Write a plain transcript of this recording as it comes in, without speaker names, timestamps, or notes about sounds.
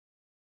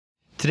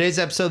Today's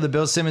episode of the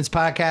Bill Simmons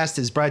Podcast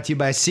is brought to you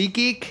by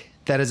SeatGeek.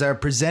 That is our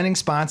presenting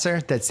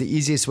sponsor. That's the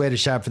easiest way to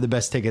shop for the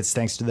best tickets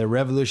thanks to their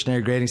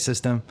revolutionary grading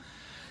system.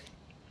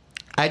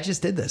 I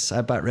just did this.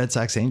 I bought Red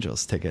Sox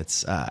Angels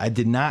tickets. I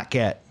did not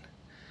get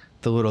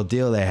the little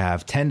deal they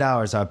have.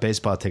 $10 off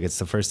baseball tickets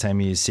the first time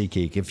you use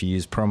SeatGeek if you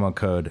use promo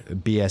code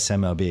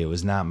BSMLB. It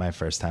was not my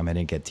first time. I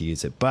didn't get to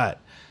use it.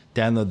 But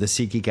download the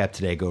SeatGeek app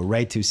today. Go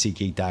right to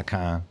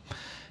SeatGeek.com.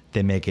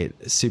 They make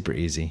it super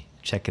easy.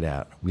 Check it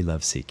out. We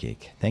love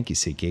SeatGeek. Thank you,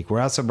 SeatGeek. We're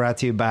also brought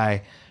to you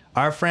by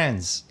our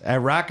friends at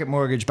Rocket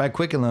Mortgage by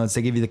Quicken Loans.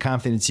 They give you the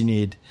confidence you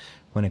need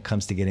when it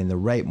comes to getting the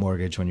right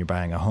mortgage when you're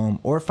buying a home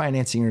or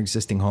financing your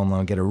existing home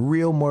loan. Get a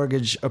real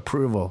mortgage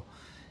approval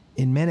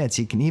in minutes.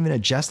 You can even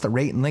adjust the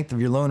rate and length of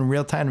your loan in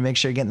real time to make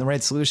sure you're getting the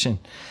right solution.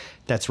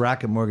 That's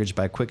Rocket Mortgage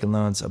by Quicken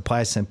Loans.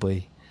 Apply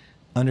simply,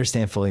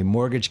 understand fully,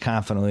 mortgage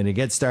confidently. To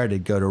get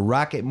started, go to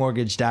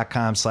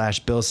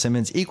rocketmortgage.com/Bill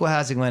Simmons. Equal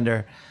housing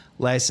lender,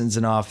 licensed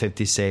in all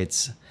 50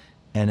 states,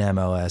 and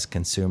MLS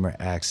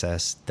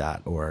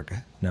consumeraccess.org,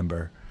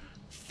 number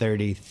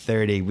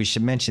 3030. We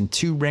should mention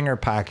 2 Ringer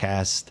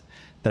podcasts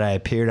that I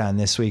appeared on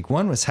this week.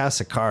 One was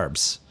House of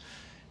Carbs.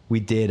 We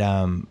did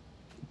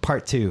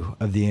part 2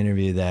 of the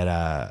interview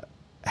that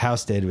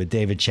House did with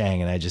David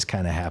Chang, and I just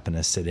kind of happened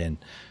to sit in.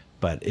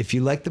 But if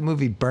you like the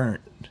movie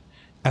Burnt,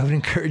 I would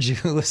encourage you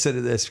to listen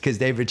to this because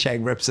David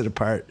Chang rips it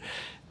apart.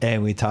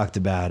 And we talked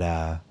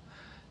about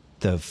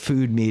the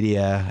food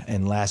media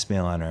and Last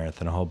Meal on Earth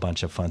and a whole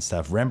bunch of fun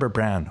stuff. Rembert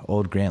Brown,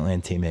 old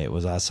Grantland teammate,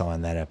 was also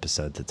on that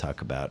episode to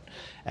talk about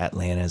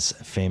Atlanta's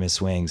famous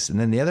wings. And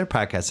then the other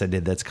podcast I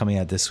did that's coming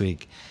out this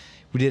week,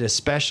 we did a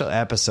special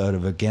episode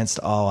of Against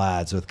All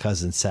Odds with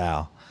Cousin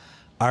Sal.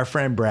 Our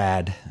friend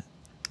Brad,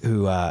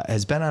 who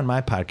has been on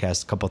my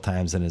podcast a couple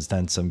times and has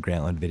done some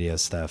Grantland video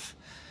stuff,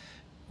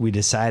 we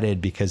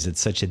decided, because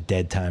it's such a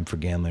dead time for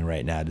gambling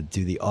right now, to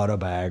do the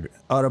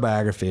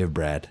autobiography of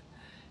Brad,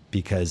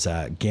 because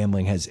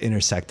gambling has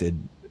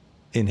intersected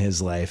in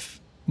his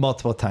life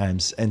multiple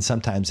times and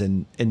sometimes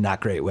in not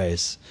great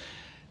ways.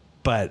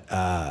 But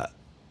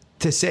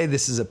to say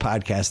this is a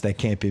podcast that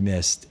can't be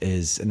missed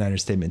is an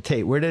understatement.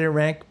 Tate, where did it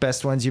rank?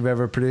 Best ones you've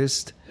ever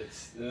produced?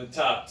 It's in the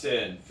top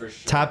 10 for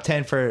sure. Top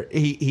 10 for...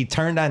 He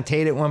turned on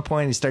Tate at one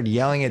point. He started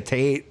yelling at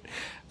Tate.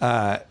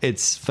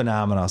 It's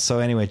phenomenal. So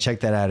anyway,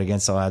 check that out,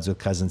 Against All Odds with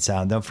Cousin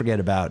Sal. And don't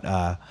forget about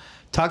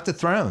Talk to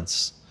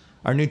Thrones,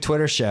 our new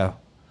Twitter show.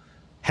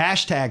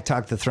 Hashtag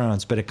Talk to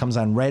Thrones, but it comes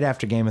on right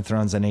after Game of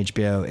Thrones on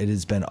HBO. It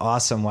has been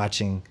awesome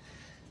watching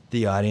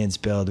the audience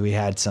build. We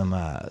had some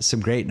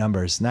great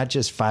numbers, not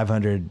just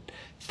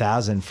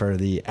 500,000 for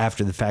the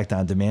After the Fact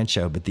on Demand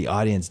show, but the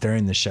audience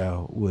during the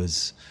show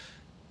was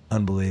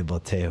unbelievable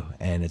too.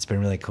 And it's been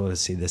really cool to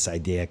see this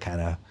idea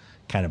kind of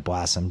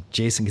blossom.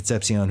 Jason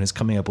Concepcion, who's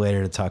coming up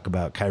later to talk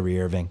about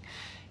Kyrie Irving,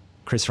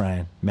 Chris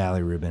Ryan,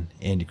 Mallory Rubin,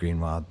 Andy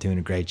Greenwald, doing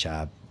a great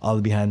job. All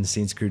the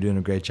behind-the-scenes crew doing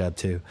a great job,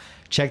 too.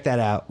 Check that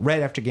out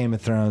right after Game of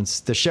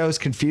Thrones. The show's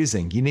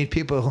confusing. You need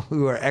people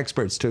who are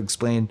experts to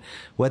explain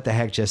what the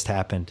heck just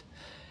happened.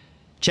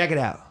 Check it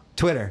out.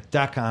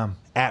 Twitter.com,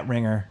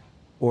 @Ringer,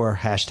 or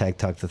hashtag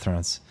Talk to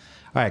Thrones.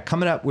 All right,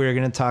 coming up, we're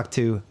going to talk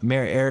to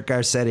Mayor Eric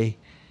Garcetti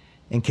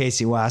and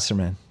Casey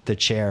Wasserman, the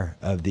chair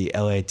of the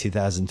LA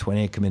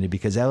 2028 committee,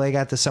 because LA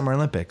got the Summer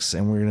Olympics,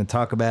 and we're going to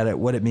talk about it,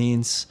 what it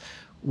means,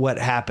 what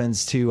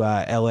happens to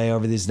LA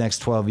over these next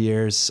 12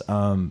 years,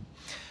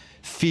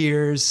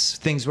 fears,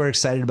 things we're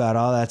excited about,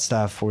 all that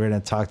stuff. We're going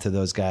to talk to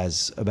those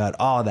guys about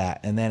all that.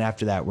 And then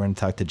after that, we're going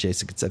to talk to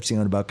Jason Concepcion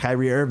about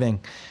Kyrie Irving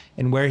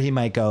and where he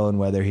might go and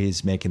whether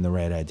he's making the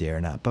right idea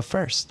or not. But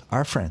first,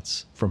 our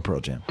friends from Pearl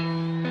Jam.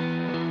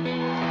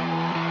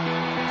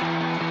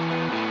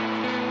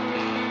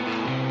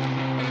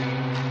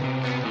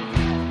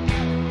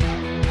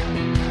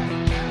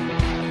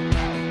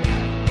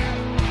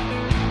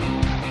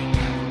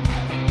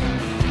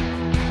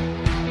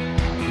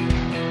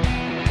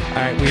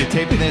 All right, we're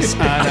taping this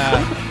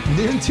on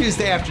noon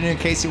Tuesday afternoon.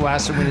 Casey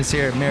Wasserman is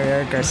here. Mayor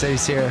Eric Garcetti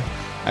is here.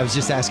 I was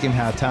just asking him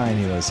how Italian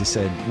he was. He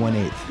said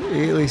 1/8.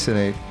 At least an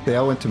 8. They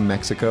all went to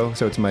Mexico,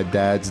 so it's my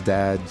dad's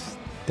dad's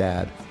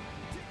dad.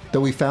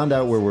 Though we found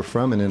out where we're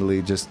from in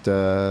Italy just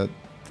a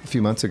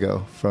few months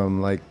ago,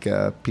 from like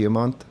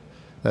Piedmont,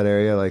 that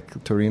area,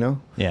 like Torino.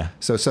 Yeah.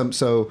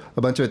 So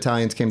a bunch of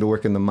Italians came to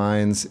work in the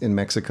mines in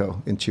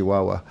Mexico, in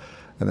Chihuahua.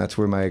 And that's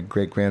where my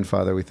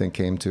great-grandfather, we think,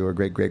 came to, or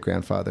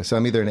great-great-grandfather. So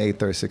I'm either an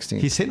 8th or a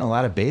 16th. He's hitting a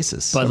lot of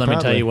bases. But let me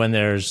tell you, when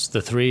there's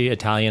the 3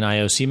 Italian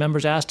IOC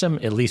members asked him,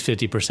 at least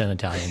 50%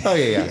 Italian. Oh,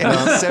 yeah. No,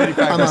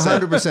 I'm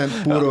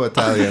 100% puro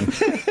Italian.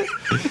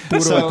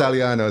 Puro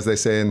Italiano, as they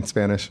say in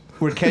Spanish.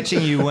 We're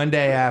catching you one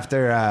day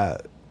after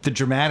the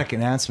dramatic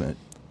announcement.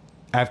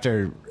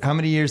 After how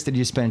many years did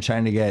you spend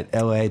trying to get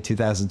LA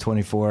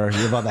 2024? You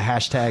have all the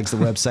hashtags, the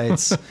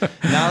websites.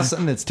 Now all of a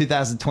sudden it's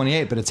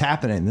 2028, but it's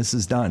happening. This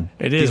is done.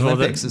 It is. The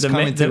Olympics is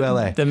coming to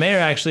LA. The mayor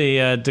actually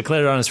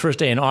declared it on his first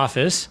day in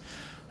office.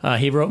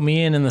 He wrote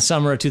me in the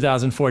summer of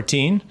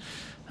 2014,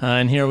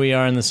 and here we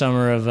are in the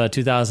summer of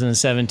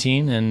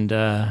 2017, and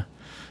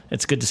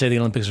it's good to say the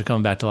Olympics are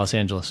coming back to Los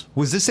Angeles.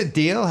 Was this a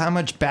deal? How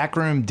much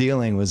backroom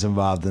dealing was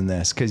involved in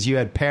this? Because you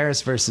had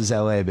Paris versus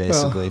LA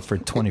basically for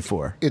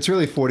 24. It's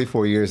really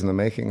 44 years in the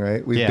making,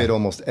 right? We've bid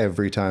almost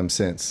every time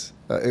since.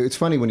 It's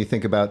funny when you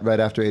think about right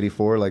after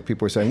 84, like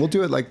people were saying, we'll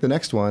do it like the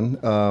next one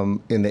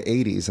in the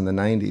 80s and the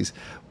 90s.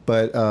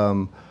 But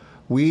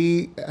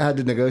we had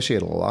to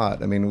negotiate a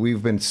lot. I mean,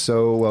 we've been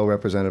so well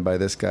represented by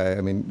this guy.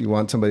 I mean, you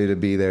want somebody to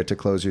be there to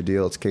close your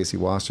deal. It's Casey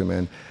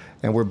Wasserman.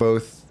 And we're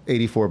both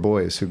 84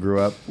 boys who grew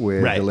up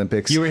with the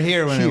Olympics. You were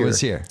here when it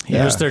was here. He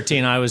was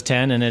 13, I was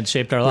 10, and it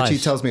shaped our lives. Which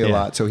he tells me a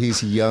lot. So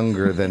he's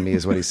younger than me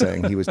is what he's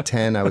saying. He was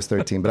 10, I was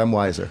 13, but I'm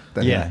wiser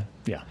than him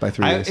by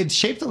 3 years. It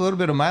shaped a little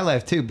bit of my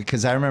life, too,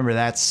 because I remember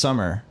that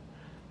summer,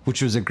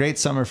 which was a great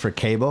summer for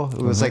cable.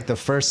 It was like the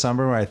first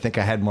summer where I think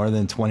I had more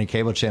than 20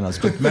 cable channels.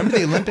 But remember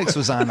the Olympics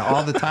was on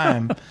all the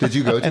time. Did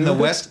you go to the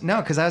West?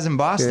 No, because I was in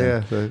Boston.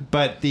 Yeah, right.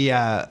 But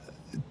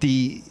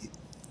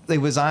it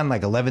was on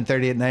like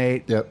 11:30 at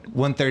night,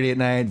 1:30 at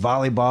night,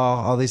 volleyball,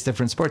 all these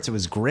different sports. It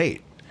was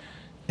great.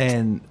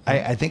 And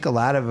I think a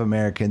lot of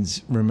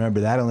Americans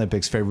remember that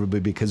Olympics favorably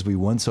because we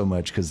won so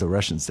much because the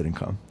Russians didn't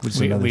come.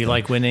 We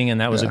like winning,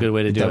 and that was a good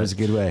way to do it. That was a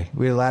good way.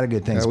 We had a lot of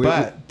good things.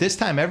 But this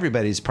time,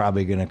 everybody's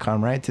probably going to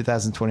come, right?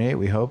 2028,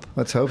 we hope.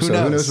 Let's hope so.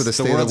 Who knows what the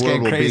state of the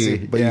world will be?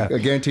 But I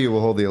guarantee you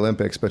we'll hold the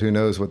Olympics, but who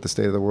knows what the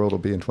state of the world will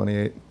be in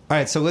 28. All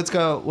right, so let's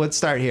go. Let's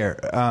start here.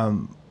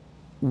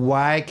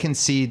 Why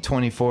concede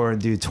 24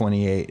 and do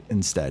 28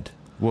 instead?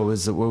 What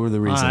were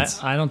the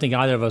reasons? I don't think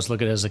either of us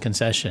look at it as a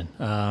concession.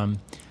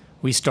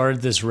 We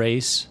started this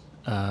race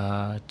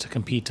to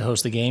compete to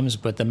host the games,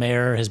 but the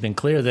mayor has been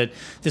clear that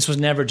this was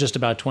never just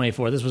about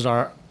 24. This was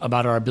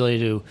about our ability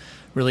to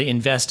really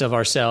invest of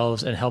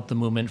ourselves and help the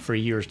movement for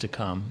years to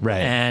come.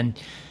 Right. And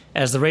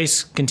as the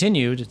race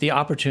continued, the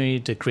opportunity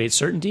to create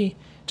certainty,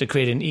 to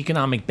create an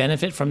economic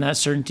benefit from that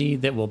certainty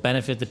that will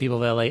benefit the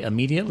people of LA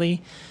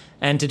immediately,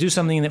 and to do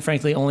something that,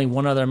 frankly, only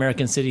one other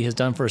American city has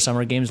done for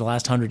Summer Games the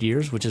last 100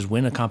 years, which is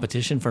win a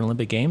competition for an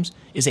Olympic Games,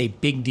 is a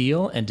big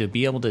deal. And to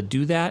be able to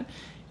do that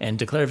and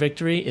declare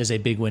victory is a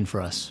big win for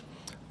us.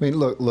 I mean,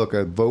 look,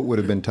 a vote would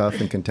have been tough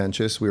and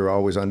contentious. We were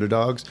always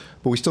underdogs,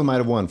 but we still might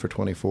have won for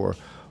 24,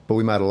 but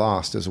we might have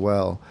lost as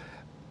well.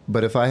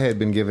 But if I had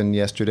been given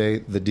yesterday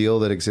the deal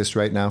that exists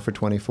right now for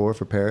 24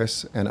 for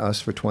Paris and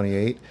us for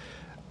 28,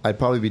 I'd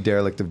probably be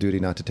derelict of duty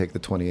not to take the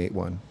 28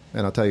 one.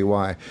 And I'll tell you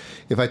why.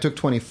 If I took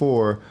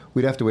 24,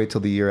 we'd have to wait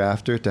till the year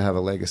after to have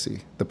a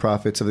legacy. The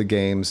profits of the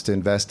games to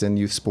invest in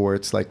youth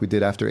sports like we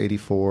did after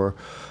 84.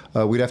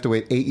 We'd have to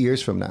wait 8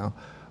 years from now.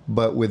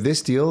 But with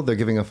this deal, they're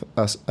giving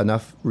us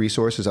enough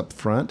resources up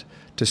front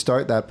to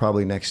start that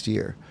probably next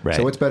year. Right.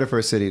 So what's better for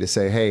a city to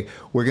say, hey,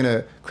 we're going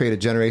to create a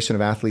generation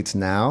of athletes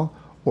now,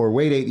 or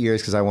wait 8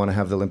 years because I want to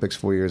have the Olympics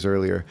 4 years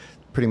earlier?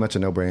 Pretty much a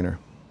no-brainer.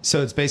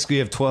 So it's basically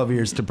you have 12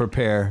 years to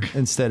prepare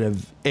instead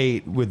of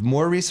 8 with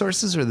more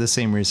resources or the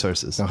same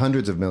resources? Now,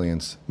 hundreds of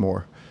millions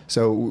more.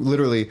 So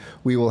literally,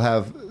 we will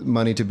have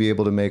money to be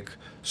able to make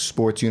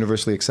sports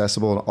universally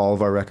accessible in all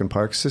of our rec and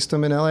park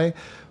system in LA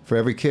for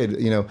every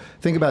kid. You know,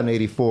 think about in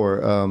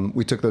 '84,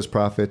 we took those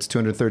profits,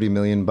 $230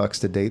 million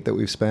to date that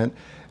we've spent,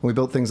 and we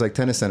built things like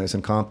tennis centers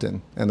in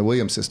Compton, and the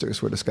Williams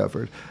sisters were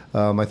discovered.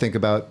 I think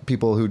about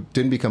people who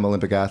didn't become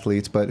Olympic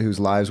athletes, but whose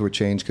lives were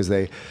changed because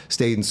they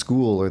stayed in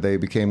school or they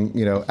became,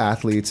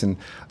 athletes, and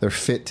they're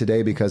fit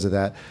today because of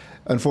that.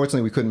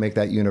 Unfortunately, we couldn't make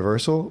that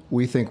universal.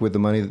 We think with the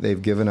money that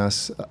they've given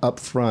us up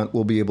front,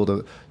 we'll be able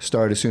to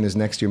start as soon as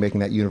next year making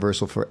that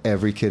universal for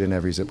every kid in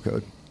every zip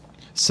code.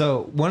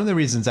 So one of the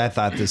reasons I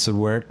thought this would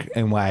work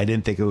and why I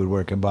didn't think it would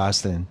work in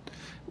Boston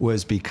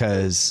was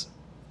because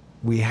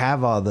we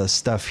have all the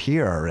stuff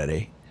here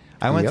already.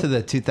 I went to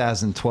the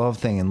 2012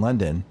 thing in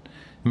London.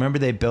 Remember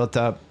they built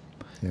up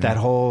that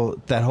whole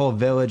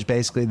village,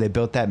 basically. They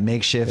built that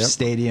makeshift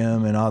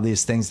stadium and all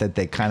these things that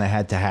they kind of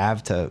had to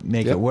have to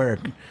make it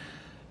work.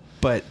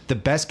 But the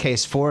best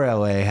case for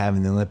LA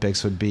having the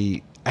Olympics would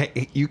be,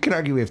 you could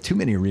argue we have too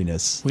many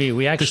arenas.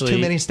 We actually... There's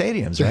too many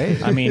stadiums, right?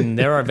 I mean,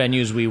 there are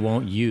venues we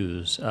won't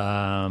use. That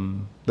are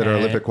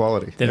Olympic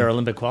quality. That are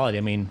Olympic quality.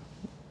 I mean,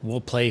 we'll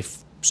play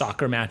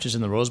soccer matches in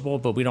the Rose Bowl,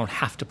 but we don't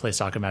have to play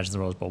soccer matches in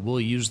the Rose Bowl. We'll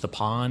use the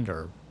Pond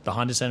or the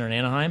Honda Center in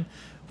Anaheim.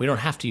 We don't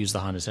have to use the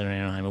Honda Center in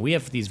Anaheim. And we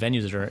have these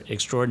venues that are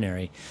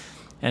extraordinary.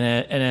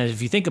 And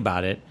if you think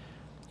about it,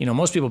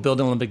 most people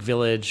build an Olympic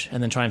Village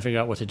and then try and figure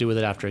out what to do with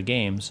it after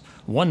games.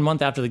 1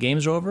 month after the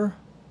games are over,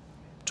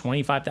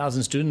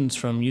 25,000 students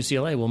from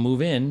UCLA will move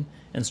in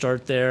and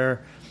start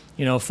their,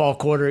 fall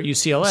quarter at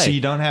UCLA. So you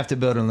don't have to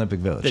build an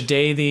Olympic Village. The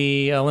day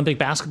the Olympic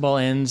basketball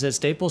ends at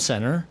Staples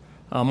Center,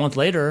 a month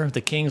later,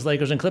 the Kings,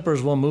 Lakers, and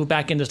Clippers will move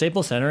back into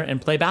Staples Center and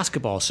play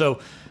basketball.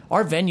 So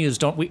our venues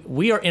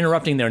we are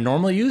interrupting their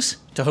normal use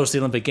to host the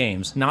Olympic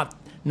Games, not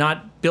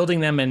not building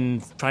them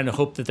and trying to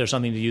hope that there's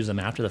something to use them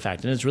after the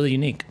fact. And it's really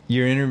unique.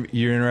 You're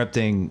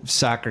interrupting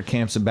soccer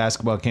camps and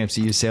basketball camps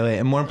at UCLA,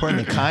 and more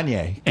importantly,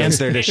 Kanye goes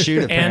there to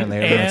shoot apparently.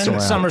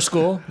 And summer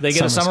school. They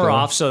get a summer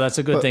off, so that's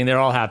a good thing. They're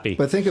all happy.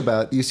 But think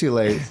about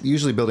UCLA.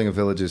 Usually, building a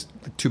village is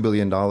 $2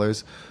 billion.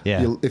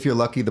 Yeah. If you're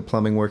lucky, the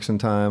plumbing works in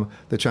time.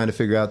 They're trying to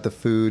figure out the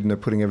food, and they're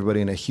putting everybody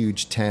in a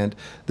huge tent.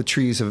 The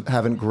trees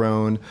haven't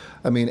grown.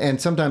 I mean, and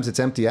sometimes it's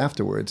empty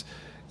afterwards.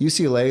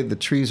 UCLA, the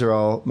trees are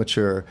all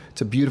mature.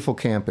 It's a beautiful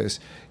campus.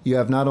 You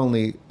have not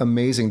only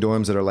amazing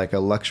dorms that are like a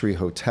luxury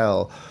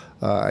hotel.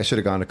 I should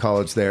have gone to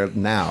college there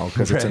now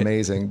because it's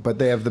amazing. But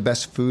they have the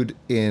best food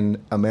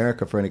in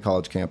America for any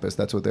college campus.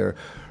 That's what they're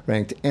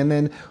ranked. And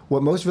then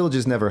what most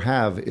villages never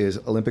have is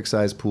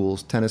Olympic-sized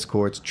pools, tennis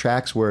courts,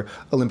 tracks where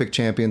Olympic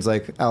champions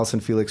like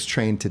Allison Felix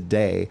train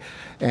today.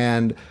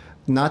 And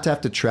not to have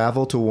to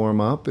travel to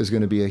warm up is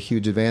going to be a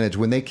huge advantage.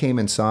 When they came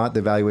and saw it, the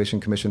evaluation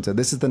commission said,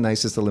 this is the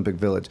nicest Olympic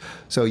village.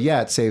 So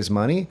yeah, it saves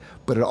money,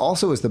 but it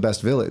also is the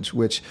best village,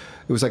 which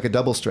it was like a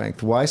double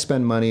strength. Why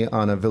spend money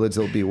on a village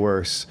that will be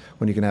worse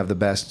when you can have the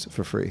best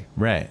for free?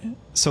 Right.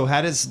 So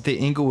how does the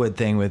Inglewood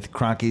thing with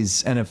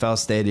Kroenke's NFL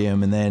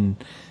stadium, and then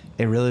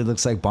it really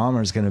looks like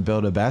Ballmer's going to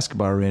build a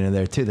basketball arena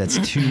there too. That's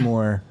two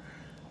more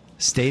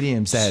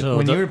stadiums that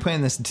when you were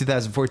playing this in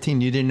 2014,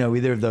 you didn't know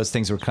either of those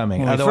things were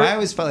coming. Although I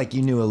always felt like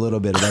you knew a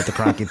little bit about the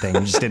Kroenke thing.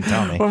 You just didn't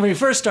tell me. When we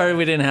first started,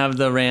 we didn't have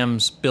the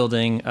Rams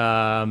building.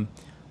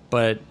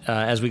 But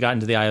as we got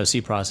into the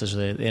IOC process, or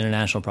the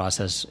international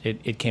process,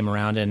 it came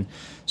around. And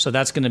so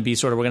that's going to be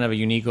we're going to have a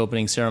unique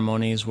opening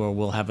ceremonies where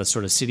we'll have a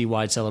sort of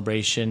citywide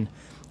celebration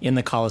in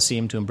the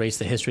Coliseum to embrace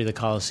the history of the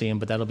Coliseum,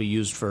 but that'll be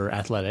used for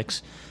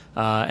athletics.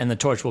 And the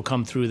torch will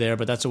come through there,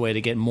 but that's a way to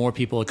get more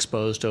people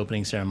exposed to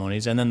opening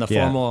ceremonies. And then the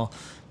formal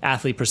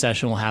athlete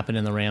procession will happen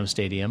in the Rams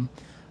Stadium.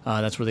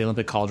 That's where the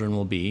Olympic Cauldron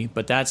will be.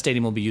 But that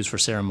stadium will be used for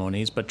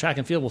ceremonies. But track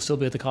and field will still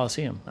be at the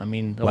Coliseum. I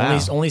mean,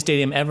 the only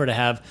stadium ever to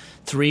have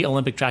 3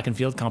 Olympic track and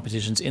field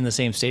competitions in the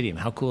same stadium.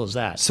 How cool is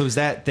that? So is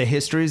that the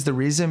history is the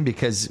reason?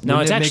 Because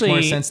no, it's actually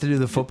make more sense to do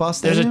the football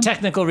stadium? There's a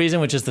technical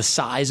reason, which is the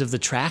size of the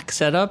track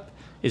setup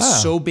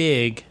is so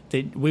big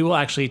that we will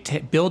actually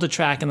build a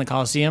track in the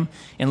Coliseum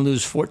and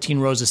lose 14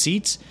 rows of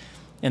seats.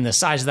 And the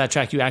size of that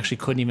track, you actually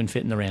couldn't even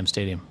fit in the Rams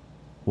Stadium.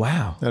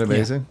 Wow. Isn't that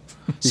amazing?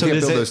 You So can't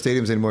build those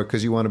stadiums anymore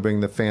because you want to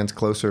bring the fans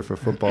closer for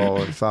football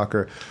and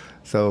soccer.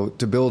 So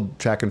to build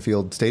track and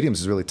field stadiums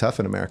is really tough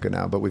in America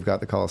now, but we've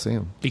got the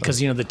Coliseum. Because,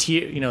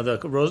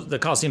 the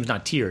Coliseum's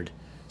not tiered.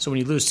 So when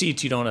you lose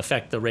seats, you don't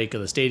affect the rake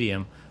of the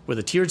stadium. With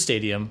a tiered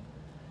stadium,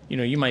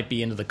 you might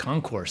be into the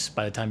concourse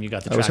by the time you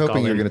got the track. I was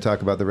hoping you were in. going to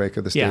talk about the rake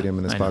of the stadium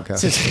in this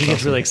podcast. He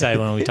gets really excited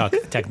when we talk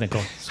technical.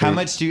 How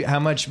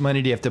much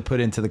money do you have to put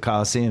into the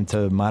Coliseum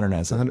to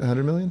modernize it?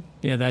 100 million?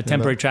 Yeah, that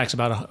temporary track's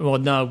about. The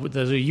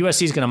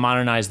USC is going to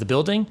modernize the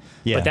building,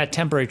 but that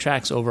temporary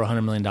track's over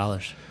 $100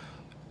 million.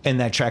 And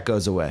that track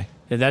goes away.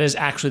 That is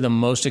actually the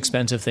most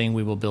expensive thing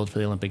we will build for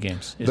the Olympic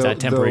Games. Is that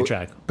temporary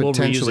track?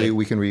 Potentially,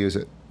 we can reuse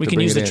it. We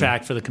can use the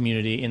track for the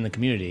community in the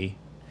community,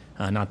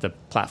 not the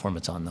platform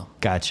it's on, though.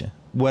 Gotcha.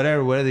 What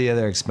are the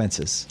other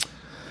expenses?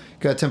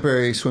 Got a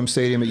temporary swim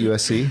stadium at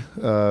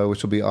USC,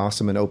 which will be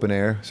awesome in open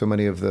air. So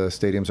many of the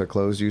stadiums are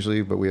closed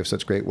usually, but we have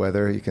such great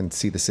weather. You can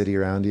see the city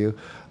around you.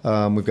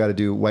 We've got to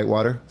do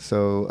whitewater.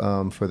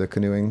 So for the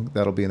canoeing,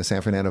 that'll be in the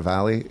San Fernando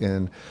Valley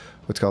in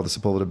what's called the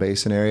Sepulveda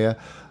Basin area.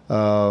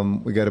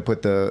 We got to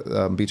put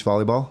the beach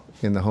volleyball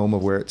in the home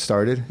of where it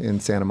started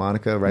in Santa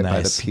Monica, right by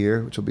the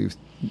pier, which will be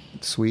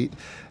sweet.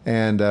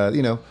 And,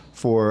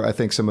 for I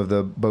think some of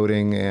the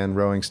boating and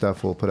rowing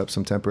stuff, we'll put up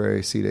some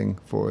temporary seating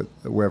for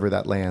wherever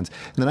that lands.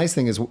 And the nice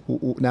thing is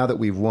now that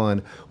we've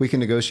won, we can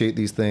negotiate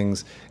these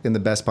things in the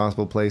best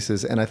possible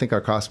places. And I think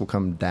our costs will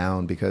come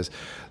down because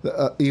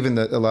even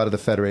a lot of the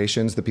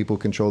federations, the people who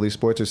control these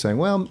sports are saying,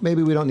 well,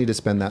 maybe we don't need to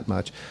spend that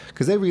much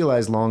because they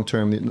realize long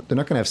term, they're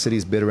not going to have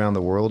cities bid around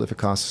the world if it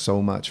costs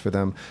so much for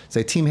them.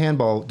 Say team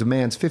handball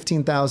demands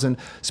 15,000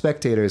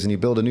 spectators and you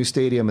build a new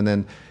stadium and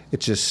then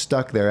it's just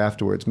stuck there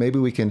afterwards. Maybe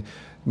we can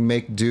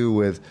make do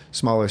with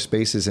smaller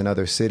spaces in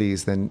other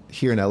cities. Then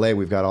here in LA,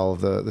 we've got all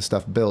of the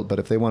stuff built. But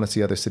if they want to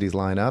see other cities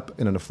line up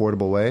in an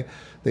affordable way,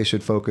 they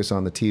should focus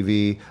on the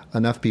TV,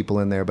 enough people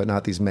in there, but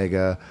not these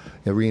mega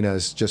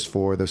arenas just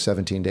for those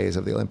 17 days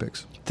of the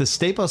Olympics. The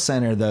Staples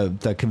Center,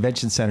 the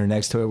convention center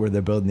next to it where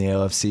they're building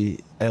the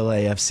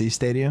LAFC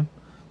stadium,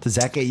 does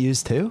that get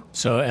used too?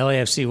 So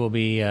LAFC will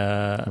be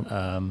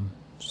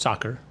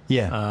soccer.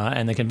 Yeah.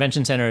 And the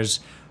convention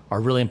centers are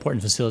really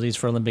important facilities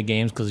for Olympic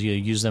Games because you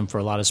use them for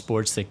a lot of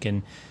sports that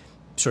can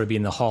sort of be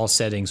in the hall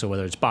setting. So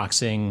whether it's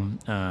boxing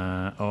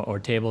or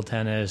table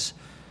tennis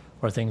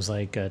or things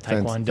like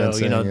taekwondo,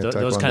 fencing,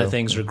 those kind taekwondo. of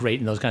things are great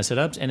in those kind of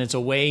setups. And it's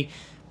a way,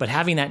 but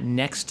having that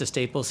next to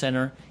Staples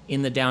Center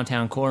in the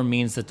downtown core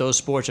means that those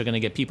sports are going to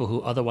get people who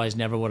otherwise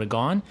never would have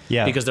gone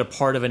because they're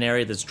part of an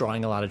area that's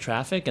drawing a lot of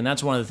traffic. And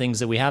that's one of the things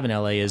that we have in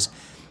LA is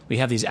we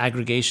have these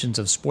aggregations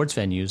of sports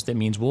venues that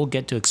means we'll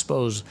get to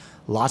expose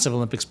lots of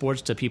Olympic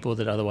sports to people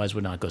that otherwise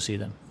would not go see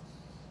them.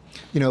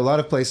 A lot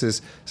of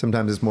places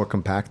sometimes it's more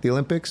compact, the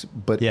Olympics,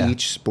 but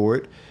each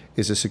sport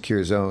is a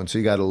secure zone. So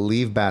you got to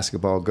leave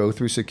basketball, go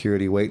through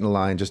security, wait in a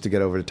line just to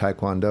get over to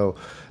Taekwondo.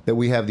 That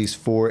we have these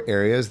 4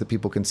 areas that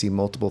people can see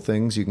multiple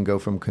things. You can go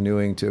from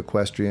canoeing to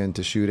equestrian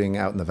to shooting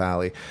out in the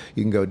valley.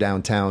 You can go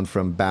downtown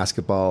from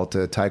basketball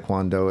to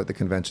Taekwondo at the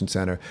convention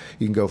center.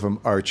 You can go from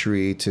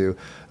archery to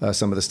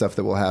some of the stuff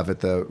that we'll have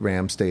at the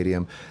Ram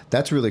Stadium.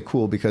 That's really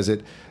cool because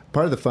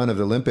part of the fun of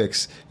the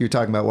Olympics, you're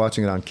talking about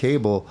watching it on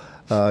cable,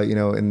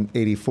 in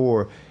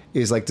 '84,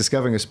 is like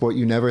discovering a sport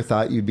you never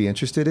thought you'd be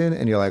interested in,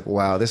 and you're like,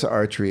 wow, this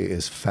archery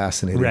is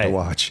fascinating to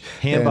watch.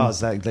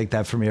 Handball's like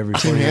that for me every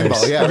 4 years.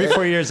 Handball, yeah. Every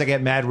 4 years I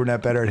get mad we're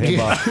not better at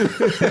handball.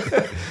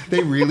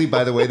 They really,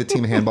 by the way, the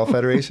Team Handball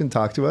Federation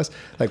talked to us,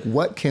 like,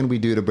 what can we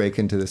do to break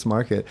into this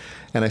market?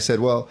 And I said,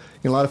 well,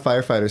 a lot of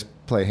firefighters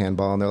play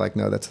handball, and they're like,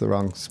 no, that's the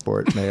wrong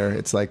sport, Mayor.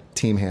 It's like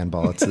team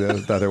handball. It's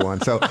the other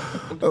one. So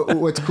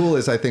what's cool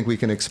is I think we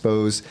can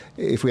expose,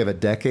 if we have a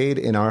decade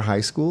in our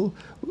high school,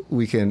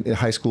 in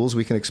high schools,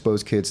 we can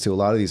expose kids to a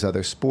lot of these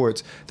other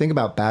sports. Think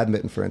about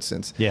badminton, for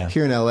instance. Yeah.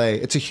 Here in LA,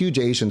 it's a huge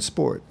Asian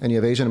sport. And you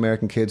have Asian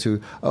American kids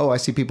who, I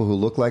see people who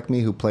look like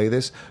me who play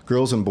this.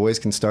 Girls and boys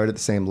can start at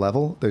the same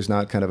level. There's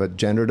not kind of a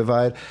gender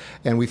divide.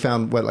 And we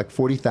found,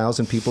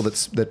 40,000 people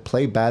that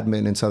play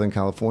badminton in Southern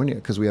California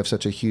because we have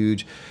such a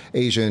huge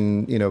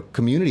Asian,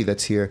 community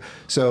that's here.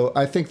 So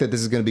I think that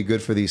this is going to be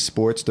good for these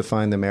sports to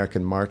find the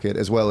American market,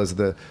 as well as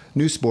the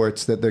new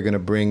sports that they're going to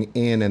bring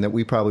in, and that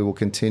we probably will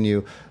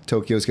continue.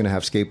 Tokyo's going to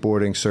have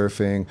skateboarding,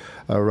 surfing,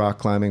 rock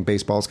climbing,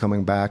 baseball's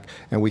coming back,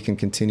 and we can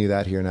continue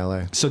that here in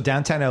LA. So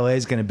downtown LA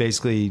is going to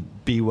basically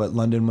be what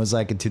London was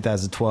like in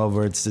 2012,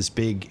 where it's this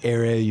big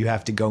area you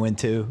have to go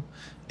into,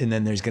 and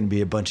then there's going to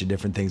be a bunch of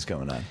different things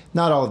going on.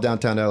 Not all of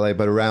downtown LA,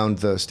 but around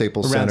the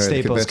Staples Center,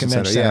 the convention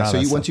center. Yeah,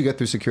 so once you get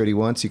through security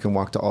once, you can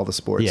walk to all the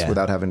sports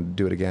without having to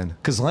do it again.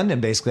 Because London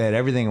basically had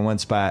everything in one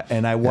spot,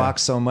 and I walked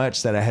so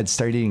much that I had to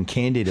start eating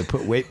candy to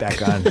put weight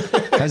back on.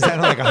 I was down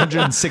to like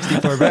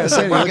 164 pounds. I was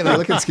like walking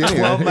like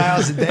 12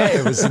 miles a day.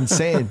 It was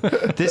insane.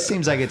 This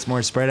seems like it's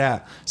more spread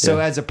out. So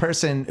as a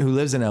person who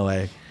lives in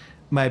LA,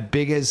 my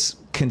biggest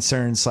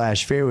concern /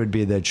 fear would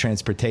be the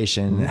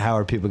transportation. Mm-hmm. How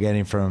are people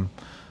getting from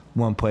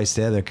one place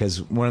to the other?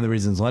 Because one of the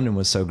reasons London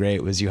was so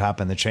great was you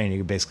hop on the train, you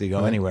could basically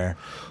go anywhere.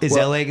 Is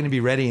LA going to be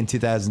ready in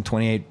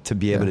 2028 to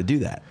be able to do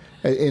that?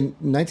 In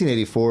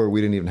 1984,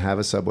 we didn't even have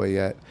a subway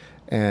yet.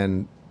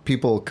 And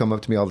people come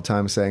up to me all the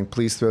time saying,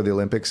 please throw the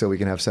Olympics so we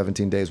can have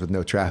 17 days with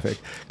no traffic.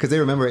 Because they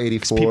remember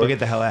 84. People get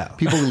the hell out.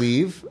 People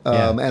leave.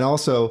 And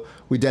also,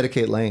 we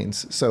dedicate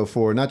lanes. So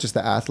for not just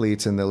the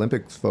athletes and the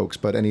Olympics folks,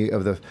 but any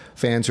of the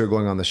fans who are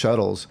going on the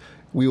shuttles,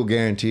 we will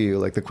guarantee you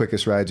like the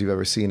quickest rides you've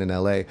ever seen in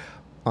LA.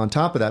 On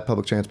top of that,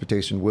 public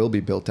transportation will be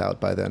built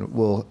out by then.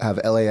 We'll have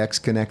LAX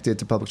connected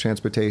to public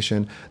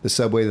transportation, the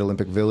subway, the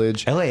Olympic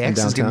Village.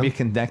 LAX is going to be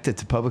connected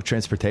to public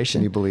transportation.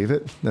 Can you believe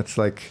it? That's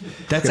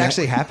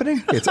actually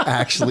happening? It's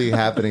actually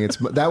happening.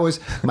 That was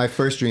my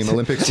first dream.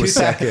 Olympics was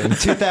second.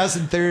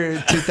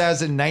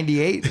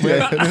 2098? No.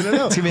 It's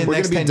going to be We're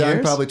going to be done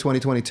years? probably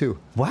 2022.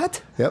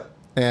 What? Yep.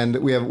 And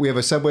we have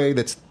a subway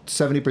that's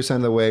 70%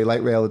 of the way,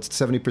 light rail, it's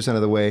 70%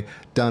 of the way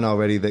done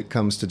already that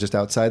comes to just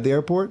outside the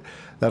airport.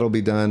 That'll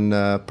be done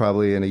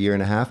probably in a year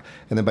and a half.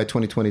 And then by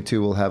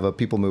 2022, we'll have a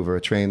people mover,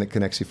 a train that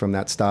connects you from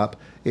that stop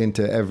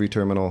into every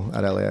terminal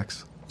at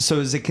LAX. So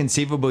is it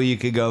conceivable you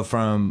could go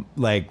from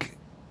like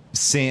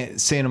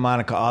Santa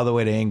Monica all the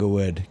way to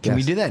Inglewood? Can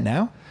we do that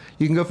now?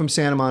 You can go from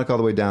Santa Monica all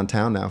the way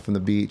downtown now from the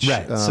beach.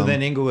 Right. So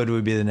then Inglewood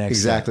would be the next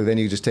Exactly. step. Then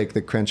you just take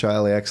the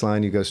Crenshaw LAX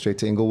line, you go straight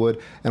to Inglewood.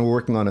 And we're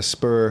working on a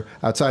spur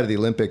outside of the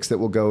Olympics that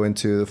will go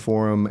into the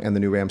Forum and the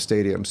new Ram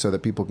Stadium so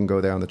that people can go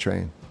there on the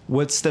train.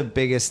 What's the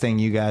biggest thing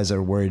you guys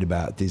are worried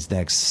about these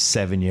next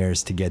 7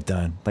 years to get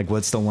done? Like,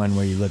 what's the one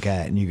where you look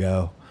at and you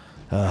go,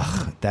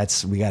 ugh,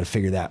 we got to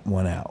figure that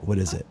one out. What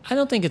is it? I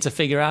don't think it's a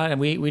figure out,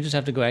 and we just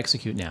have to go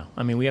execute now.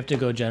 I mean, we have to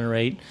go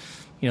generate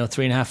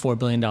 $3.5-4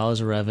 billion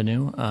of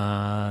revenue.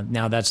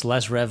 Now that's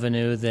less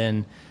revenue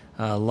than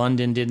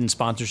London did in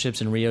sponsorships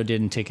and Rio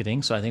did in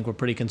ticketing. So I think we're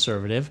pretty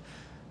conservative.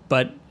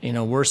 But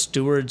we're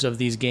stewards of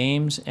these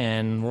games,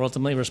 and we're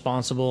ultimately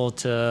responsible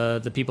to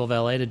the people of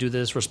LA to do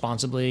this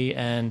responsibly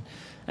and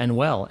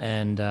well.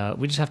 And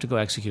we just have to go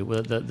execute.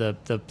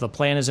 The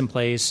plan is in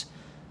place.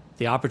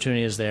 The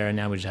opportunity is there, and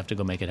now we just have to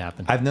go make it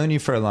happen. I've known you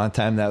for a long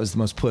time. That was the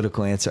most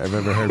political answer I've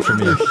ever heard from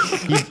you.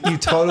 You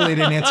totally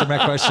didn't answer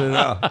my question at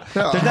all.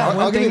 No, There's not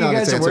one thing you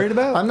guys are worried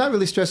about? I'm not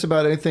really stressed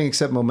about anything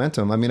except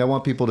momentum. I mean, I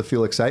want people to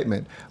feel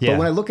excitement. Yeah. But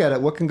when I look at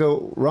it, what can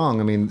go wrong?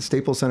 I mean,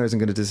 Staples Center isn't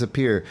going to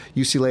disappear.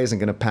 UCLA isn't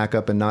going to pack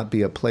up and not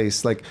be a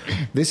place. Like,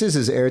 this is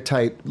as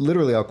airtight.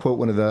 Literally, I'll quote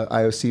one of the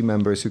IOC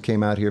members who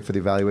came out here for the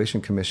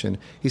Evaluation Commission.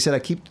 He said, I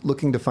keep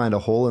looking to find a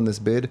hole in this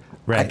bid.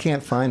 Right. I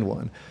can't find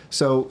one.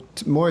 So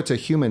more it's a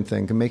human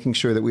thing, making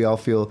sure that we all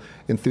feel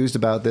enthused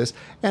about this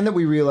and that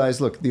we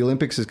realize, look, the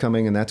Olympics is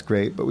coming and that's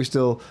great, but we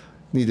still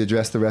need to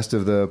address the rest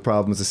of the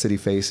problems the city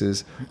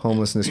faces,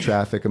 homelessness,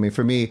 traffic. I mean,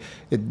 for me,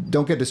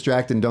 don't get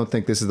distracted and don't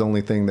think this is the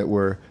only thing that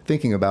we're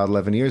thinking about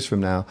 11 years from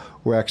now.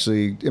 We're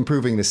actually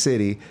improving the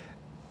city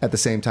at the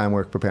same time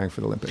we're preparing for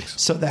the Olympics.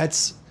 So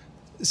that's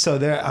So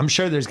I'm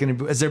sure there's going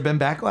to be. Has there been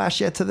backlash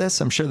yet to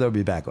this? I'm sure there'll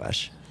be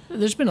backlash.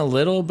 There's been a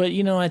little, but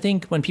I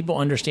think when people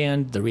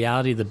understand the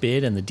reality of the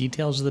bid and the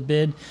details of the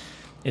bid,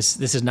 this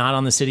is not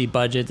on the city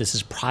budget. This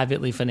is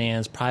privately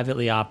financed,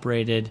 privately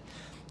operated.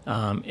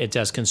 It's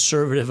as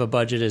conservative a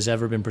budget as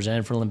ever been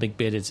presented for an Olympic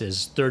bid. It's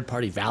as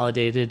third-party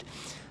validated.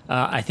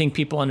 I think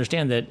people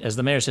understand that, as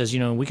the mayor says,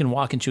 we can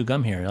walk and chew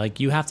gum here. Like,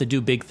 you have to do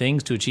big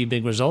things to achieve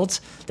big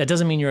results. That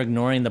doesn't mean you're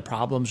ignoring the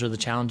problems or the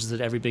challenges that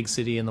every big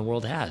city in the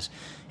world has.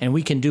 And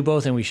we can do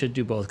both, and we should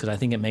do both, because I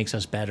think it makes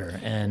us better.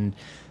 And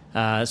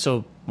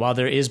so while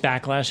there is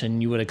backlash,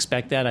 and you would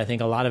expect that, I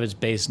think a lot of it's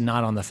based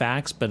not on the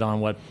facts, but on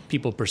what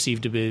people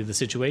perceive to be the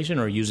situation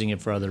or using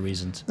it for other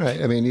reasons.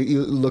 Right. I mean,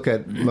 you look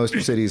at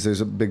most cities, there's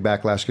a big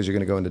backlash because you're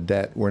going to go into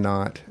debt. We're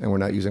not, and we're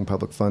not using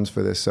public funds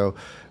for this. So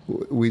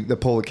the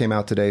poll that came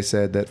out today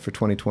said that for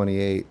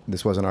 2028,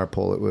 this wasn't our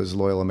poll, it was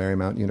Loyola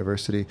Marymount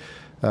University,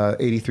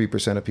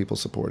 83% of people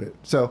support it.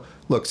 So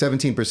look,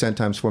 17%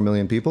 times 4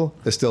 million people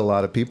is still a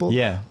lot of people.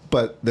 Yeah.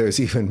 But there's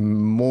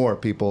even more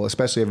people,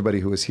 especially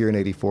everybody who was here in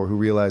 84, who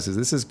realizes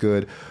this is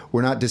good.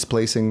 We're not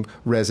displacing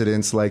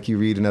residents like you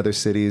read in other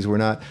cities. We're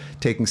not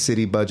taking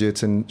city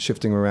budgets and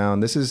shifting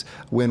around. This is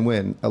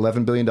win-win.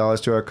 $11 billion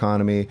to our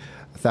economy,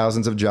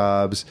 thousands of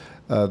jobs,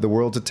 the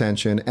world's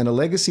attention, and a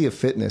legacy of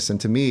fitness. And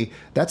to me,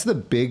 that's the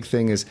big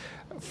thing is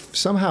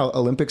somehow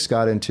Olympics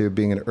got into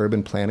being an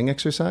urban planning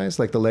exercise.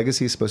 Like, the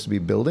legacy is supposed to be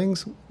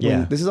buildings.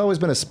 Yeah. This has always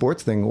been a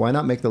sports thing. Why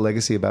not make the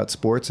legacy about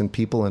sports and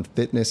people and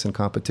fitness and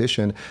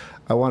competition?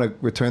 I want to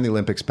return the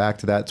Olympics back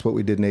to that. It's what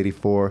we did in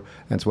 84,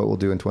 and it's what we'll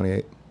do in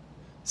 28.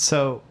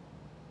 So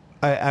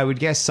I would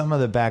guess some of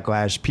the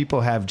backlash,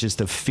 people have just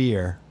a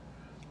fear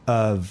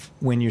of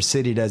when your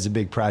city does a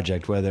big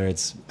project, whether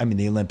it's,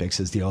 the Olympics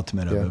is the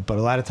ultimate of it, but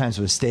a lot of times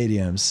with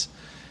stadiums,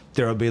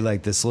 there will be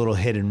like this little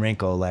hidden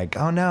wrinkle, like,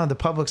 oh no, the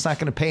public's not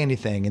going to pay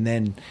anything. And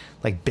then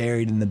like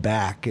buried in the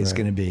back is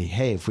going to be,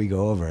 hey, if we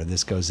go over,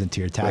 this goes into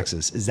your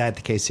taxes. Right. Is that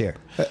the case here?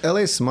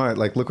 LA's smart.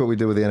 Like, look what we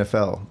did with the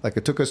NFL. Like,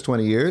 it took us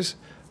 20 years,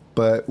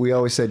 but we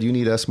always said, you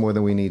need us more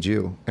than we need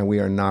you. And we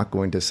are not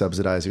going to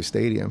subsidize your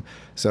stadium.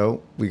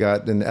 So we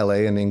got in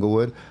LA and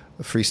Inglewood,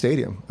 a free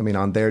stadium.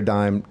 On their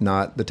dime,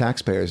 not the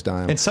taxpayers'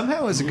 dime. And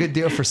somehow it was a good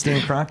deal for Stan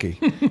Kroenke,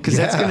 because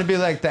that's going to be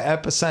like the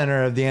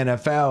epicenter of the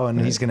NFL,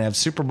 and he's going to have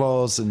Super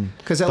Bowls. And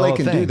because LA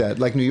can do that,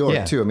 like New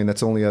York too.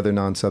 That's the only other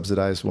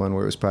non-subsidized one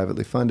where it was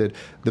privately funded.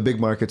 The big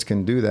markets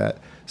can do that.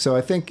 So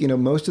I think,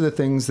 most of the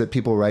things that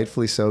people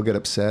rightfully so get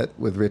upset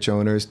with rich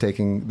owners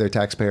taking their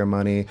taxpayer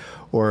money,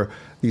 or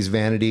these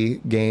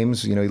vanity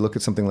games, you look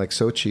at something like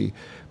Sochi,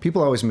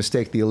 people always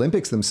mistake the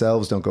Olympics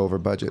themselves don't go over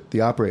budget,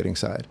 the operating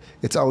side.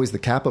 It's always the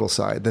capital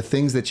side, the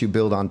things that you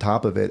build on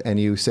top of it, and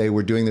you say,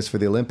 we're doing this for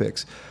the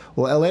Olympics.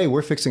 Well, LA,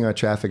 we're fixing our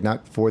traffic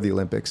not for the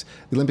Olympics.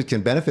 The Olympics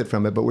can benefit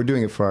from it, but we're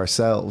doing it for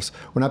ourselves.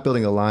 We're not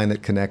building a line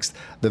that connects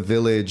the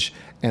village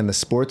and the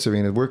sports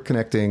arena. We're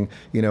connecting,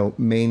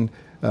 main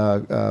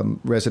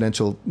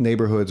residential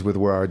neighborhoods with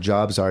where our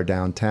jobs are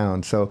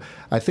downtown. So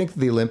I think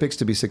the Olympics,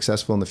 to be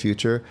successful in the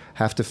future,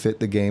 have to fit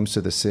the games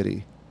to the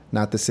city,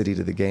 not the city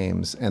to the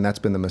games. And that's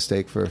been the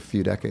mistake for a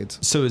few decades.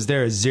 So is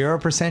there a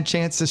 0%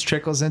 chance this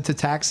trickles into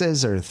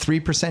taxes, or a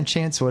 3%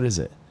 chance? What is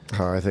it?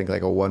 I think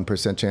like a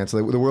 1% chance.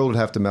 The world would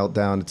have to melt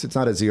down. It's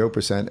not a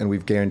 0%, and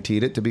we've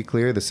guaranteed it, to be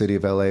clear, the city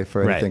of LA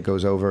for anything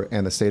goes over,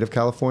 and the state of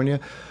California.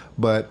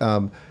 But,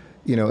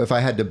 if I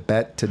had to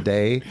bet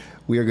today,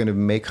 we are going to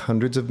make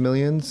hundreds of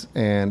millions,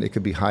 and it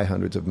could be high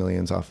hundreds of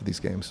millions off of these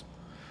games.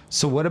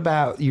 So what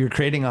about, you're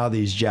creating all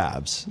these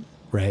jobs,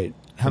 right?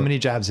 How many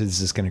jobs is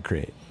this going to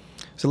create?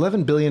 It's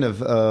 11 billion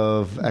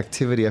of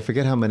activity. I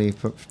forget how many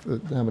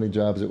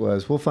jobs it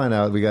was. We'll find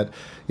out. We got,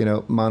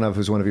 Manav,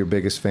 who's one of your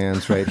biggest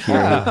fans right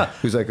here,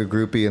 who's like a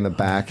groupie in the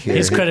back here.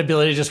 His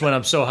credibility just went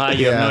up so high,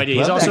 you have no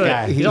idea. Love that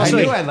guy. I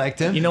knew I liked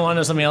him. You want to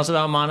know something else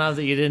about Manav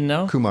that you didn't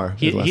know? Kumar.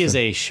 He is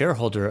a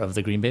shareholder of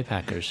the Green Bay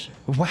Packers.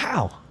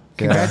 Wow.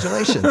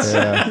 Congratulations.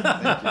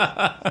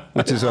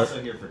 Which is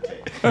also here for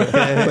tape.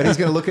 But he's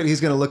going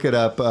to look it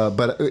up.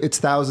 But it's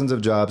thousands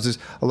of jobs. There's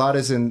a lot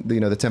is in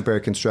the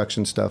temporary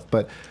construction stuff,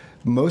 but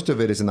most of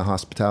it is in the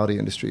hospitality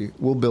industry.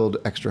 We'll build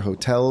extra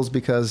hotels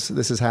because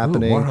this is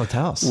happening. Ooh, more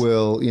hotels.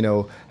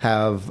 We'll,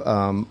 have,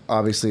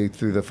 obviously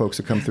through the folks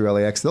who come through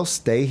LAX, they'll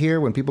stay here.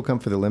 When people come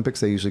for the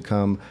Olympics, they usually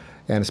come,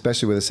 and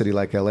especially with a city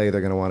like LA,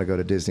 they're going to want to go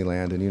to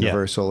Disneyland and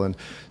Universal. Yeah. And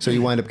so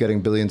you wind up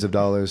getting billions of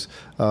dollars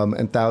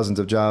and thousands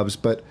of jobs.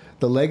 But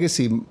the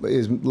legacy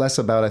is less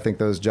about, I think,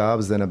 those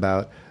jobs than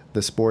about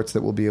the sports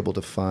that we'll be able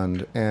to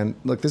fund. And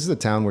look, this is a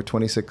town where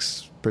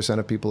 26%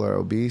 of people are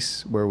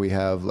obese, where we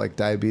have like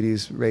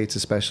diabetes rates,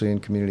 especially in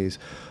communities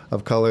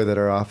of color, that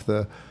are off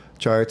the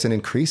charts and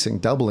increasing,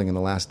 doubling in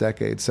the last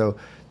decade. So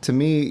to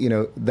me,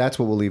 that's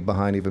what we'll leave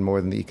behind even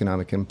more than the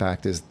economic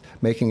impact, is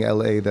making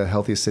LA the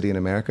healthiest city in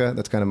America.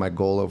 That's kind of my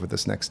goal over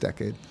this next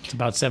decade. It's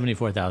about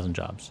 74,000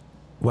 jobs.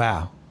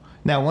 Wow.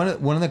 Now,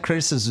 one of the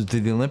criticisms to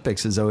the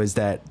Olympics is always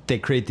that they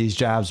create these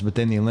jobs, but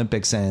then the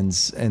Olympics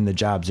ends and the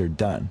jobs are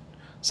done.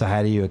 So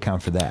how do you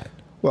account for that?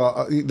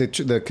 Well,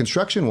 the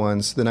construction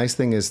ones, the nice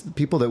thing is the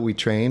people that we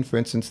train, for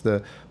instance,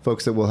 the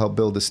folks that will help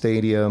build the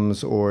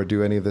stadiums or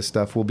do any of this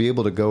stuff, will be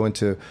able to go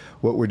into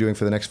what we're doing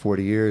for the next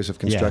 40 years of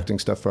constructing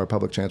stuff for our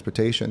public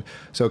transportation.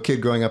 So a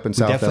kid growing up in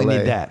South LA. Definitely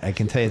need that. I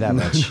can tell you that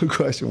much. No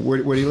question.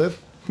 Where do you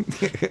live?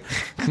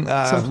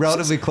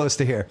 Relatively close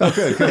to here. Oh,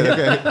 good.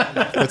 Okay.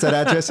 What's that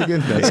address again?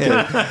 That's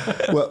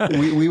good. Well,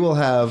 we will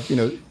have,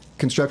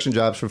 construction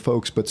jobs for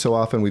folks, but so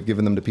often we've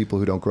given them to people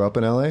who don't grow up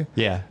in LA.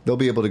 Yeah. They'll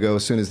be able to go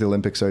as soon as the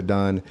Olympics are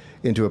done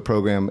into a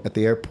program at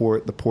the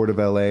airport, the Port of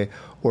LA,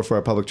 or for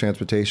our public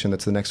transportation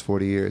that's the next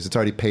 40 years. It's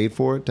already paid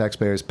for.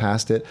 Taxpayers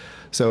passed it.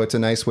 So it's a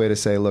nice way to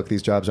say, look,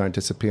 these jobs aren't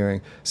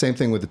disappearing. Same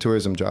thing with the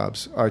tourism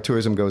jobs. Our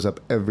tourism goes up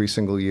every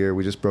single year.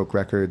 We just broke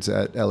records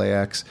at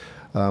LAX.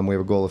 We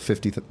have a goal of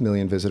 50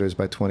 million visitors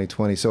by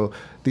 2020. So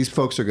these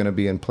folks are going to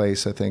be in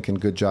place, I think, in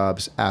good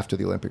jobs after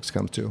the Olympics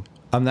come too.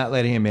 I'm not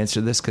letting him answer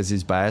this because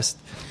he's biased.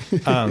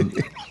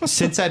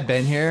 Since I've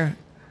been here,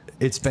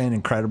 it's been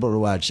incredible to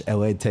watch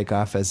LA take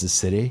off as a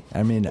city.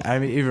 I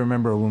even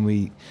remember when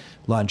we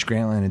launched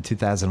Grantland in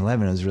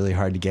 2011, it was really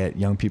hard to get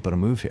young people to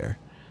move here.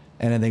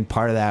 And I think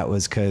part of that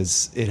was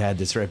because it had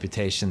this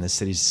reputation. The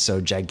city's so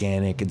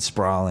gigantic and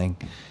sprawling.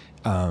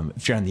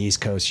 If you're on the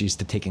East Coast, you're used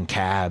to taking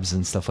cabs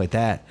and stuff like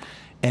that.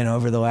 And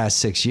over the last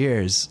 6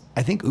 years,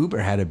 I think Uber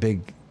had a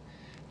big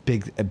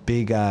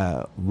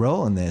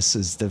role in this,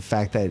 is the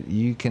fact that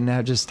you can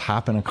now just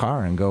hop in a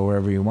car and go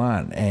wherever you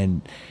want.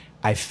 And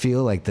I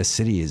feel like the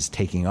city is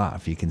taking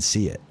off. You can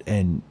see it.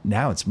 And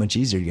now it's much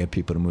easier to get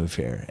people to move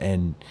here.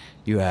 And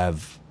you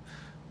have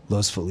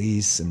Los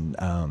Feliz and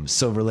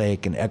Silver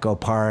Lake and Echo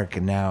Park,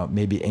 and now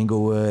maybe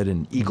Englewood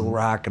and Eagle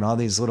Rock, and all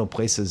these little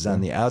places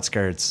on the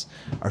outskirts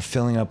are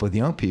filling up with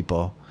young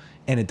people.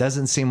 And it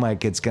doesn't seem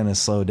like it's going to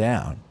slow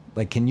down.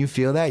 Like, can you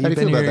feel that? You've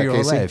been here your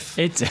whole life.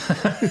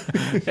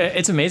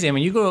 It's amazing. I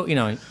mean, you go,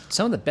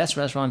 some of the best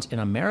restaurants in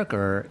America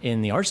are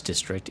in the Arts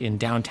District in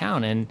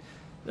downtown, and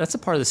that's a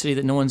part of the city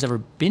that no one's ever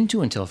been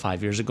to until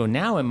 5 years ago.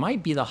 Now it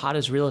might be the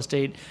hottest real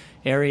estate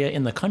area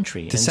in the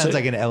country. This sounds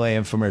like an LA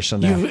infomercial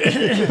now.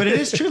 But it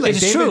is true.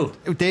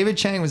 Like David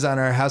Chang was on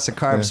our House of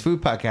Carbs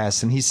food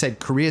podcast, and he said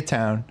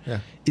Koreatown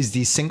is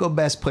the single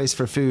best place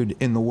for food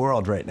in the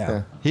world right now.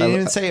 Yeah. He didn't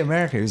even say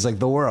America. He was like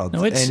the world.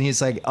 No, and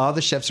he's like, all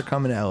the chefs are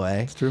coming to LA.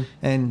 It's true.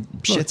 And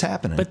shit's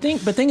happening. But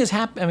thing is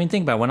happening. I mean,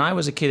 think about it. When I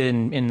was a kid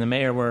in the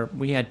mayor where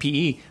we had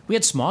PE, we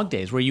had smog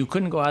days where you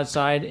couldn't go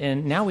outside,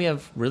 and now we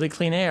have really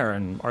clean air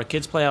and our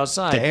kids play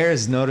outside. The air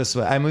is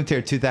noticeable. I moved here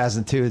in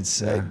 2002.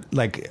 It's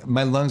like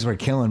my lungs were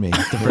killing me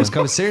the first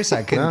couple. Seriously,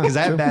 I couldn't, because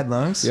I had bad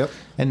lungs. Yep.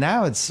 And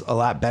now it's a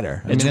lot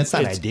better. I mean, it's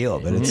not ideal,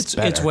 but it's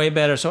better. It's way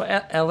better. So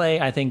LA,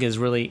 I think, is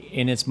really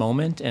in its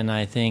moment, and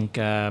I think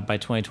by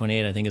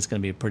 2028, I think it's going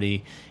to be a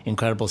pretty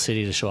incredible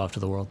city to show off to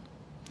the world.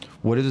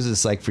 What is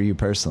this like for you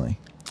personally?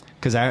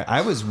 Because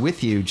I was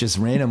with you just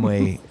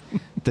randomly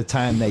the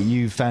time that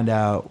you found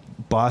out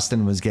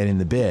Boston was getting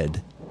the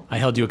bid. I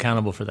held you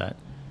accountable for that.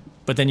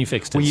 But then you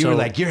fixed it. Well, you were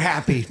like, you're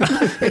happy.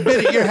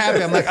 Admit it, you're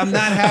happy. I'm like, I'm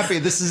not happy.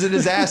 This is a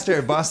disaster.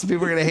 Boston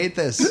people are going to hate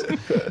this.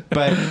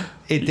 But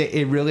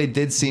it really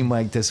did seem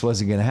like this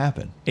wasn't going to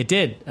happen. It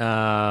did.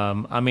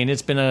 I mean,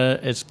 it's been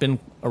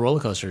a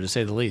roller coaster, to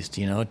say the least.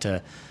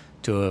 To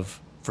have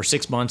for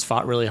 6 months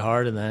fought really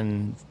hard and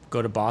then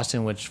go to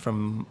Boston, which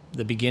from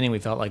the beginning we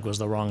felt like was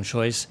the wrong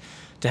choice.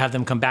 To have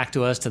them come back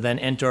to us, to then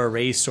enter a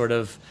race sort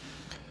of,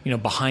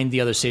 behind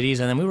the other cities,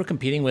 and then we were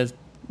competing with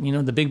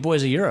the big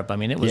boys of Europe. I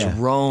mean, it was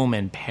Rome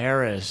and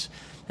Paris,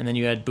 and then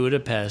you had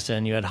Budapest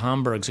and you had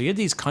Hamburg. So you had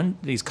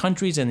these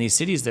countries and these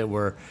cities that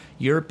were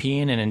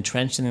European and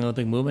entrenched in the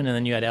Olympic movement, and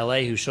then you had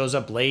LA, who shows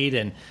up late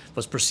and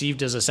was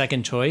perceived as a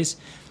second choice.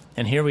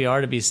 And here we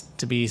are to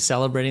be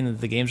celebrating that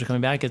the games are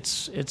coming back.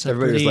 It's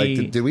everybody was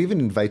like, did we even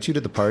invite you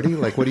to the party?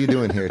 Like, what are you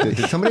doing here? Did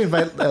somebody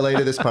invite LA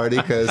to this party?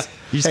 Because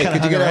hey,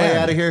 could you get LA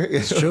out of here?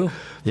 It's true.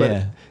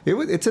 But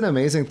it's an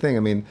amazing thing.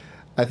 I mean,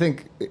 I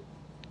think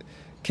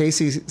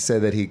Casey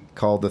said that he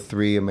called the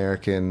three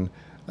American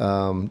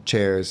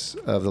chairs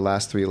of the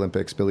last three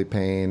Olympics, Billy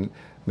Payne,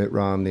 Mitt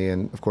Romney,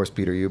 and of course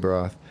Peter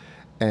Ueberroth.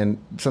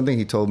 And something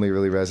he told me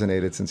really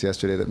resonated since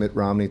yesterday, that Mitt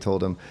Romney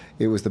told him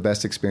it was the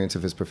best experience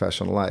of his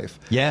professional life.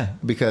 Yeah.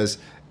 Because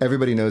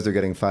everybody knows they're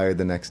getting fired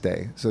the next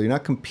day. So you're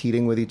not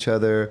competing with each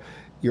other.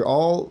 You're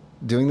all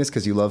doing this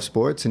because you love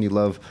sports and you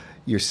love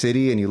your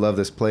city and you love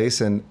this place.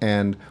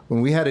 And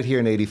when we had it here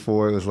in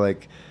 84, it was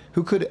like,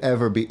 who could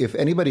ever be, if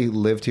anybody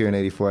lived here in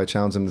 84, I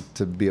challenge them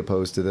to be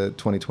opposed to the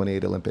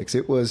 2028 Olympics.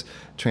 It was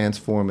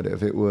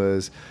transformative. It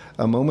was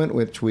a moment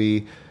which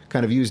we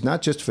kind of used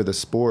not just for the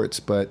sports,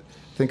 but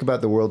think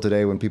about the world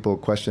today when people are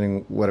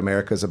questioning what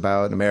America's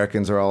about and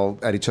Americans are all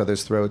at each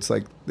other's throats.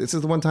 Like, this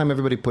is the one time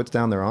everybody puts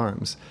down their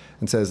arms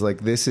and says,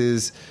 like, this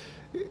is,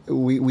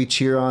 we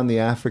cheer on the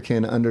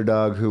African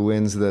underdog who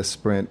wins the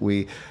sprint.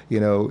 We,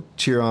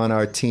 cheer on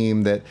our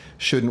team that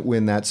shouldn't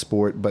win that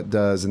sport but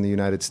does in the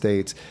United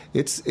States.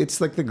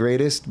 It's like the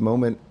greatest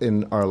moment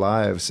in our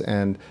lives,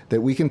 and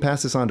that we can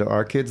pass this on to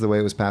our kids the way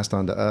it was passed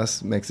on to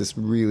us makes this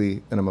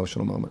really an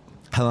emotional moment.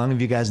 How long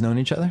have you guys known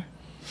each other?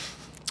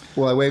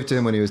 Well, I waved to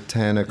him when he was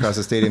 10 across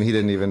the stadium. He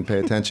didn't even pay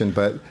attention,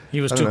 but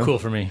He was I don't too know, cool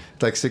for me.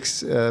 like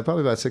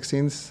probably about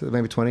 16,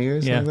 maybe 20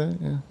 years. Yeah. Like that.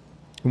 Yeah.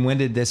 And when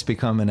did this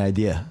become an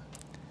idea?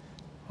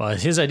 Well,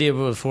 his idea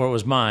before it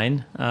was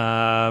mine.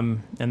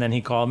 And then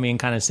he called me and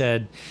kind of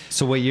said,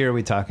 So what year are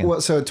we talking?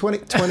 Well, so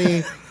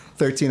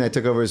 2013, I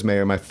took over as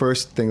mayor. My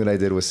first thing that I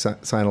did was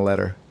sign a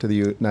letter to the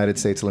United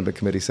States Olympic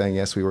Committee saying,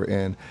 yes, we were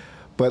in.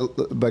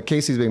 But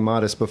Casey's being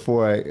modest.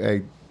 Before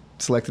I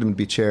selected him to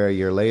be chair a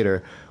year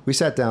later, we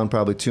sat down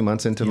probably 2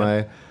 months into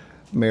my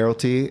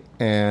mayoralty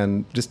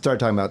and just started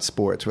talking about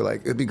sports. We're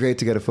like, it'd be great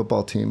to get a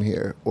football team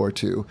here or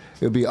two.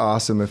 It would be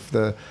awesome if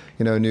the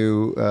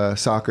new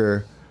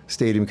soccer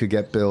stadium could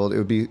get built. It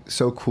would be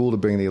so cool to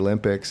bring the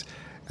Olympics.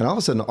 And all of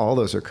a sudden, all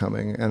those are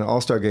coming. And an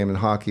all-star game in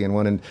hockey and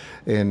one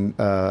in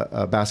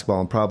basketball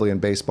and probably in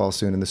baseball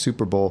soon in the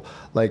Super Bowl.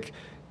 Like,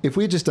 if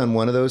we had just done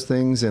one of those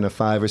things in a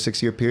 5 or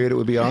 6 year period, it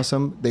would be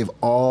awesome. They've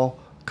all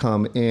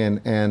come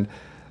in. And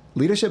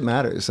leadership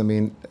matters. I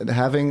mean,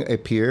 having a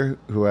peer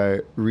who I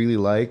really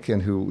like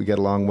and who we get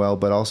along well,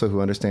 but also who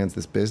understands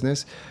this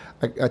business.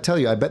 I tell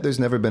you, I bet there's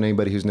never been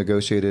anybody who's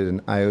negotiated an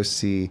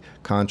IOC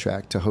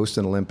contract to host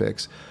an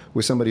Olympics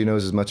with somebody who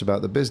knows as much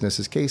about the business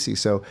as Casey.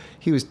 So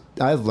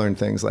I've learned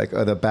things like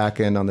the back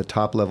end on the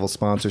top level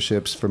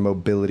sponsorships for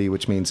mobility,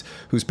 which means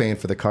who's paying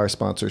for the car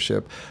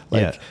sponsorship,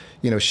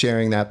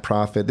 sharing that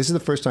profit. This is the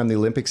first time the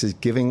Olympics is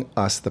giving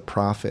us the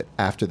profit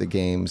after the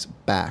games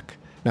back.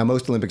 Now,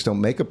 most Olympics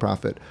don't make a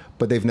profit,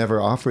 but they've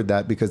never offered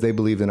that because they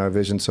believed in our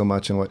vision so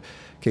much and what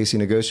Casey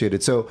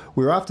negotiated. So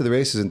we were off to the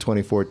races in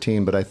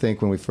 2014, but I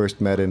think when we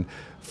first met in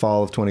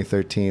fall of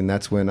 2013,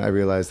 that's when I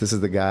realized this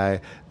is the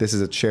guy, this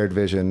is a shared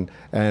vision,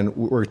 and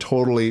we're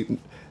totally,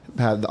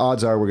 the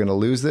odds are we're going to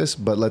lose this,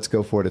 but let's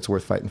go for it. It's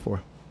worth fighting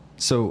for.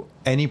 So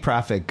any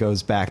profit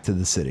goes back to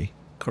the city?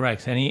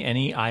 correct.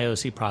 Any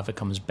IOC profit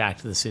comes back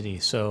to the city.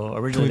 So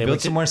originally Can we they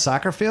build some more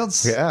soccer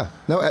fields? Yeah.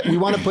 No, we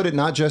want to put it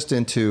not just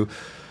into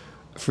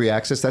free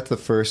access. That's the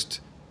first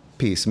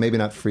piece. Maybe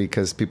not free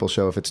because people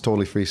show if it's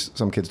totally free,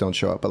 some kids don't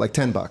show up. But like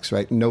 $10,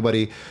 right?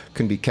 Nobody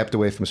can be kept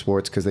away from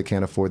sports because they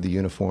can't afford the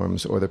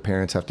uniforms, or their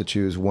parents have to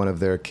choose one of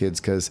their kids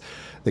because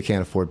they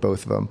can't afford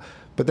both of them.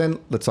 But then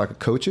let's talk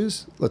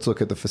coaches. Let's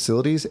look at the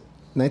facilities.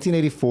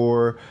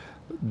 1984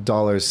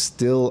 dollars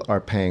still are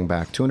paying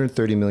back,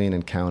 230 million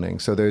and counting.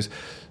 So there's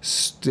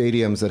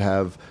stadiums that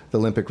have the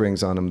Olympic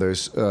rings on them.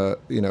 There's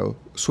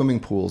swimming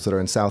pools that are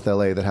in South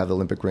LA that have the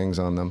Olympic rings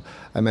on them.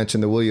 I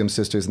mentioned the Williams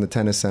sisters in the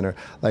tennis center.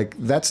 Like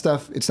that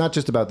stuff, it's not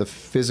just about the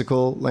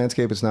physical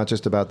landscape, it's not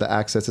just about the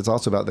access, it's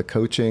also about the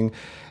coaching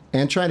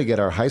and trying to get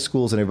our high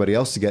schools and everybody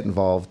else to get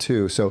involved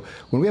too. So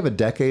when we have a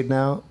decade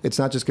now, it's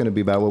not just going to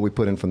be about what we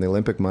put in from the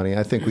Olympic money.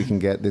 I think we can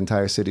get the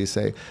entire city to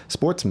say,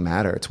 sports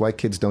matter. It's why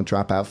kids don't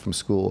drop out from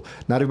school.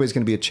 Not everybody's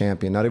going to be a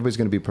champion. Not everybody's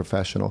going to be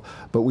professional.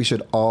 But we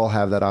should all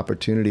have that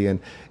opportunity. And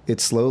it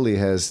slowly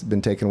has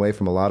been taken away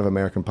from a lot of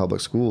American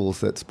public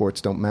schools that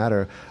sports don't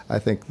matter. I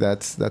think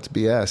that's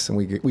BS,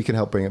 and we can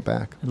help bring it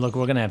back. And look,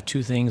 we're going to have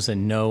two things that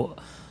no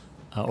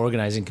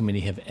organizing committee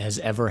has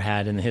ever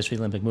had in the history of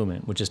the Olympic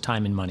movement, which is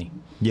time and money.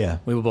 Yeah.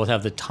 We will both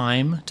have the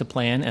time to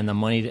plan and the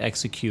money to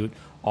execute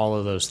all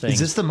of those things. Is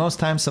this the most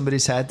time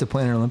somebody's had to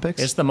plan an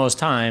Olympics? It's the most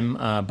time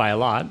by a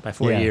lot, by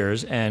 4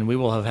 years, and we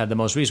will have had the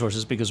most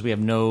resources because we have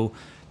no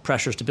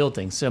pressures to build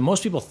things. So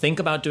most people think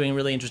about doing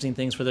really interesting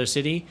things for their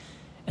city,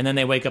 and then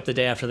they wake up the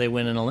day after they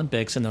win an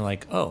Olympics, and they're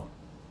like, oh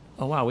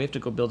wow, we have to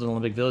go build an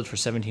Olympic Village for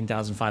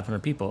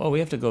 17,500 people. Oh, we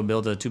have to go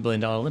build a $2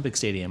 billion Olympic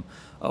stadium.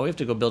 Oh, we have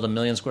to go build a 1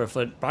 million square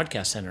foot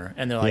broadcast center.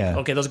 And they're like,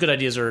 okay, those good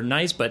ideas are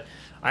nice, but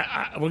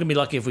we're going to be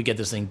lucky if we get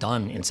this thing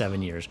done in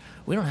 7 years.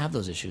 We don't have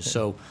those issues.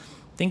 So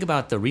think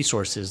about the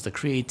resources, the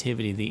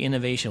creativity, the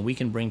innovation we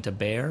can bring to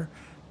bear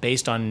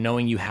based on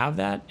knowing you have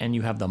that and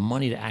you have the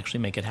money to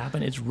actually make it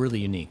happen. It's really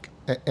unique.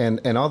 And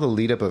all the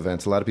lead-up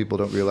events, a lot of people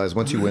don't realize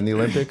once you win the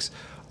Olympics,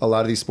 a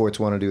lot of these sports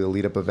want to do the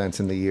lead-up events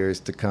in the years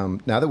to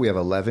come. Now that we have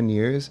 11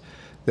 years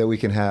that we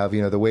can have, the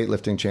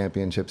weightlifting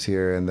championships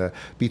here and the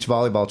beach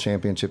volleyball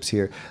championships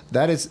here,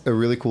 that is a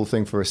really cool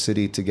thing for a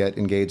city to get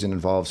engaged and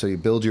involved. So you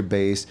build your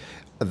base.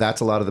 That's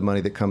a lot of the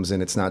money that comes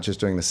in. It's not just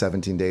during the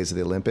 17 days of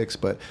the Olympics,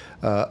 but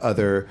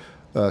other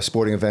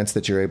sporting events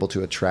that you're able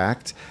to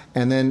attract.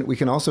 And then we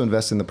can also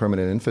invest in the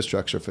permanent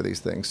infrastructure for these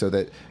things so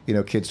that,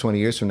 kids 20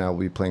 years from now will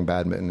be playing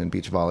badminton and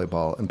beach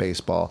volleyball and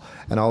baseball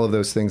and all of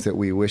those things that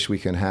we wish we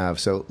can have.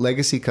 So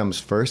legacy comes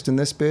first in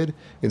this bid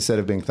instead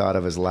of being thought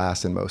of as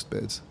last in most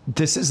bids.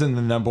 This isn't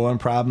the number one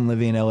problem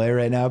living in LA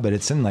right now, but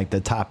it's in like the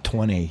top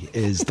 20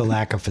 is the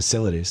lack of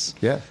facilities.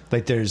 Yeah.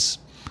 Like there's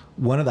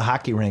one of the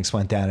hockey rinks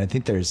went down. I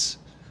think there's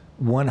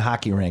one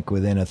hockey rink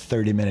within a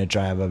 30-minute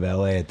drive of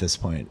LA at this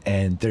point,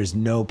 and there's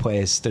no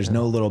place, there's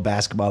no little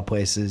basketball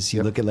places.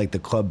 You look at like the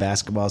club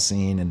basketball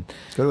scene, and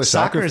go to a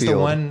soccer is field. the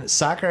one.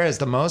 Soccer has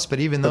the most, but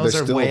even those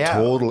are still way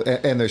out.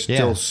 And they're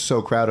still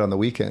so crowded on the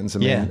weekends. I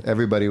mean,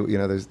 everybody,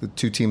 there's the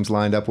two teams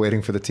lined up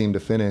waiting for the team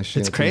to finish.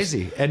 It's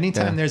crazy.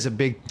 Anytime there's a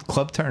big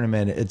club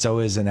tournament, it's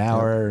always an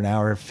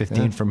hour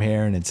 15 from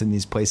here, and it's in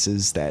these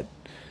places that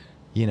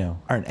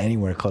aren't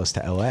anywhere close to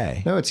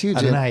LA. No, it's huge.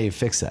 I don't know how you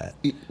fix that.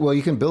 Well,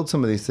 you can build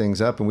some of these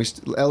things up,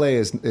 and LA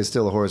is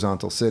still a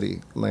horizontal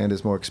city. Land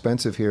is more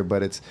expensive here,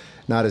 but it's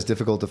not as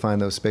difficult to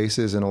find those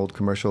spaces in old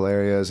commercial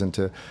areas and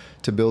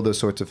to build those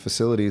sorts of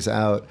facilities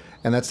out.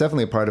 And that's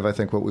definitely a part of, I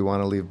think, what we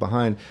want to leave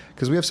behind,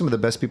 because we have some of the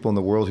best people in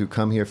the world who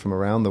come here from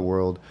around the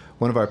world.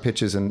 One of our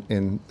pitches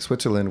in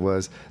Switzerland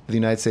was the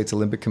United States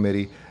Olympic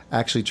Committee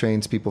actually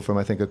trains people from,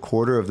 I think, a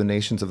quarter of the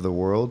nations of the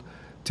world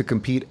to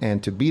compete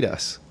and to beat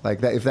us.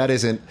 Like that, if that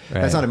isn't,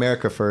 that's not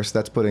America first,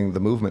 that's putting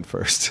the movement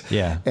first.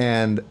 Yeah.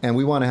 And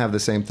we want to have the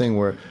same thing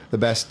where the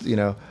best,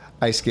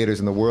 ice skaters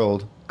in the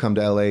world come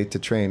to LA to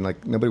train.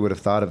 Like nobody would have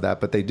thought of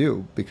that, but they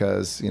do,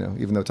 because,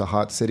 even though it's a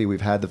hot city,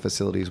 we've had the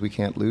facilities, we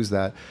can't lose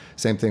that.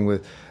 Same thing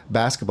with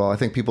basketball. I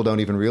think people don't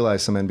even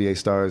realize some NBA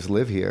stars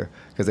live here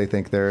because they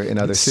think they're in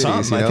other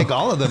cities. I think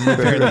all of them live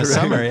here in the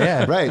summer.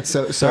 Yeah. Right.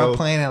 So they're all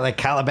playing at like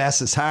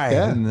Calabasas High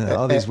and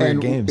all these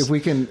weird games. If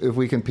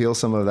we can peel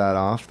some of that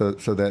off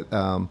so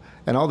that,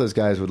 and all those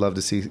guys would love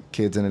to see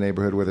kids in a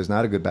neighborhood where there's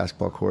not a good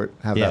basketball court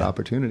have that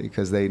opportunity,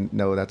 because they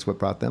know that's what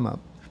brought them up.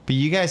 But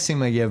you guys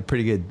seem like you have a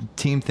pretty good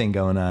team thing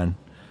going on.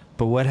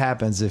 But what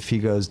happens if he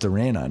goes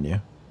Durant on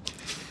you?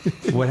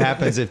 What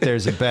happens if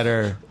there's a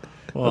better...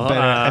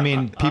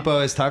 people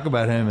always talk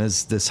about him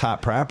as this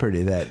hot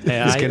property that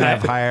is going to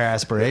have higher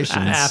aspirations.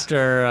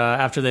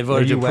 After they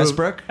voted, are you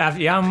Westbrook?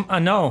 I'm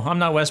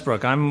not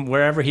Westbrook. I'm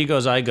wherever he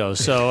goes, I go.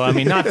 So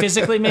not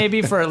physically,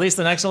 maybe for at least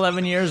the next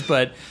 11 years,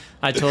 but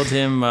I told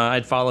him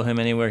I'd follow him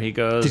anywhere he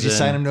goes. Did you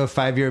sign him to a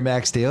 5-year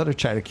max deal to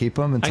try to keep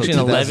him until actually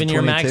an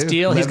 11-year max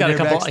deal? He's got a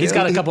couple. He's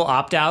got a couple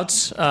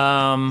opt-outs. He's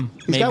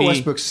got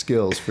Westbrook's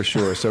skills for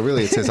sure. So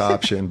really, it's his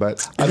option.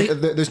 But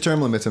there's term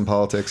limits in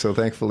politics, so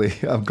thankfully,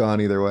 I'm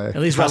gone either way.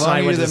 At least Russ and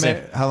I went to the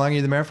same. How long are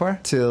you the mayor for?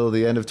 Till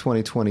the end of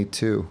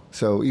 2022.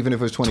 So even if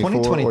it was 24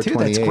 or 28,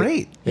 that's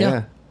great.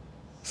 Yeah.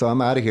 So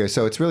I'm out of here.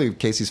 So it's really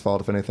Casey's fault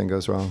if anything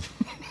goes wrong.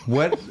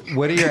 What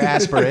are your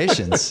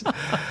aspirations?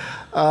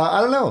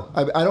 I don't know.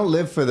 I don't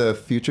live for the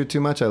future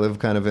too much. I live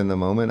kind of in the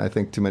moment. I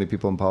think too many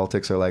people in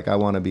politics are like, I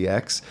want to be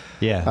X.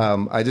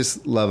 Yeah. I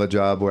just love a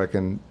job where I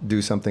can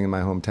do something in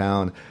my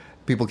hometown.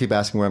 People keep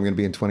asking where I'm going to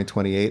be in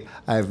 2028.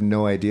 I have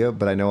no idea,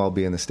 but I know I'll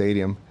be in the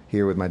stadium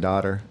here with my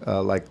daughter,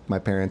 like my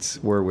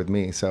parents were with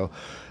me. So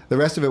the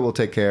rest of it will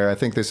take care. I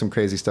think there's some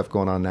crazy stuff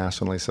going on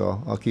nationally,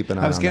 so I'll keep an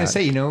eye on that. I was going to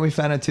say, what we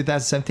found in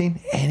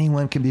 2017?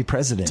 Anyone can be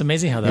president. It's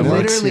amazing how that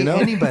works.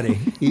 Literally anybody.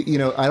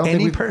 I don't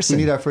think we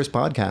need our first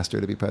podcaster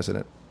to be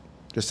president.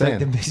 Just saying.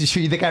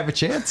 You think I have a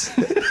chance?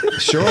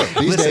 Sure.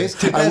 These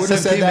days, I would have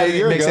said that a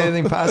year ago. Makes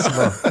anything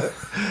possible.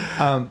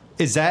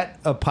 Is that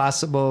a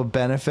possible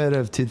benefit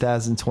of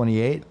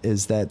 2028?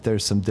 Is that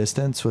there's some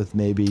distance with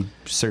maybe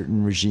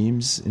certain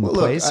regimes in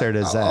place, or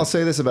does that? I'll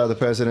say this about the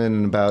president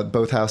and about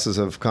both houses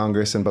of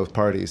Congress and both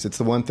parties. It's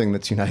the one thing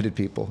that's united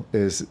people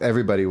is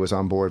everybody was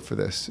on board for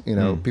this.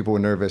 People were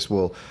nervous.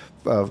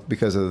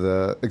 Because of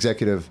the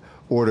executive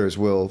orders,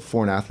 will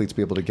foreign athletes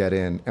be able to get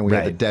in? And we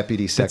had the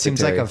deputy secretary. That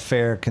seems like a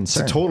fair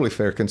concern. It's a totally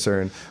fair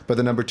concern. But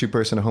the number 2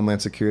 person of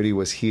Homeland Security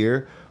was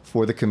here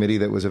for the committee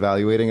that was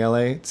evaluating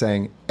LA,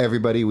 saying,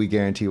 everybody we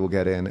guarantee will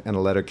get in. And a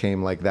letter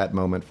came like that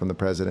moment from the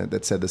president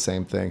that said the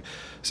same thing.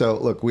 So,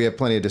 look, we have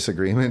plenty of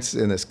disagreements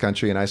in this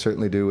country, and I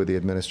certainly do with the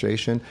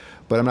administration.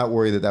 But I'm not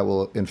worried that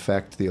will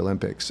infect the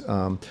Olympics.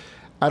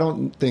 I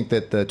don't think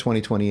that the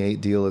 2028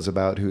 deal is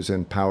about who's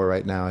in power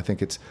right now. I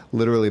think it's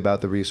literally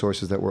about the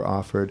resources that were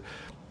offered.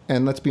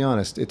 And let's be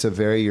honest, it's a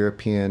very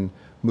European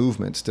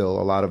movement still.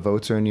 A lot of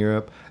votes are in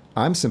Europe.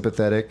 I'm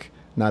sympathetic,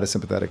 not as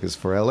sympathetic as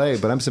for LA,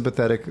 but I'm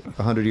sympathetic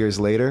 100 years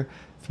later,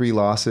 3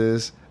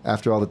 losses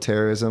after all the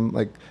terrorism.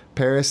 Like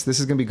Paris, this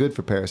is going to be good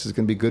for Paris. It's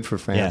going to be good for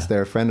France. Yeah.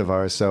 They're a friend of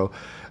ours. So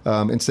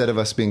instead of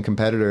us being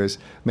competitors,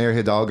 Mayor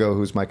Hidalgo,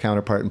 who's my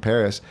counterpart in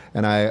Paris,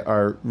 and I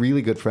are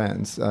really good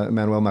friends.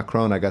 Emmanuel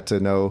Macron, I got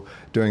to know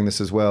during this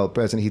as well.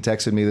 President, he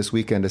texted me this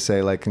weekend to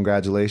say, like,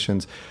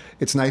 congratulations.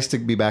 It's nice to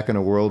be back in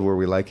a world where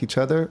we like each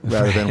other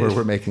rather than where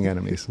we're making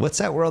enemies. What's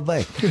that world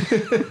like?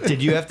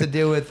 Did you have to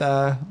deal with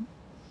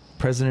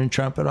President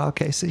Trump at all,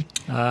 Casey?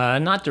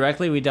 Not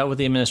directly. We dealt with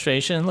the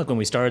administration. Look, when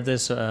we started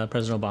this,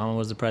 President Obama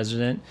was the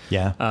president.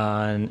 Yeah.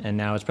 And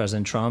now it's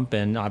President Trump.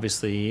 And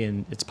obviously,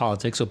 it's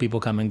politics, so people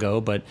come and go.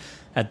 But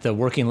at the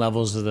working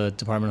levels of the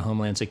Department of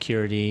Homeland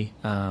Security,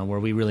 where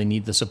we really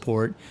need the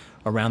support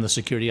around the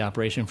security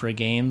operation for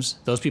games,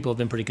 those people have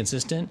been pretty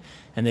consistent,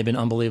 and they've been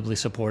unbelievably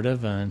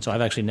supportive. And so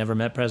I've actually never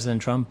met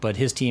President Trump, but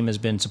his team has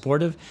been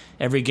supportive.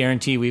 Every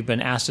guarantee we've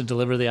been asked to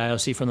deliver the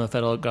IOC from the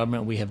federal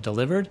government, we have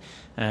delivered.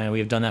 And we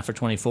have done that for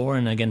 24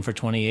 and again for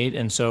 28.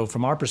 And so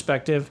from our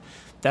perspective,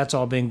 that's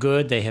all been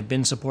good. They have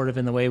been supportive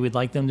in the way we'd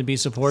like them to be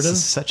supportive. This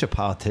is such a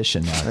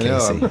politician now, I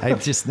know. Casey. I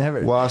just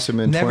never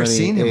Wasserman, never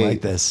seen him 28.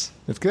 like this.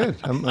 It's good.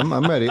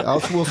 I'm ready. We'll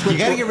switch. You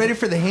got to get ready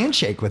for the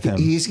handshake with him.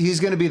 He's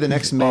going to be the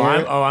next mayor.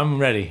 I'm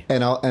ready.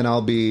 And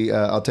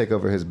I'll take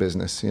over his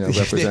business,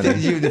 representing.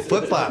 You the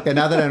flip flop. And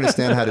now that I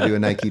understand how to do a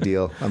Nike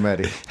deal, I'm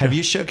ready. Have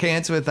you shook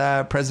hands with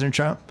President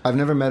Trump? I've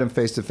never met him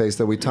face to face,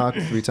 though. We talked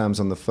 3 times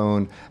on the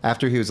phone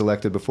after he was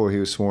elected, before he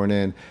was sworn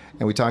in,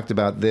 and we talked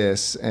about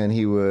this. And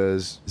he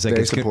was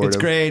very supportive. It's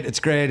great. It's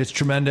great. It's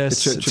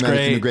tremendous. It's tremendous. You're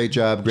doing a great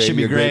job. Great. Should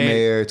be You're a great great.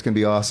 mayor. It's going to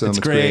be awesome. It's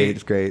great.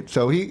 It's great.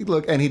 So he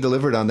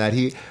delivered on that.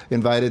 He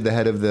invited the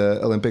head of the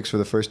Olympics for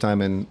the first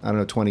time in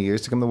 20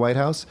 years to come to the White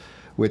House,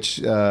 which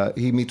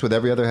he meets with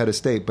every other head of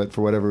state, but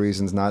for whatever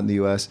reasons not in the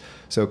U.S.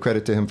 So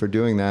credit to him for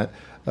doing that.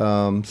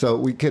 So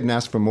we couldn't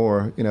ask for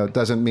more. It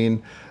doesn't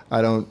mean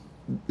I don't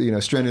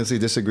strenuously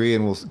disagree,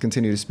 and we'll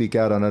continue to speak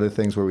out on other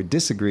things where we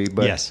disagree.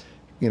 But yes.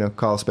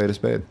 Call a spade a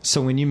spade.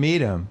 So when you meet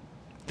him,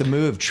 the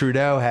move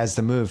Trudeau has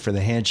the move for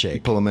the handshake.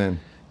 You pull him in.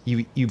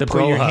 You The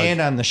put your bro hug.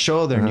 hand on the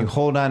shoulder and you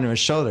hold onto his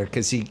shoulder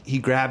because he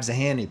grabs the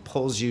hand, he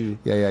pulls you,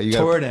 You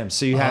toward him,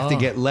 so you have to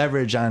get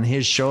leverage on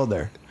his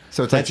shoulder.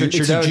 So it's That's like what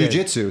Trudeau did.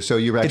 jiu-jitsu. So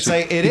you're It's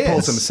actually like he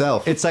pulls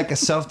himself. It's like a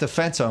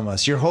self-defense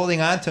almost. You're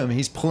holding onto him,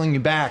 he's pulling you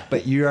back,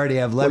 but you already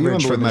have Well, you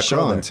leverage remember from with the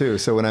Macron shoulder. too.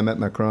 So when I met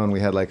Macron, we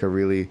had like a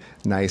really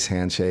nice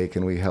handshake,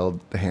 and we held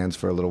hands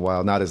for a little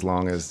while. Not as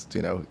long as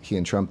he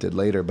and Trump did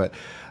later, but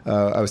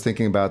I was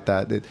thinking about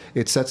that.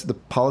 It sets the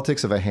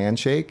politics of a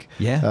handshake.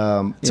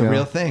 Yeah, it's a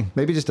real thing.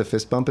 Maybe just a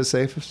fist bump is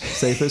safest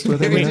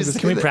with him. Maybe just-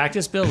 Can we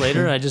practice, Bill,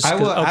 later? I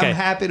will, I'm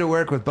happy to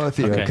work with both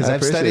of you Okay. because I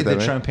I've studied appreciate the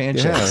that, Trump man.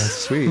 handshake. Yeah,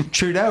 sweet.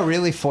 Trudeau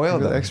really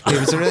foiled him.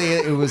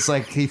 It was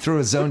like he threw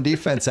his zone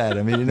defense at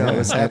him. He didn't know what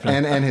was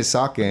happening. And his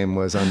sock game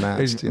was It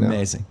unmatched. was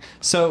amazing.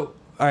 So,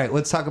 all right,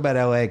 let's talk about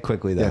LA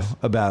quickly, though, Yes.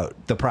 about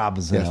the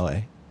problems in Yes. LA,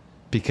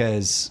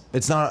 because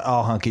it's not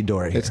all hunky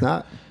dory here. It's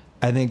not.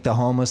 I think the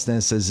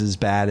homelessness is as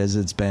bad as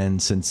it's been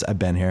since I've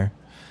been here.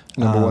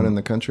 Number one in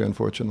the country,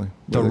 unfortunately.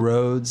 The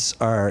roads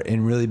are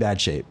in really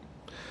bad shape.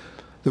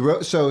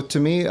 So to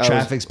me,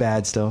 Traffic's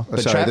bad still.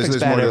 But sorry, traffic's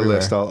there's bad more to the everywhere.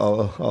 list.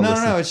 I'll No,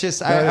 listen. it's just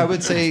Go ahead.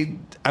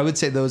 I would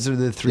say those are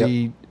the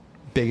three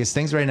biggest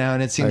things right now,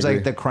 and it seems I like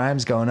agree. the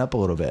crime's going up a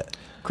little bit.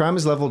 Crime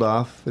has leveled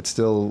off. It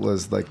still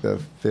was like the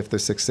 5th or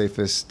 6th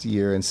safest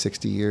year in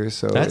 60 years.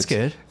 So That's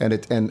it's-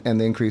 good. And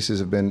the increases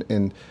have been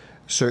in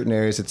certain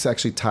areas. It's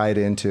actually tied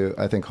into,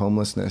 I think,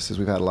 homelessness, as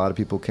we've had a lot of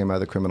people who came out of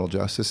the criminal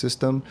justice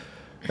system.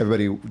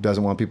 Everybody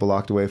doesn't want people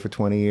locked away for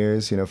 20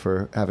 years,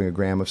 for having a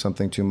gram of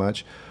something too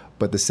much.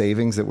 But the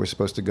savings that were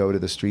supposed to go to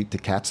the street to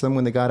catch them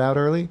when they got out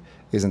early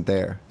isn't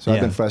there. So I've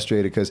Yeah. been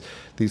frustrated because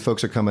these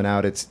folks are coming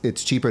out.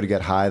 It's cheaper to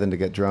get high than to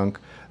get drunk.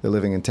 They're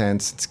living in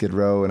tents, Skid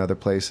Row and other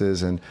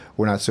places, and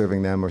we're not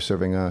serving them or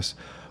serving us.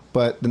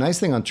 But the nice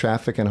thing on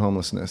traffic and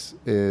homelessness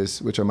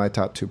is, which are my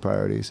top 2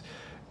 priorities,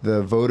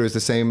 the voters, the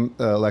same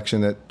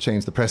election that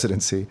changed the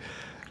presidency,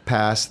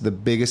 passed the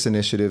biggest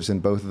initiatives in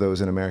both of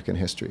those in American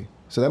history.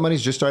 So that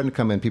money's just starting to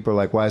come in. People are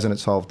like, why isn't it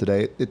solved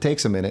today? It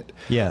takes a minute.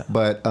 Yeah.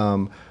 But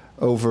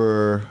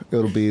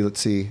it'll be,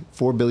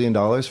 $4 billion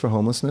for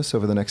homelessness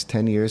over the next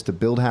 10 years to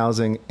build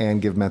housing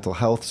and give mental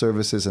health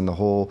services and the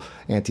whole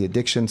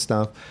anti-addiction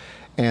stuff.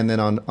 And then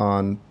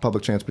on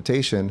public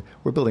transportation,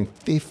 we're building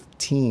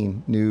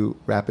 15 new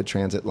rapid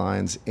transit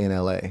lines in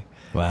LA.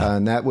 Wow.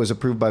 And that was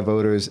approved by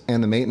voters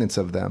and the maintenance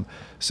of them.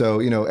 So,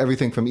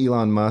 everything from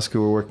Elon Musk,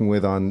 who we're working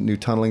with on new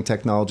tunneling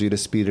technology to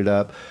speed it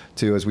up,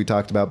 to, as we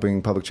talked about,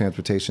 bringing public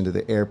transportation to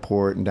the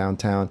airport and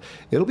downtown.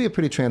 It'll be a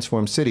pretty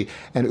transformed city.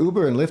 And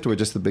Uber and Lyft were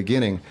just the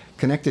beginning.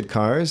 Connected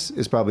cars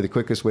is probably the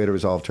quickest way to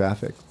resolve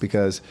traffic,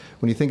 because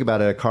when you think about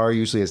it, a car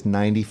usually is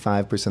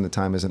 95% of the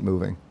time isn't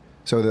moving.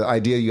 So the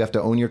idea you have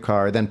to own your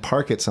car, then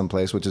park it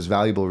someplace, which is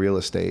valuable real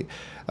estate,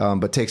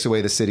 but takes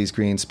away the city's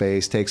green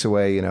space, takes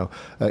away,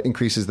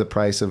 increases the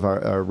price of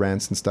our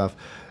rents and stuff.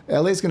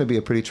 LA is going to be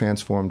a pretty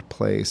transformed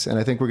place, and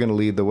I think we're going to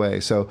lead the way.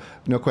 So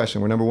no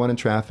question, we're number 1 in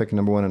traffic,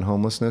 number 1 in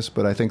homelessness,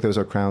 but I think those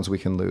are crowns we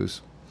can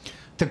lose.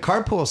 The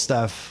carpool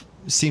stuff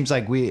seems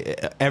like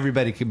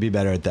everybody could be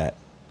better at that.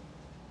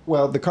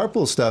 Well, the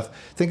carpool stuff,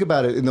 think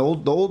about it. In the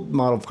old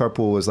model of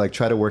carpool was like,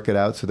 try to work it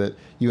out so that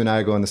you and I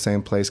are going the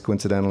same place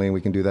coincidentally, and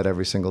we can do that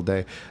every single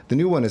day. The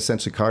new one is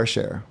essentially car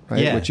share,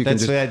 right? Yeah, Which you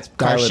that's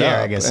car dial it share,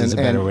 up. I guess, is a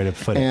better way to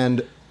put it.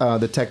 And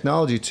the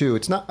technology too.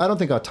 It's not. I don't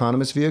think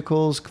autonomous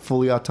vehicles,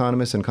 fully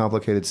autonomous in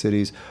complicated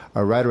cities,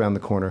 are right around the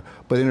corner,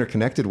 but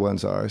interconnected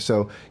ones are.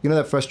 So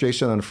that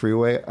frustration on a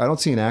freeway. I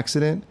don't see an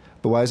accident,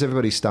 but why is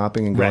everybody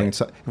stopping and going?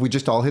 Right. If we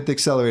just all hit the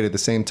accelerator at the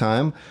same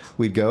time,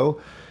 we'd go.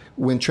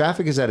 When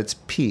traffic is at its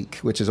peak,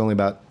 which is only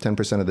about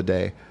 10% of the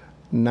day,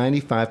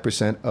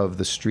 95% of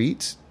the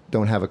streets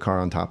don't have a car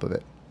on top of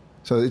it.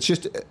 So it's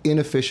just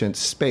inefficient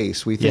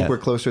space. We think we're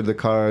closer to the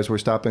cars, we're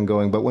stopping and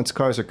going, but once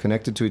cars are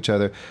connected to each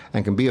other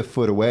and can be a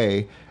foot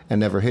away and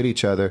never hit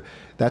each other,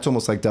 that's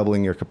almost like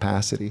doubling your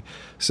capacity.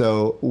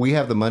 So we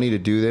have the money to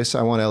do this.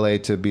 I want LA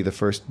to be the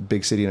first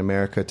big city in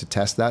America to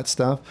test that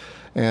stuff.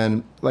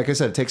 And like I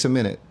said, it takes a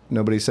minute.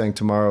 Nobody's saying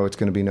tomorrow it's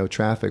going to be no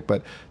traffic,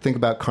 but think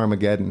about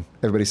Carmageddon.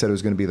 Everybody said it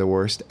was going to be the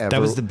worst ever. That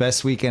was the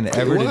best weekend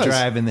ever to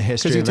drive in the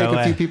history of LA. Because you take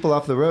a few LA. people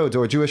off the roads,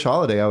 or Jewish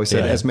holiday. I always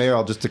said, as mayor,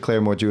 I'll just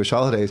declare more Jewish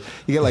holidays.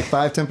 You get like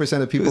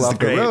 5-10% of people off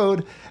the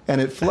road,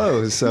 and it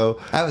flows. So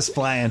I was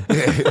flying.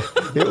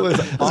 it was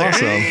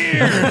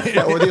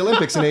awesome. Or the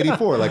Olympics in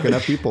 '84, like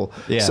enough people.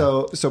 Yeah.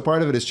 So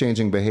part of it is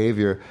changing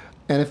behavior,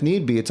 and if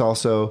need be, it's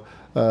also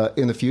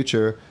in the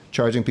future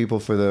charging people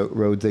for the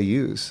roads they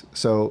use.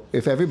 So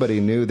if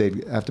everybody knew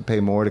they'd have to pay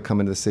more to come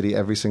into the city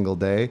every single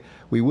day,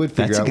 we would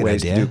figure out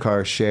ways to do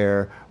car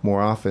share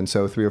more often.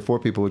 So 3 or 4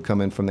 people would come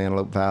in from the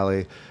Antelope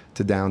Valley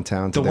to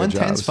downtown to the their 110's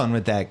jobs. fun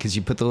with that because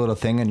you put the little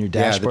thing on your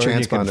dashboard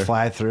and you can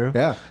fly through.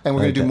 Yeah, and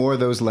we're going to do more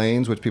of those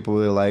lanes, which people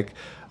really like.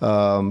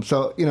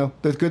 So,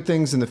 there's good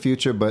things in the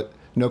future, but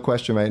no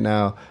question right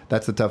now,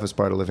 that's the toughest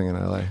part of living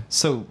in LA.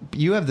 So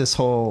you have this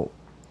whole...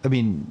 I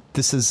mean,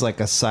 this is like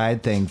a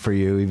side thing for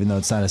you, even though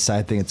it's not a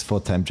side thing, it's a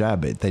full-time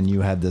job. But then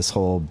you have this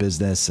whole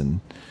business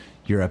and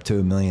you're up to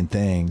a million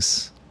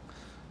things.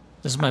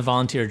 This is my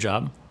volunteer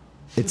job.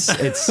 It's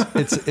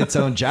its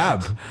own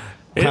job.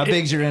 How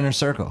big's your inner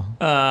circle?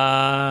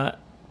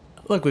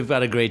 Look, we've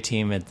got a great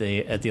team at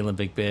the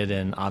Olympic bid,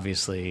 and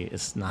obviously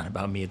it's not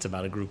about me. It's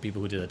about a group of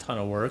people who did a ton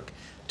of work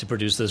to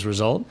produce this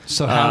result.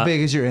 So how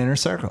big is your inner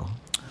circle?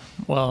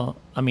 Well,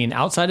 I mean,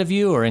 outside of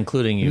you or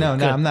including you? No,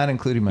 I'm not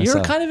including myself.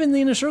 You're kind of in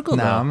the inner circle,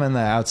 though. No, I'm in the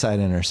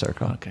outside inner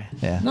circle. Okay.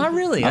 Yeah. Not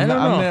really. I don't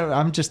know.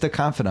 I'm just a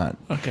confidant.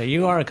 Okay,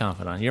 you are a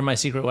confidant. You're my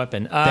secret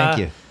weapon. Thank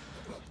you.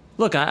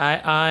 Look,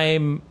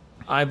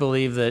 I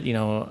believe that,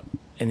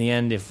 in the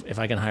end, if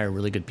I can hire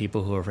really good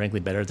people who are frankly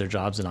better at their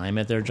jobs than I am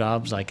at their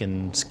jobs, I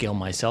can scale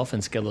myself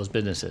and scale those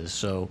businesses.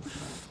 So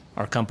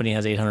our company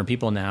has 800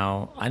 people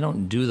now. I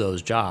don't do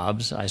those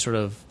jobs. I sort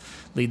of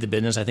lead the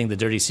business. I think the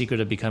dirty secret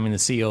of becoming the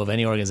CEO of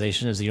any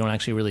organization is that you don't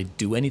actually really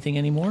do anything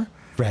anymore.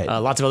 Right.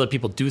 Lots of other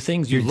people do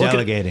things. You're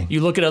delegating.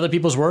 You look at other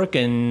people's work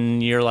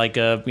and you're like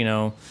a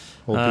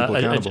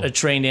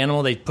trained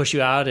animal. They push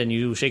you out and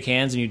you shake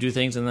hands and you do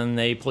things and then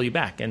they pull you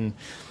back. And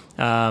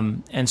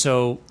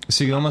so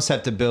you almost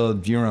have to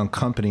build your own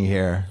company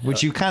here,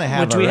 which you kind of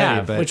have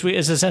already. Which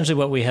is essentially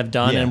what we have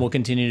done and will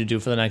continue to do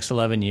for the next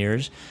 11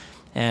 years.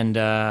 And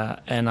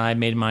I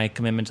made my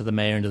commitment to the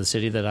mayor and to the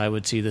city that I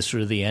would see this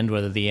through to the end,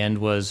 whether the end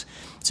was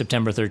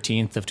September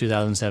 13th of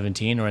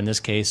 2017 or in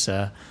this case,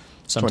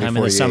 sometime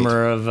in the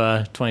summer of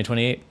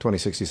 2028.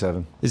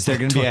 2067. Is there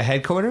going to be a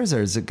headquarters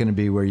or is it going to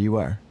be where you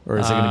are? Or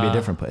is it going to be a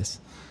different place?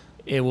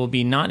 It will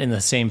be not in the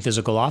same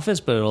physical office,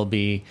 but it'll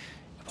be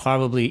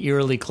probably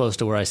eerily close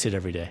to where I sit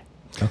every day.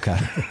 Okay.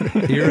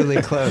 Eerily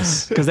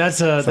close. Because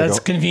that's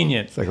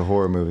convenient. It's like a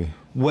horror movie.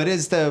 What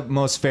is the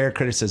most fair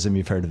criticism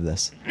you've heard of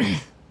this?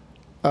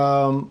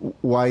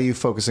 Why are you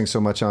focusing so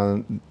much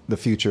on the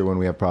future when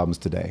we have problems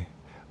today?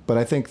 But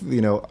I think,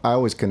 I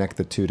always connect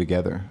the two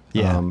together.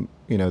 Yeah.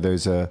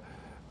 There's a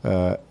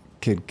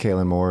kid,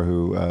 Kalen Moore,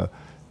 who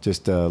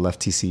just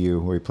left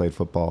TCU where he played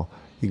football.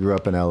 He grew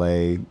up in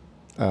LA.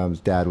 His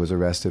dad was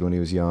arrested when he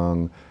was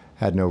young,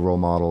 had no role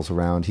models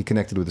around. He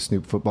connected with the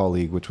Snoop Football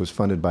League, which was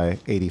funded by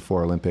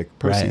 84 Olympic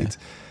proceeds.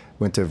 Right.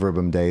 Went to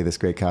Verbum Day, this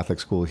great Catholic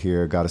school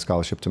here, got a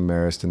scholarship to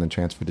Marist, and then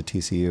transferred to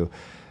TCU.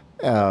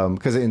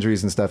 Because of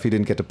injuries and stuff, he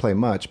didn't get to play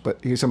much. But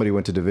here's somebody who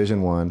went to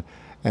Division I,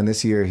 and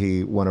this year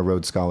he won a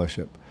Rhodes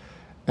Scholarship.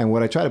 And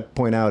what I try to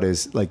point out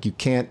is, you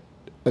can't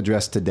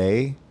address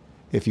today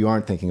if you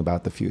aren't thinking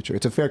about the future.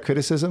 It's a fair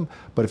criticism,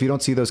 but if you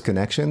don't see those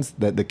connections,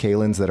 that the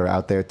Kalins that are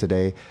out there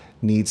today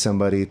need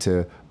somebody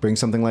to bring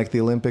something like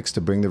the Olympics,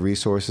 to bring the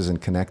resources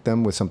and connect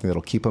them with something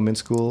that'll keep them in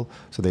school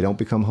so they don't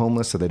become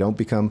homeless, so they don't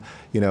become,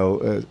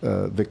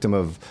 a victim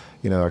of,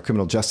 our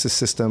criminal justice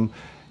system.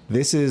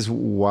 This is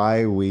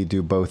why we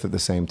do both at the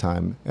same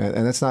time.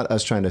 And that's not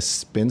us trying to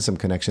spin some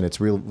connection.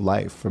 It's real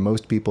life. For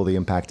most people, the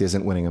impact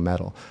isn't winning a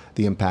medal.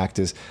 The impact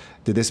is,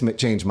 did this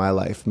change my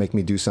life, make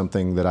me do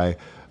something that I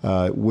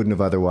wouldn't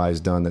have otherwise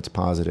done that's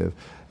positive?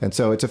 And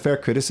so it's a fair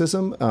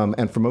criticism.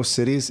 And for most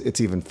cities,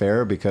 it's even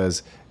fairer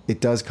because it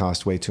does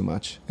cost way too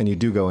much. And you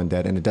do go in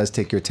debt, and it does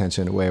take your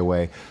attention way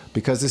away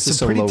because this is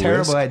so low risk. It's a pretty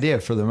terrible idea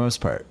for the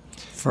most part.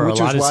 For a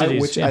lot of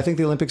cities. Which I think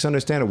the Olympics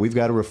understand it. We've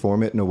got to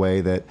reform it in a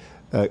way that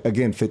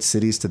again, fits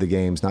cities to the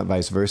games, not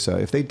vice versa.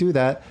 If they do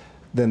that,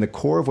 then the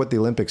core of what the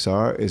Olympics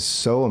are is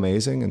so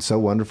amazing and so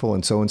wonderful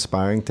and so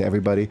inspiring to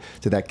everybody,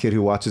 to that kid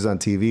who watches on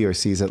TV or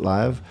sees it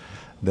live,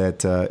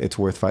 that it's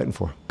worth fighting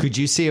for. Could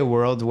you see a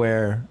world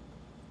where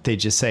they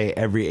just say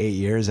every 8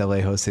 years LA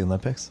hosts the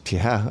Olympics?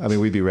 Yeah, I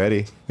mean, we'd be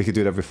ready. We could do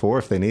it every 4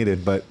 if they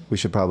needed, but we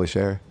should probably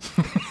share.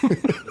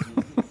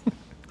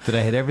 Did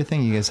I hit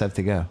everything? You guys have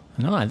to go.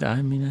 No,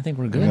 I mean, I think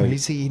we're good. No,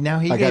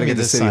 he I gave gotta me get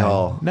the to City sign.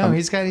 Hall. No,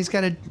 he's got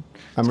to.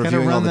 I'm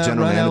reviewing all the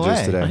general managers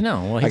LA. today. I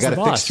know. Well, I he's got the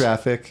to boss. fix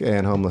traffic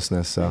and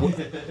homelessness. So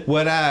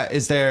What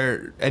is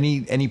there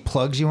any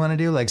plugs you want to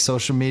do, like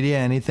social media,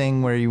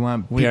 anything where you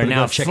want people We are to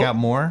now go check out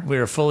more? We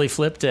are fully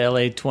flipped to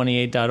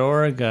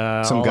LA28.org.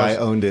 some guy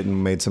owned it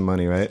and made some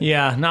money, right?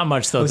 Yeah, not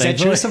much though. Was that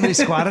thankfully. true? Somebody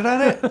squatted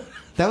on it?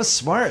 That was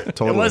smart.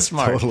 Totally. It was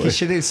smart. Totally. He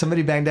should have.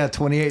 Somebody banged out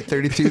 28,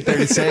 32,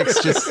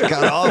 36. Just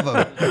got all of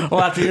them.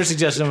 Well, after your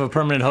suggestion of a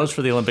permanent host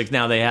for the Olympics,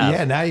 now they have.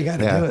 Yeah, now you got to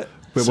do Yeah. it.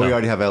 But So- we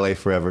already have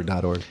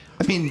LAforever.org.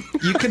 I mean,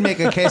 you could make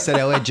a case that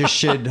LA just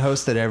should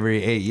host it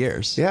every 8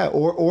 years. Yeah,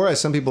 or as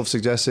some people have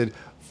suggested,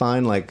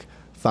 find like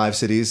 5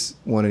 cities,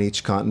 one in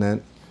each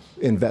continent,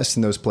 invest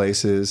in those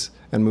places,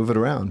 and move it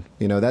around.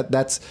 You know,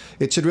 that's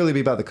it should really be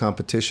about the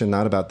competition,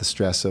 not about the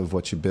stress of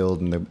what you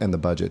build and the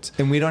budgets.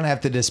 And we don't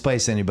have to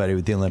displace anybody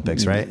with the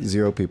Olympics, right?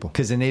 0 people.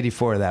 Because in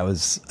 '84, that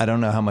was, I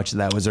don't know how much of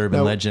that was urban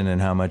No. legend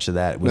and how much of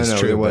that was No,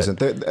 true. it but-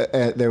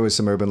 wasn't. There was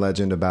some urban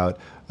legend about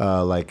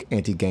like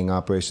anti-gang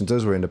operations.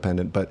 Those were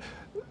independent, but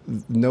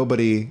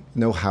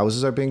no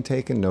houses are being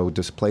taken, no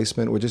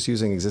displacement. We're just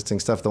using existing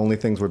stuff. The only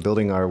things we're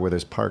building are where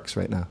there's parks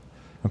right now.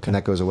 Okay. And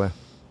that goes away.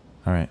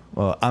 All right.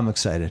 Well, I'm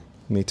excited.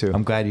 Me too.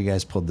 I'm glad you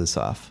guys pulled this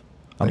off.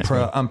 I'm Thanks, pro.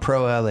 man. I'm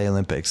pro LA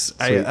Olympics.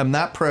 Sweet. I'm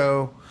not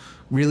pro.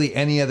 Really,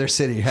 any other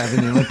city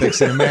having the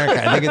Olympics in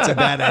America, I think it's a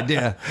bad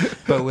idea.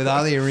 But with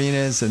all the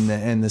arenas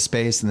and the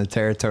space and the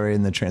territory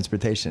and the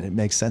transportation, it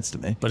makes sense to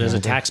me. But as a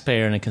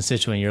taxpayer and a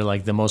constituent, you're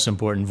like the most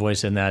important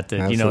voice in that. You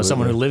know, Absolutely.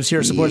 someone who lives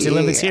here supports the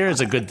Olympics Yeah. here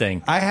is a good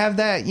thing. I have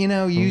that. You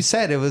know, you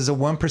said it was a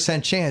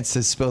 1% chance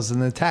to spill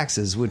in the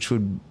taxes, which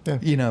would, Yeah.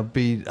 you know,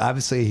 be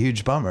obviously a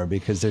huge bummer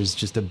because there's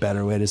just a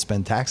better way to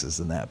spend taxes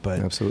than that.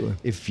 But Absolutely.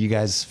 if you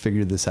guys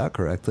figured this out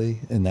correctly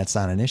and that's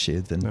not an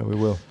issue, then No, we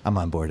will. I'm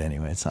on board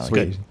anyway. It's not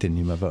Sweet. like I didn't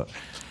need my vote.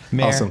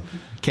 Mayor, Awesome.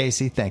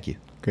 Casey, thank you.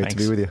 Great to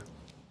Thanks. be with you.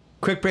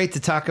 Quick break to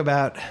talk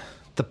about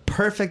the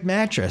perfect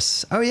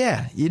mattress. Oh,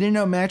 yeah. You didn't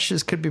know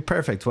mattresses could be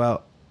perfect.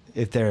 Well,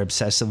 if they're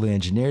obsessively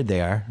engineered,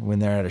 they are. When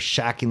they're at a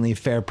shockingly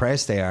fair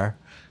price, they are.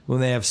 When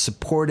they have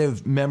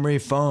supportive memory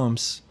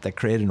foams that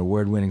create an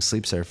award-winning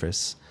sleep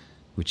surface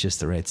with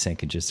just the right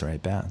sink and just the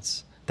right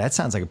bounce. That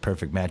sounds like a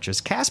perfect mattress.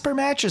 Casper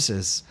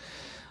Mattresses.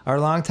 Our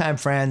longtime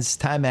friends,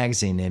 Time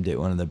Magazine, named it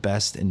one of the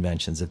best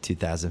inventions of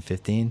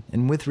 2015,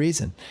 and with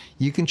reason.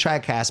 You can try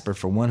Casper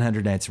for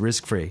 100 nights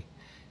risk-free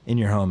in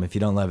your home. If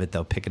you don't love it,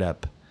 they'll pick it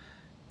up.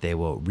 They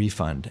will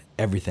refund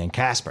everything.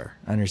 Casper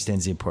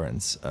understands the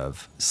importance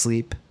of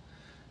sleep,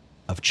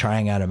 of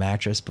trying out a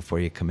mattress before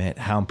you commit,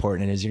 how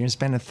important it is. You're going to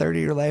spend a third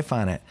of your life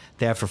on it.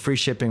 They offer free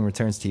shipping,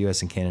 returns to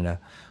U.S. and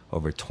Canada,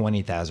 over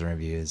 20,000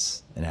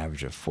 reviews, an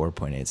average of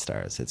 4.8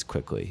 stars. It's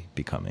quickly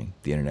becoming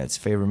the internet's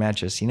favorite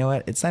mattress. You know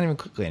what? It's not even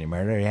quickly anymore.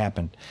 It already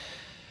happened.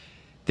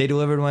 They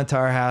delivered one to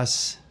our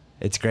house.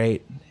 It's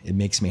great. It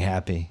makes me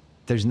happy.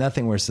 There's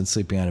nothing worse than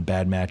sleeping on a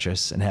bad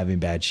mattress and having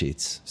bad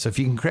sheets. So if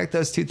you can correct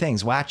those two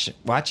things, watch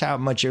how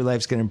much your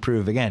life's going to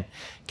improve. Again,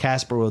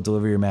 Casper will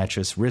deliver your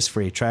mattress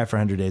risk-free. Try it for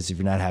 100 days. If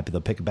you're not happy,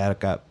 they'll pick it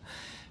back up.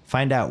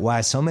 Find out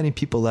why so many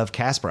people love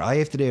Casper. All you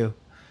have to do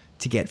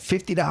to get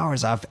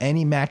 $50 off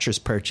any mattress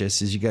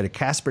purchase is you go to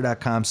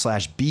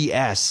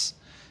casper.com/BS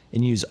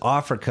and use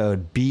offer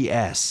code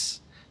BS.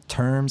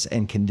 Terms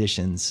and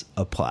conditions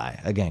apply.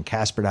 Again,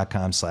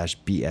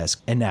 casper.com/BS.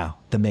 And now,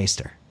 the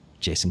maester,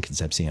 Jason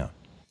Concepcion.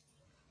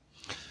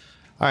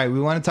 All right, we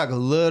want to talk a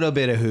little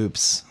bit of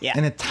hoops. Yeah.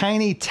 And a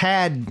tiny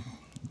tad,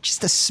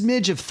 just a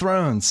smidge of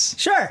Thrones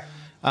Sure.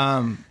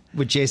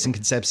 with Jason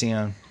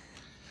Concepcion,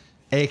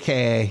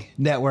 a.k.a.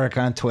 Network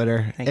on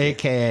Twitter, Thank you.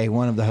 a.k.a.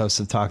 one of the hosts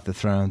of Talk the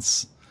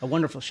Thrones, A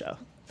wonderful show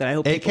that I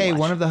hope people a.k.a. watch.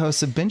 one of the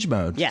hosts of Binge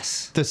Mode.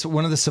 Yes. This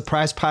one of the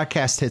surprise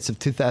podcast hits of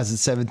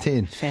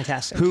 2017.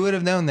 Fantastic. Who would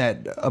have known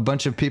that a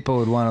bunch of people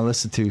would want to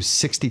listen to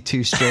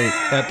 62 straight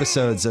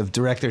episodes of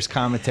director's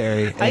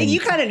commentary? I think you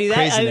kind of knew that.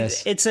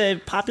 craziness? It's a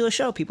popular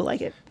show. People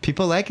like it.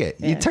 People like it.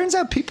 Yeah. It turns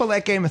out people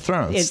like Game of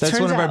Thrones. It That's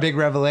turns one of our out. big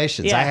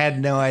revelations. Yeah. I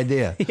had no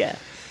idea. Yeah.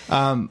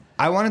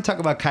 I want to talk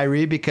about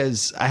Kyrie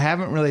because I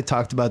haven't really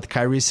talked about the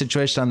Kyrie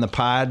situation on the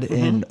pod Mm-hmm.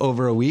 in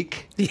over a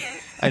week.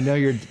 I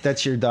know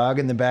that's your dog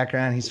in the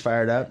background. He's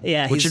fired up.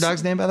 Yeah. What's your he's-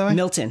 dog's name, by the way?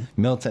 Milton.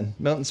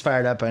 Milton's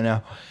fired up. I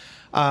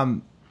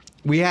know.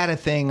 We had a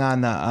thing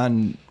on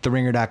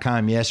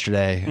theringer.com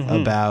yesterday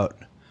about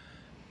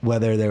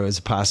whether there was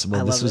possible.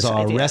 I This love was this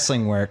all idea.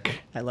 wrestling work,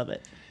 I love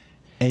it.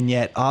 and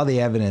yet all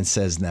the evidence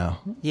says no.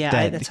 Yeah,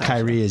 that that's how I feel.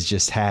 Kyrie has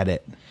just had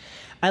it.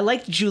 I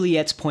liked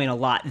Juliet's point a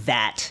lot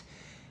that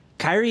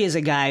Kyrie is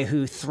a guy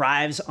who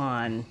thrives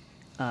on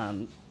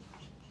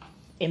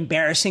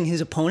embarrassing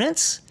his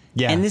opponents.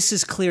 Yeah. And this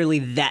is clearly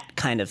that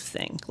kind of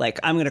thing. Like,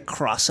 I'm going to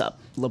cross up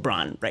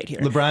LeBron right here.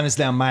 LeBron is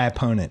now my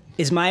opponent.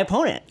 Is my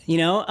opponent, you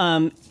know?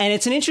 And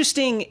it's an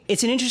interesting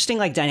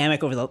like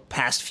dynamic over the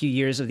past few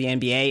years of the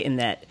NBA in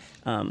that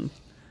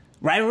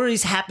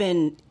rivalries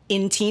happen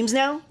in teams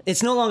now.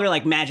 It's no longer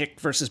like Magic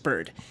versus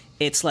Bird.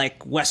 it's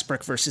like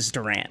Westbrook versus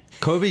Durant.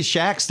 Kobe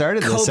Shaq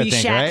started this, I think,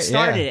 Shaq right?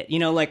 started it. You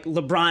know, like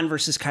LeBron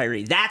versus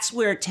Kyrie. That's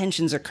where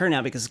tensions occur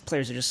now because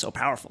players are just so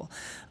powerful.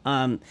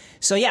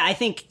 So yeah, I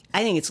think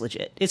it's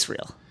legit. It's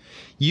real.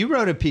 You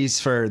wrote a piece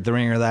for The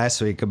Ringer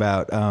last week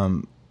about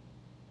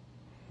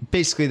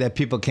basically that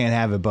people can't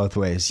have it both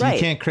ways. Right. You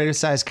can't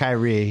criticize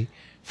Kyrie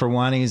for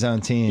wanting his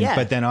own team, Yeah.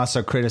 but then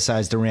also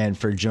criticize Durant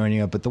for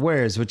joining up with the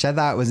Warriors, which I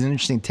thought was an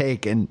interesting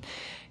take. And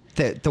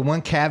the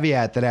one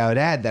caveat that I would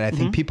add that I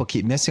think people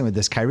keep missing with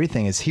this Kyrie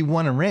thing is he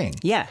won a ring.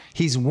 Yeah.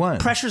 He's won.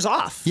 Pressure's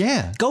off.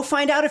 Yeah. Go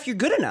find out if you're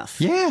good enough.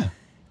 Yeah.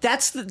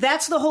 That's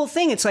the whole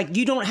thing. It's like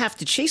you don't have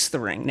to chase the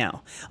ring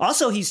now.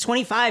 Also, he's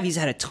 25. He's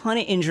had a ton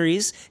of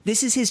injuries.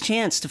 This is his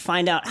chance to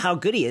find out how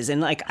good he is. And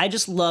like, I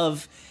just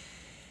love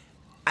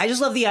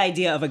the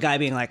idea of a guy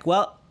being like,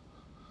 well,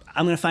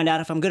 I'm going to find out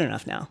if I'm good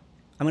enough now.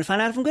 I'm going to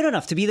find out if I'm good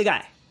enough to be the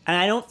guy. And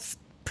I don't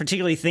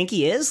particularly think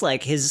he is.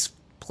 Like, his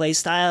play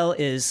style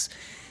is,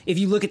 if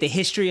you look at the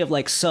history of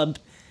like sub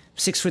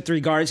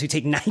 6'3" guards who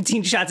take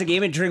 19 shots a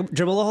game and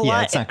dribble a whole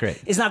lot. It's not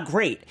great. It's not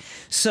great.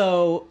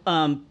 So,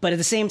 but at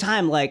the same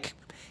time, like,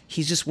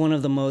 he's just one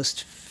of the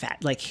most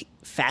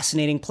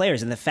fascinating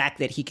players. And the fact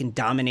that he can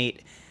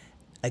dominate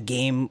a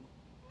game,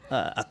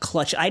 a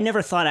clutch. I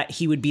never thought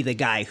he would be the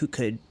guy who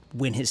could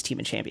win his team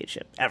a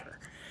championship ever.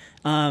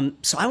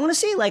 So I want to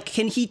see, like,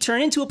 can he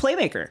turn into a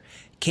playmaker?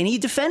 Can he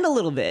defend a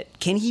little bit?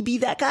 Can he be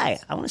that guy?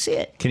 I want to see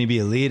it. Can he be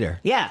a leader?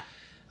 Yeah.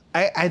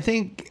 I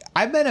think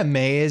I've been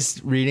amazed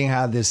reading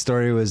how this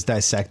story was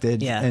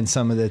dissected and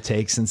some of the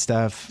takes and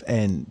stuff,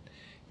 and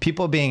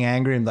people being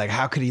angry and like,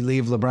 how could he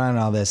leave LeBron and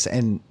all this?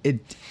 And it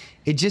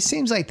just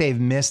seems like they've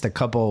missed a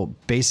couple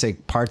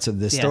basic parts of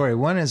this story.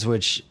 One is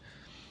which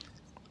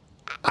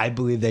I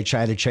believe they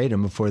tried to trade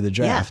him before the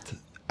draft.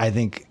 I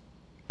think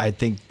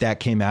that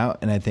came out,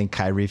 and I think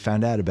Kyrie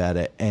found out about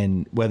it.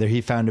 And whether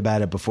he found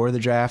about it before the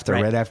draft or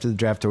right after the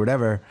draft or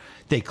whatever,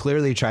 they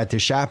clearly tried to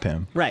shop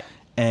him. Right.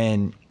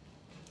 And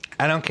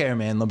I don't care,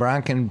 man.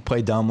 LeBron can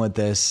play dumb with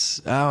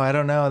this. Oh, I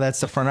don't know.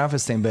 That's the front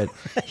office thing. But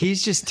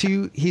he's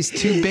too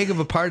big of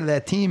a part of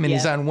that team, and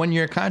he's on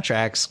 1-year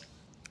contracts.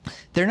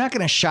 They're not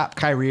going to shop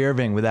Kyrie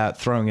Irving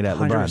without throwing it at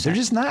 100%. LeBron. They're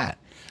just not.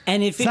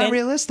 And it's not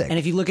realistic. And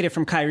if you look at it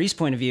from Kyrie's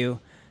point of view,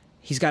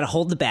 he's got to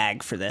hold the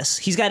bag for this.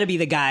 He's got to be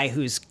the guy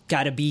who's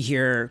got to be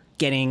here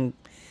getting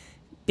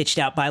bitched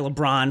out by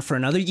LeBron for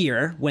another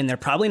year when they're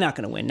probably not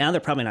going to win. Now they're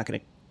probably not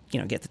going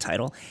to, get the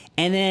title.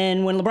 And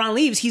then when LeBron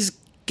leaves, he's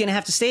going to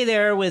have to stay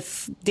there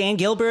with Dan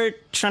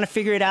Gilbert trying to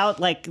figure it out,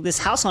 like this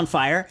house on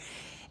fire.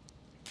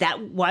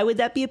 Why would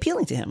that be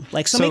appealing to him?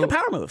 Like, so make a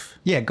power move.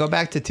 Yeah, go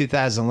back to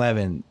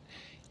 2011.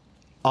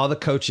 All the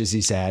coaches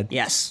he's had.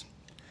 Yes.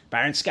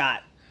 Byron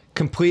Scott.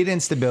 Complete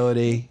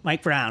instability.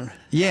 Mike Brown.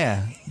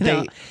 Yeah.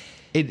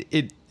 And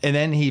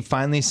then he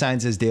finally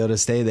signs his deal to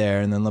stay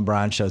there, and then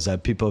LeBron shows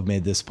up. People have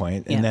made this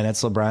point. And then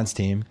it's LeBron's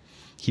team.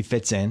 He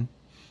fits in.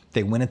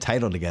 They win a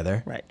title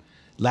together. Right.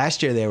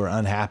 Last year, they were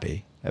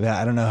unhappy.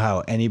 I don't know how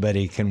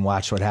anybody can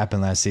watch what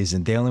happened last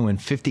season. They only win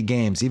 50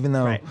 games, even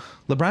though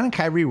LeBron and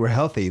Kyrie were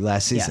healthy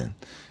last season.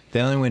 Yeah.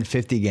 They only win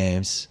 50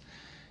 games.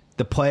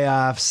 The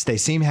playoffs, they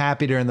seem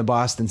happy during the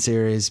Boston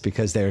series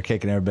because they were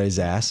kicking everybody's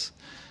ass.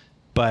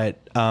 But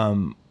I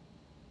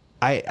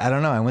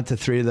don't know. I went to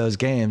 3 of those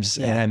games,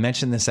 and I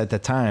mentioned this at the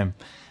time.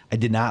 I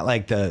did not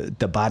like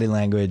the body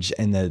language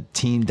and the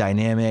team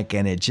dynamic,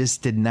 and it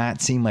just did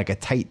not seem like a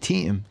tight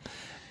team.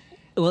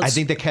 Well, I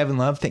think that Kevin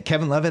Love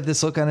had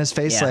this look on his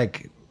face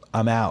like,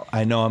 I'm out.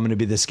 I know I'm going to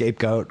be the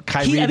scapegoat.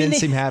 Kyrie didn't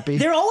seem happy.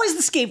 They're always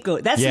the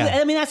scapegoat. That's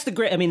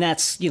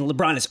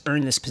LeBron has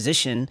earned this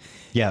position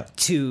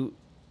to,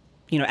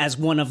 as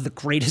one of the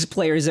greatest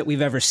players that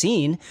we've ever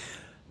seen.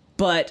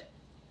 But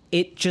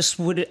it just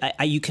would,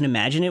 you can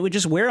imagine it would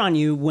just wear on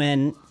you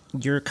when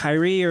you're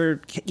Kyrie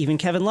or even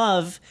Kevin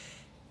Love.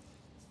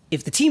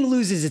 If the team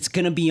loses, it's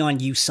going to be on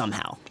you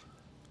somehow.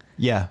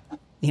 Yeah.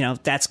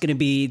 That's going to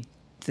be,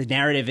 the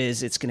narrative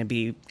is it's going to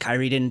be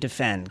Kyrie didn't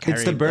defend.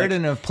 It's the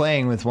burden of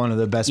playing with one of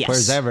the best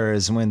players ever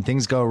is when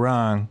things go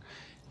wrong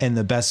and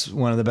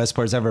one of the best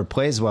players ever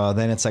plays well,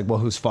 then it's like, well,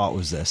 whose fault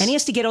was this? And he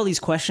has to get all these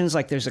questions.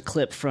 Like there's a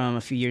clip from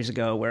a few years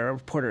ago where a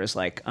reporter is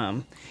like,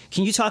 can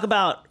you talk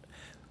about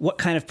what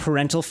kind of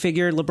parental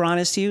figure LeBron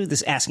is to you?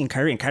 This asking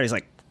Kyrie, and Kyrie's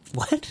like,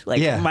 what?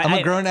 Like, I'm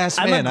a grown-ass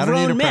man. I don't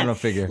need a parental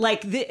figure.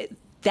 Like,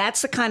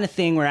 that's the kind of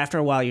thing where after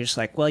a while you're just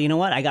like, well, you know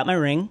what? I got my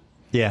ring.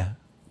 Yeah.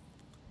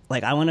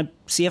 Like, I want to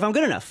see if I'm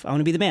good enough. I want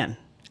to be the man.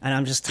 And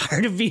I'm just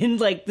tired of being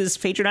like this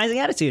patronizing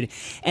attitude.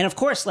 And of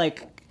course,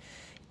 like,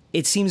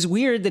 it seems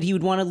weird that he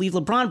would want to leave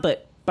LeBron,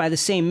 but by the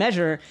same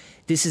measure,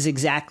 this is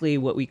exactly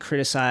what we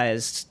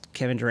criticized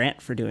Kevin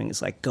Durant for doing,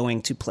 is like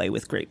going to play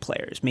with great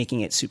players,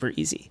 making it super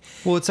easy.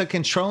 Well, it's a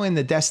controlling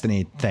the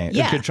destiny thing.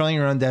 Yeah. Controlling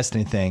your own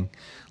destiny thing.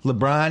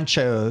 LeBron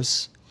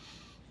chose,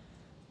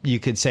 you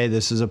could say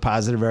this was a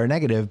positive or a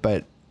negative,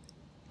 but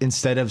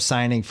instead of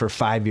signing for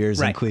 5 years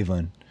in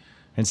Cleveland,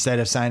 instead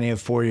of signing a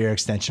 4-year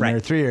extension or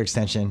a 3-year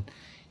extension,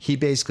 he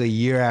basically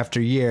year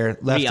after year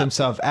left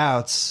himself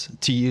out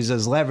to use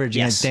as leverage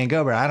against Dan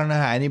Gilbert. I don't know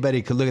how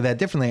anybody could look at that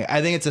differently.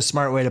 I think it's a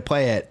smart way to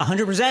play it.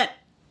 100%.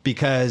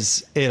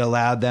 because it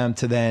allowed them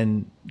to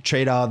then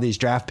trade all these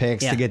draft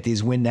picks to get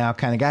these win now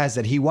kind of guys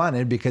that he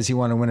wanted because he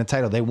wanted to win a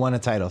title. They won a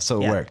title,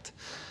 so it worked.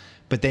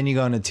 But then you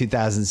go into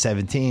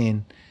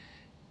 2017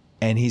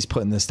 and he's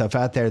putting this stuff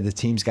out there. The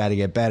team's got to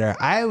get better.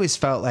 I always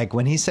felt like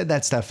when he said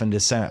that stuff in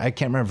December, I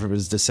can't remember if it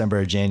was December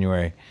or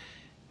January,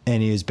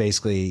 and he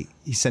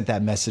sent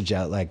that message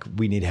out like,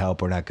 we need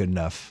help, we're not good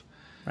enough.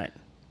 Right.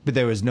 But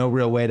there was no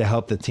real way to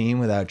help the team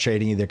without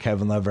trading either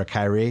Kevin Love or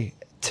Kyrie.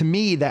 To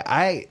me,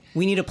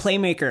 we need a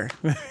playmaker,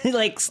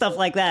 like stuff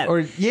like that.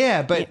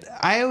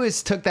 I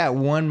always took that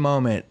one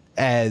moment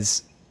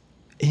as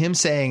him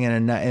saying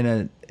in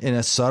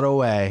a subtle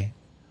way,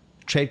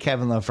 trade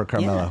Kevin Love for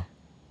Carmelo,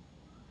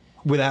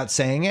 without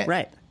saying it.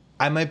 Right.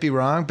 I might be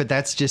wrong, but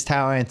that's just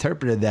how I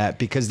interpreted that,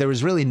 because there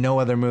was really no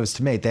other moves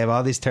to make. They have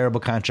all these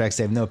terrible contracts.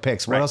 They have no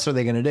picks. What else are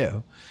they going to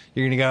do?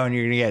 You're going to go and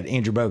you're going to get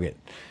Andrew Bogut.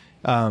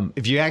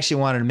 If you actually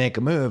wanted to make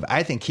a move,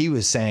 I think he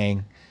was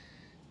saying,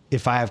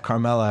 if I have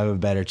Carmelo, I have a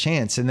better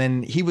chance. And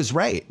then he was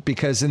right,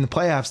 because in the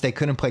playoffs, they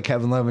couldn't play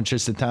Kevin Love and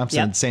Tristan Thompson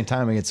at the same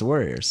time against the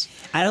Warriors.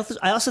 I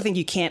also think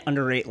you can't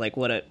underrate like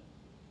what a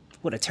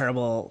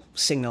terrible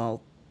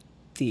signal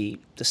the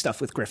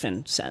stuff with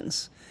Griffin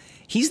sends.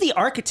 He's the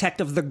architect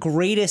of the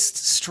greatest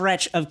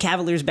stretch of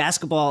Cavaliers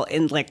basketball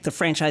in like the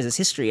franchise's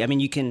history. I mean,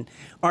 you can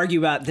argue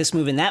about this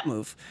move and that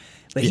move,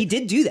 but he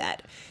did do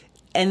that.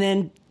 And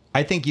then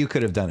I think you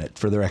could have done it,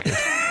 for the record.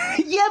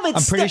 Yeah, but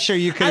I'm pretty sure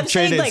you could have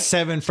traded like,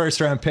 7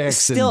 first-round picks.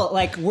 Still,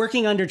 like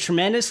working under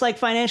tremendous like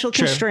financial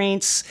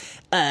constraints,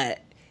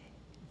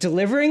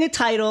 delivering a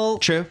title,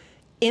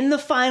 in the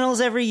finals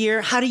every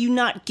year. How do you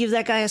not give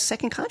that guy a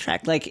second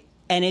contract? Like,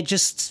 and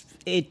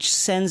it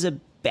sends a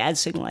bad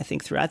signal, I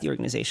think, throughout the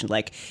organization.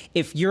 Like,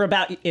 if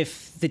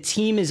the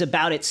team is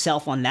about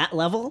itself on that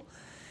level,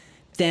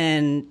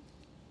 then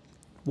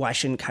why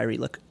shouldn't Kyrie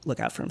look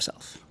out for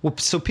himself? Well,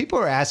 so people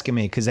were asking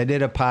me, because I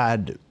did a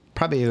pod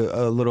probably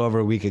a little over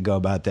a week ago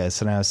about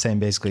this, and I was saying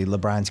basically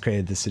LeBron's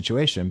created this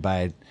situation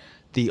by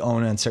the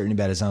own uncertainty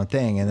about his own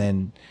thing, and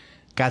then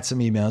got some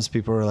emails.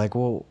 People were like,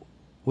 well,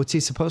 what's he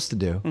supposed to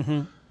do?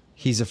 Mm-hmm.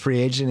 He's a free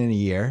agent in a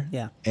year,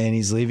 and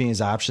he's leaving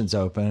his options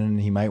open.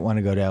 He might want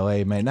to go to LA,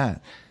 he might not.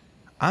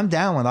 I'm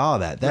down with all of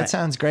that. That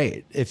sounds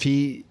great. If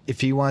he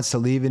wants to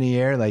leave in a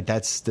year, like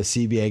that's the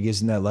CBA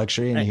gives him that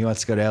luxury, and he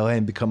wants to go to LA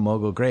and become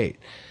mogul, great.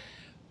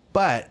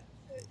 But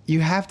you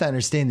have to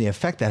understand the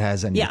effect that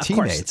has on your teammates.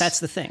 Of course.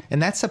 That's the thing.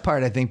 And that's the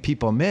part I think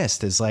people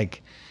missed, is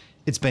like,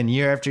 it's been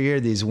year after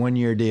year, these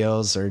 1-year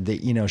deals, or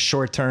the,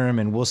 short term,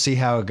 and we'll see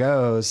how it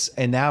goes.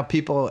 And now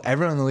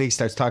everyone in the league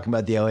starts talking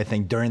about the LA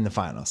thing during the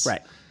finals.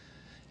 Right.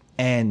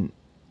 And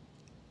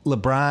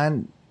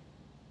LeBron,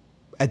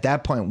 at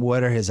that point,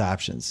 what are his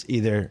options?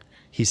 Either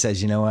he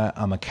says, you know what,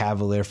 I'm a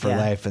Cavalier for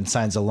life and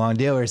signs a long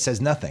deal, or he says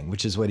nothing,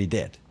 which is what he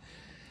did.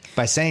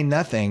 By saying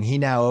nothing, he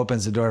now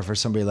opens the door for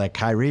somebody like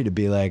Kyrie to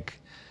be like,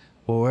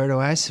 well, where do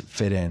I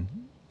fit in?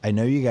 I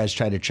know you guys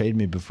tried to trade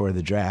me before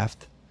the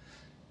draft.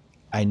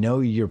 I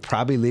know you're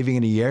probably leaving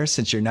in a year,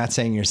 since you're not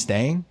saying you're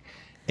staying,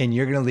 and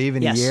you're going to leave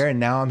in a year, and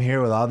now I'm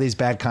here with all these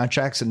bad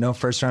contracts and no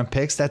first-round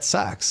picks. That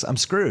sucks. I'm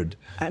screwed.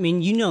 I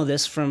mean, you know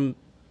this from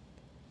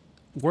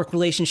work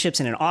relationships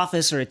in an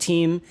office or a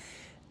team.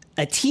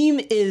 A team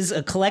is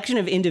a collection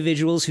of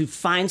individuals who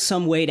find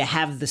some way to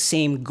have the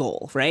same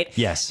goal, right?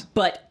 Yes.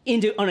 But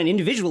on an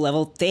individual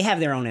level, they have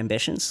their own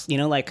ambitions.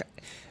 Like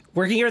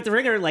working here at the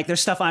Ringer, like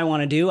there's stuff I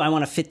want to do. I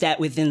want to fit that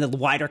within the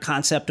wider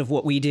concept of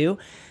what we do.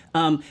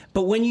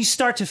 But when you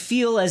start to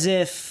feel as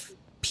if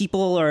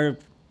people are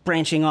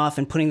branching off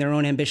and putting their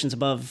own ambitions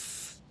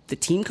above the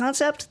team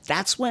concept,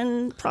 that's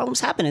when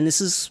problems happen. And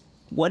this is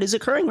what is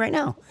occurring right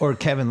now. Or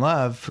Kevin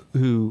Love,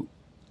 who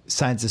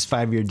signs this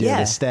 5-year deal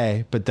to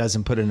stay, but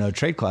doesn't put a no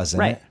trade clause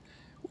in it.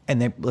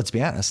 And let's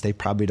be honest, they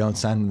probably don't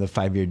sign the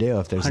 5-year deal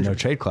if there's a no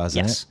trade clause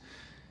in it.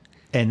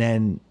 And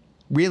then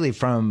really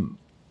from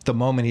the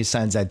moment he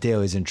signs that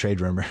deal, he's in trade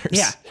rumors.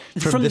 Yeah.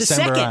 From December the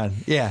second on.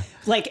 Yeah.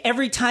 Like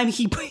every time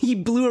he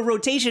blew a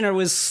rotation or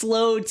was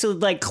slow to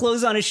like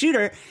close on a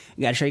shooter,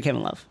 you got to trade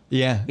Kevin Love.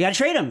 Yeah. You got to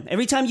trade him.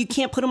 Every time you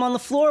can't put him on the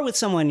floor with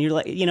someone, you're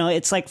like,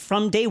 it's like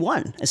from day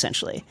one,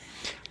 essentially.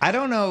 I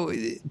don't know.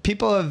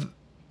 People have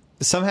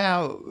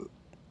somehow,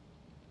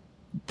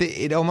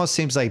 it almost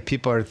seems like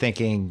people are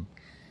thinking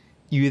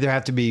you either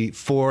have to be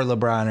for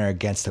LeBron or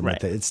against him.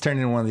 Right. It's turned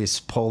into one of these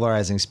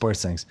polarizing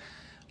sports things.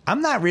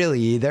 I'm not really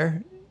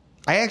either.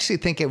 I actually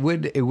think it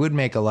would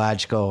make a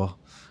logical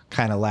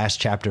kind of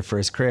last chapter for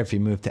his career if he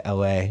moved to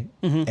LA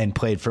and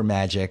played for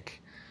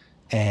Magic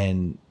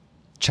and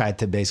tried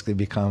to basically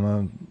become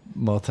a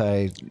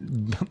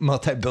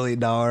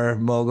multi-billion-dollar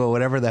mogul,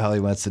 whatever the hell he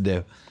wants to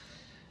do.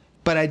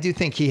 But I do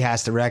think he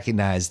has to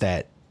recognize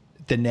that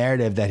the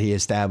narrative that he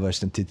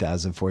established in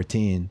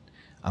 2014,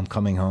 I'm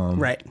coming home,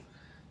 right?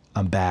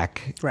 I'm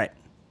back, right?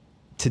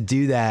 To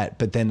do that,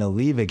 but then to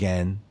leave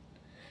again,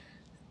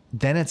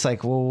 then it's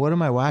like, well, what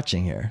am I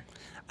watching here?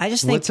 I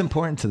just think what's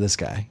important to this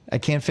guy? I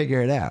can't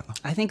figure it out.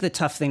 I think the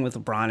tough thing with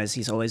LeBron is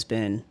he's always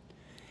been.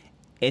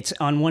 It's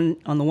on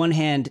the one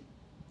hand,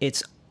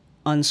 it's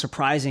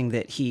unsurprising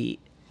that he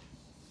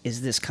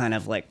is this kind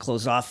of like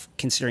closed off,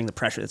 considering the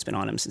pressure that's been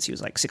on him since he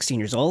was like 16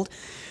 years old.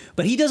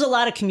 But he does a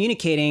lot of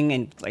communicating,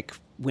 and like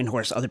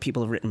Windhorst, other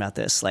people have written about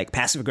this, like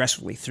passive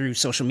aggressively through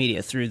social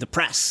media, through the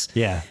press.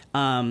 Yeah.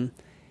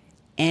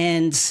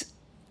 And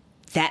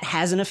that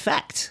has an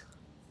effect,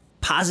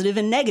 positive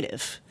and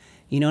negative.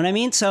 You know what I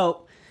mean?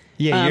 So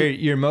Yeah,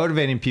 you're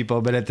motivating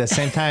people, but at the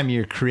same time,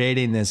 you're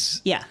creating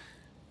this yeah,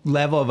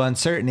 level of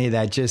uncertainty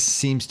that just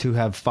seems to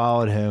have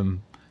followed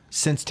him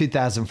since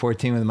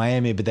 2014 with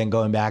Miami, but then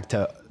going back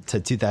to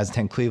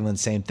 2010 Cleveland,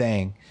 same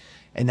thing.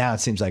 And now it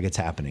seems like it's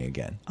happening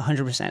again.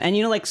 100%. And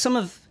you know, like some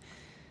of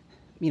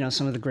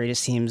the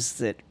greatest teams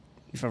that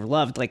you've ever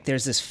loved, like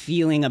there's this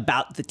feeling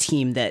about the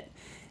team that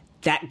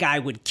guy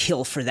would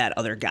kill for that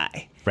other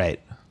guy.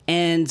 Right.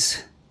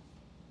 And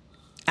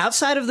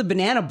outside of the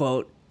banana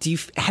boat,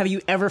 have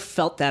you ever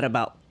felt that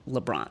about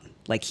LeBron?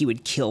 Like he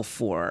would kill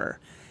for.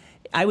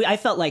 I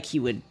felt like he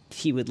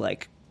would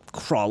like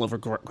crawl over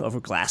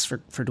glass for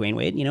Dwayne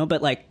Wade, you know.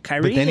 But like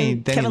Kyrie, but then he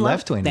Kevin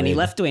left Love, Dwayne then Wade. he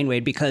left Dwayne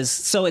Wade because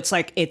so it's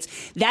like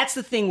that's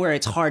the thing where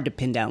it's hard to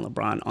pin down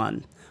LeBron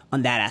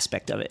on that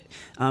aspect of it.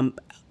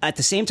 At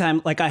the same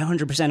time, like I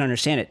 100%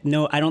 understand it.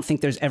 No, I don't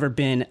think there's ever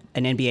been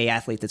an NBA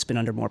athlete that's been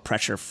under more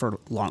pressure for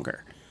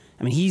longer.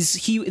 I mean,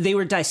 they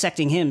were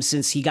dissecting him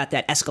since he got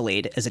that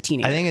Escalade as a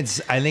teenager.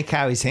 I think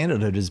how he's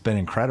handled it has been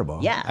incredible.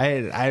 Yeah.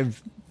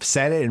 I've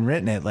said it and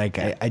written it. Like,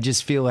 I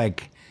just feel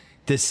like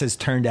this has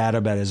turned out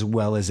about as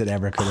well as it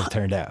ever could have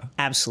turned out.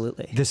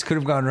 Absolutely. This could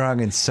have gone wrong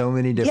in so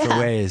many different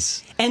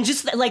ways. And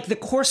just like the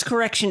course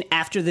correction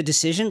after the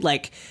decision,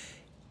 like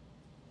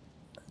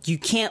you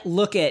can't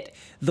look at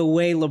the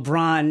way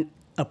LeBron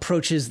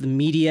approaches the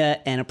media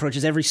and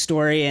approaches every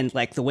story and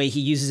like the way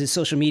he uses his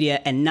social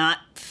media and not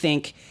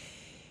think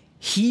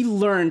he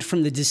learned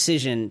from the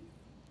decision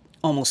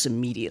almost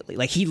immediately.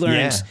 Like he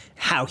learns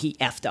how he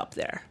effed up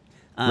there.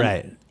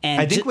 Right. And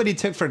I think what he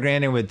took for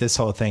granted with this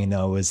whole thing,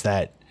 though, was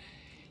that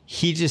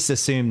he just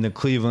assumed that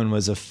Cleveland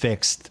was a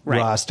fixed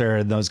roster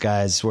and those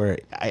guys were.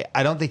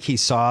 I don't think he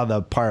saw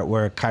the part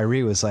where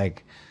Kyrie was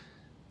like,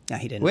 no,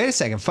 he didn't. Wait a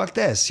second, fuck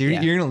this. You're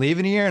going to leave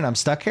in a year and I'm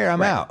stuck here?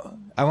 I'm out.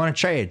 I want to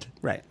trade.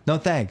 Right. No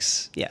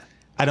thanks. Yeah.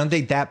 I don't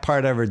think that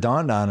part ever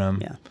dawned on him.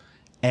 Yeah.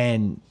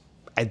 And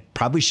I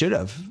probably should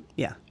have.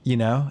 Yeah. You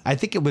know, I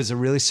think it was a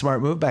really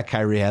smart move by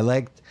Kyrie. I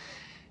liked,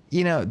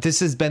 you know, this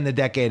has been the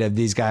decade of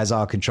these guys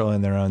all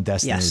controlling their own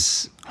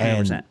destinies.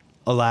 Yes, 100%. And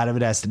a lot of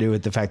it has to do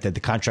with the fact that the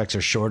contracts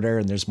are shorter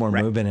and there's more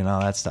movement and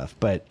all that stuff.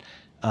 But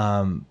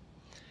I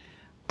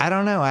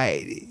don't know.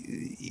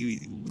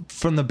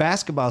 From the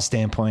basketball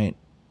standpoint,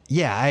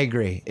 yeah, I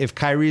agree. If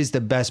Kyrie is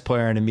the best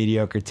player on a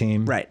mediocre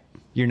team,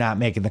 you're not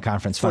making the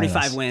conference 45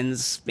 finals.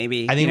 wins,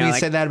 maybe. I think we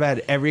said that about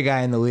every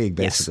guy in the league,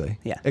 basically.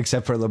 Yes. Yeah.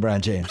 Except for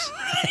LeBron James.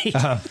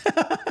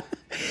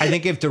 I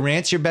think if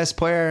Durant's your best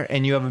player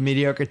and you have a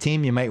mediocre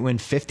team, you might win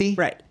 50.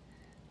 Right.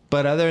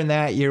 But other than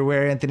that, you're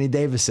where Anthony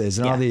Davis is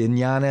and all the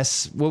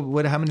Giannis.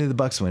 What? How many did the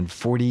Bucks win?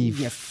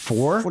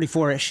 44?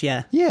 44-ish,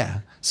 yeah.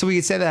 Yeah. So we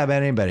could say that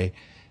about anybody.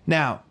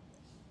 Now,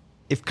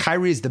 if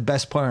Kyrie is the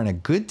best player on a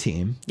good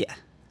team,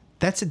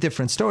 that's a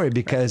different story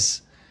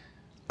because,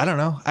 I don't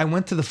know, I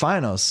went to the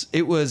finals.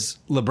 It was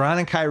LeBron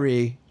and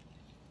Kyrie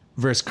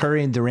versus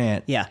Curry and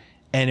Durant. Yeah.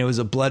 And it was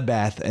a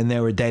bloodbath, and they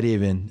were dead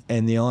even.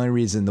 And the only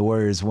reason the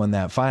Warriors won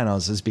that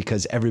finals is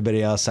because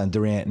everybody else on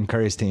Durant and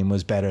Curry's team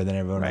was better than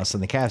everyone else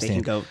on the Cavs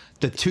team.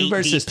 The 2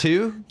 versus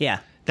 2,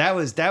 that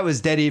was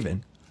dead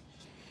even.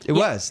 It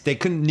was. They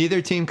couldn't.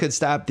 Neither team could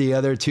stop the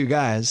other two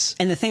guys.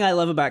 And the thing I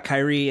love about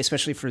Kyrie,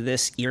 especially for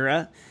this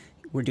era,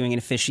 we're doing an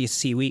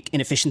efficiency week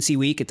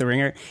at the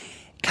Ringer.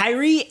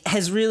 Kyrie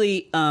has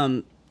really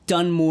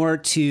done more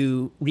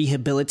to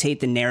rehabilitate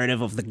the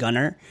narrative of the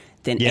gunner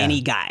than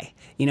any guy.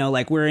 You know,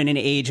 like we're in an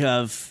age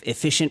of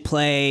efficient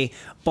play,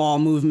 ball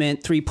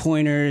movement,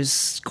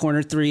 3-pointers,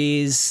 corner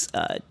threes,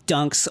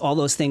 dunks, all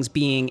those things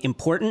being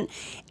important.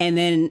 And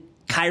then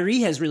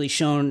Kyrie has really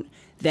shown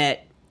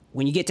that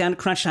when you get down to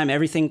crunch time,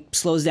 everything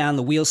slows down,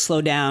 the wheels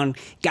slow down,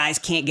 guys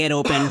can't get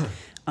open.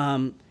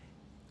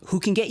 Who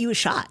can get you a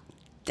shot?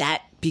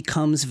 That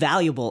becomes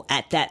valuable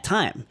at that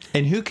time.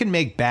 And who can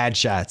make bad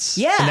shots?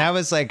 Yeah. And that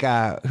was like,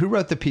 who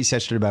wrote the piece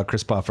yesterday about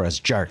Chris Paul for us?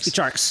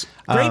 Jarks.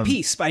 Great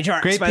piece by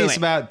Jarks. Great by the piece way.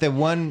 about the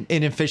one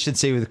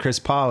inefficiency with Chris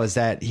Paul is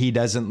that he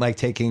doesn't like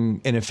taking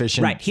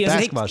inefficient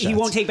basketball shots. He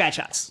won't take bad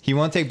shots. He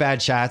won't take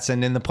bad shots,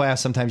 and in the playoffs,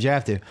 sometimes you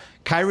have to.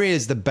 Kyrie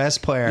is the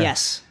best player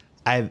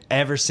I've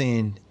ever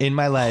seen in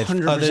my life,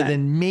 100%. other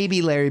than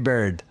maybe Larry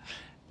Bird,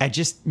 at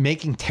just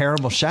making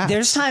terrible shots.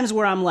 There's times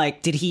where I'm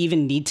like, did he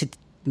even need to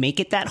make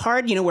it that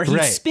hard? You know, where he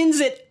spins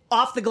it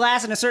off the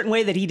glass in a certain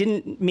way that he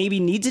didn't maybe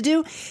need to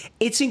do.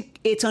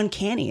 It's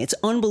uncanny. It's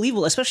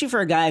unbelievable, especially for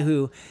a guy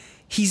who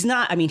he's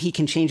not. I mean, he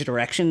can change a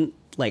direction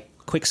like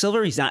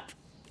Quicksilver. He's not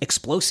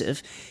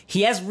explosive.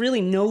 He has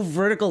really no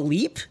vertical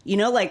leap. You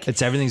know, like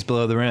everything's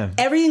below the rim.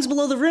 Everything's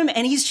below the rim,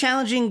 and he's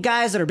challenging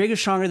guys that are bigger,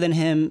 stronger than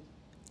him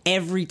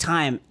every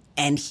time,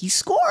 and he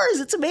scores.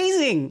 It's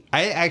amazing.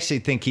 I actually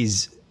think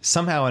he's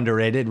somehow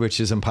underrated, which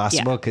is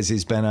impossible because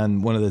he's been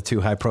on one of the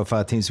 2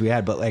 high-profile teams we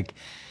had. But like,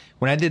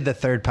 when I did the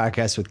third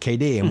podcast with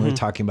KD and we were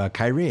talking about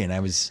Kyrie, and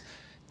I was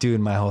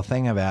doing my whole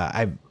thing about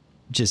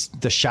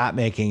just the shot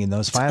making in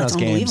those finals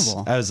games.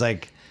 I was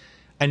like,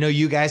 I know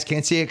you guys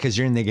can't see it because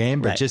you're in the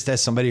game, but just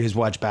as somebody who's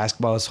watched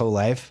basketball his whole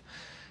life,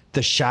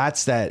 the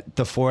shots that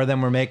the four of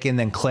them were making,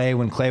 then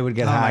when Clay would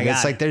get hot,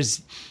 it's like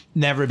there's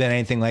never been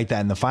anything like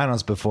that in the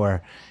finals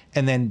before.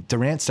 And then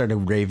Durant started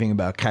raving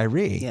about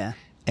Kyrie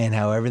and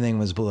how everything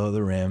was below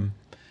the rim.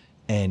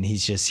 And he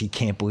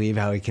can't believe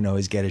how he can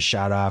always get his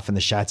shot off and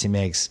the shots he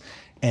makes.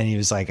 And he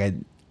was like,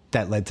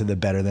 that led to the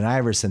better than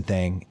Iverson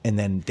thing. And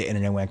then the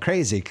internet went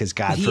crazy because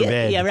God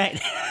forbid. Yeah, right.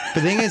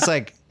 The thing is,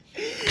 like,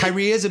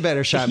 Kyrie is a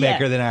better shot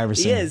maker than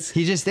Iverson. He is.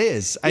 He just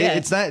is.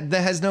 It's not.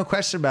 That has no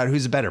question about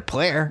who's a better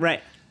player.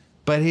 Right.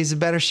 But he's a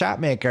better shot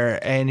maker,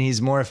 and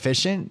he's more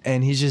efficient,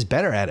 and he's just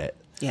better at it.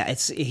 Yeah,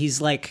 he's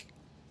like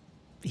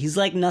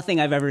nothing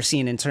I've ever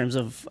seen in terms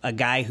of a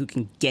guy who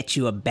can get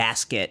you a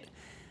basket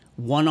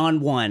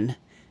one-on-one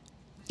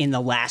in the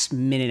last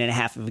minute and a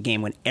half of a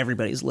game when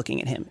everybody's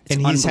looking at him.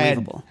 It's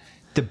unbelievable.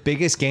 The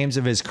biggest games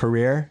of his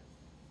career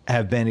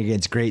have been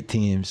against great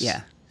teams.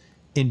 Yeah.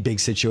 In big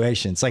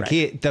situations. Like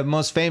the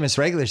most famous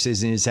regular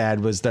season he's had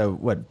was the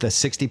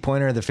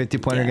 60-pointer or the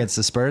 50-pointer against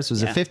the Spurs.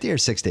 Was it 50 or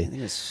 60? I think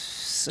it was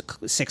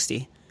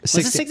 60. Was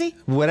 60, it 60?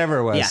 Whatever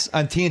it was. Yeah.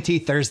 On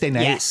TNT Thursday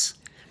night. Yes.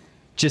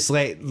 Just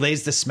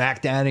lays the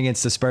smack down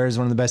against the Spurs,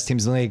 one of the best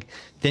teams in the league.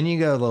 Then you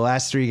go to the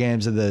last three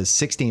games of the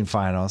 16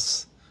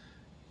 finals.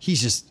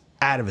 He's just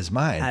out of his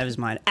mind. Out of his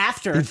mind.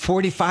 After. He had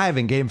 45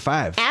 in game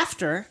 5.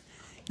 After.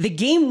 The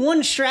game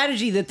 1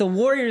 strategy that the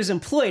Warriors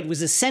employed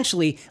was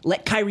essentially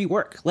let Kyrie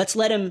work. Let's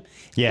let him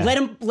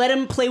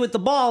play with the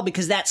ball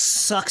because that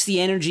sucks the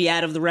energy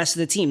out of the rest of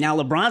the team. Now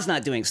LeBron's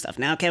not doing stuff.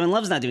 Now Kevin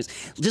Love's not doing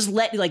stuff. Just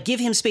give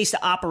him space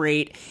to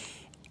operate.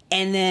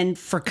 And then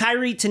for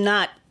Kyrie to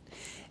not,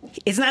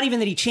 it's not even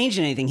that he changed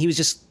anything. He was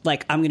just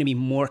like, I'm going to be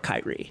more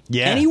Kyrie.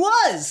 Yeah. And he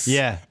was.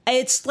 Yeah.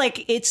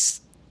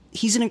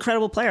 He's an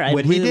incredible player. I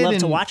really love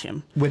to watch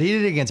him. What he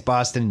did against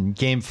Boston in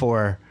game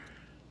 4,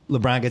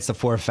 LeBron gets the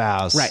 4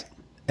 fouls. Right.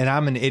 And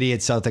I'm an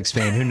idiot Celtics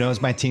fan who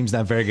knows my team's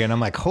not very good. And I'm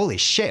like, holy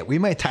shit, we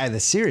might tie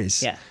this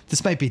series. Yeah.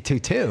 This might be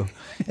 2-2.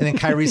 And then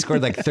Kyrie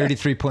scored like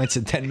 33 points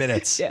in 10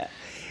 minutes. Yeah.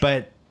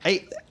 But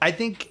I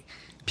think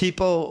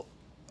people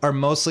are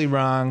mostly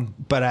wrong,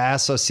 but I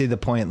also see the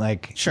point,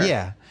 like,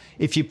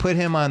 if you put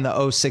him on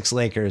the 06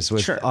 Lakers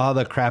with all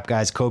the crap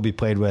guys Kobe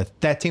played with,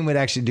 that team would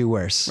actually do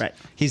worse. Right.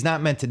 He's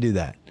not meant to do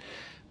that.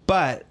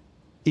 But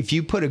if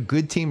you put a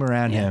good team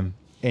around him,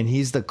 and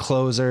he's the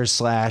closer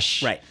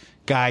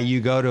 / guy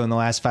you go to in the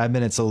last 5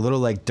 minutes, a little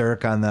like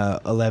Dirk on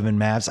the 11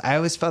 Mavs. I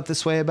always felt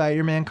this way about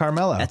your man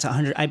Carmelo. That's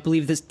 100. I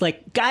believe this.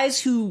 Like guys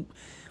who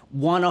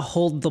want to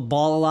hold the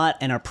ball a lot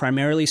and are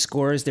primarily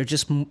scorers, they're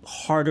just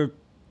harder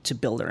to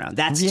build around.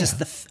 That's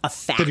just a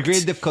fact. The degree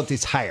of difficulty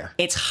is higher.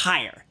 It's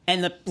higher.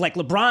 And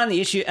LeBron,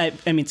 the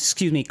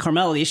issue.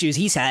 Carmelo, the issues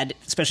he's had,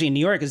 especially in New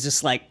York, is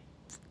just like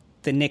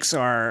the Knicks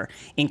are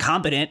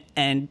incompetent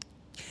and,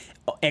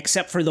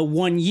 except for the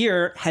 1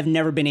 year, have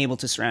never been able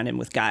to surround him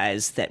with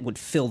guys that would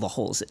fill the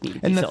holes that need to be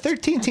filled. And the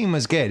 13 team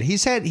was good.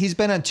 He's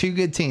been on 2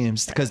 good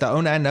teams because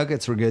the 09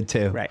 Nuggets were good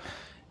too. Right.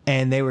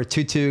 And they were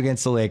 2-2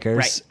 against the Lakers.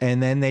 Right.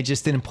 And then they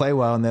just didn't play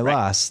well and they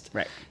lost.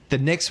 Right. The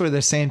Knicks were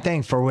the same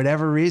thing. For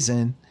whatever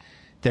reason,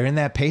 they're in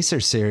that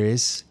Pacers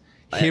series.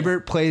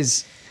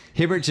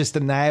 Hibbert just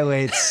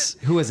annihilates.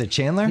 Who was it?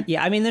 Chandler?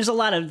 Yeah, I mean, there's a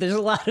lot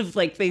of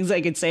like things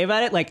I could say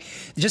about it. Like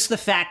just the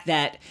fact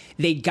that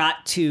they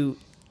got to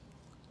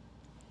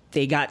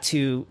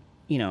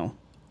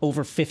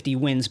over 50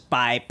 wins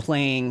by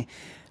playing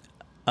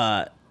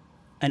an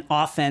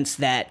offense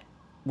that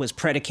was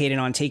predicated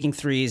on taking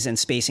threes and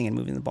spacing and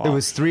moving the ball. It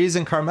was threes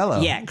and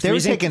Carmelo. Yeah, they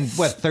were taking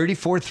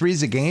 34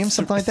 threes a game,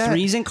 something like that.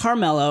 Threes and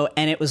Carmelo,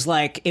 and it was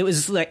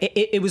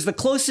the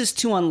closest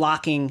to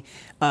unlocking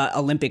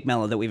Olympic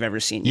Melo that we've ever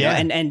seen. You know?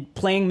 And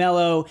playing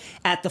Melo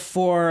at the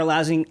 4,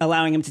 allowing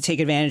him to take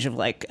advantage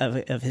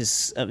of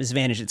his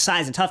advantage in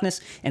size and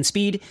toughness and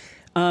speed.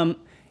 And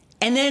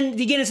then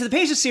you get into the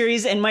Pacers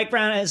series, and Mike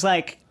Brown is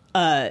like,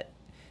 Mike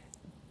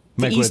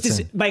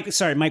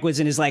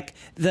Woodson is like,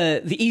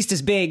 the East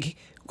is big.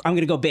 I'm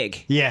going to go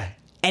big. Yeah.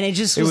 And it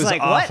just was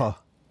like, awful.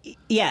 What?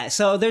 Yeah.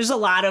 So there's a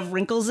lot of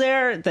wrinkles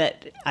there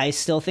that I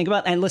still think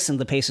about. And listen,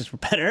 the Pacers were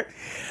better,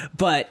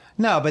 but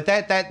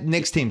that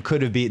Knicks team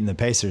could have beaten the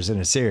Pacers in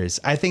a series.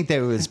 I think that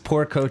it was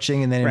poor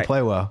coaching and they didn't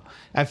play well.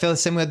 I feel the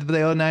same with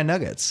the 09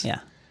 Nuggets. Yeah.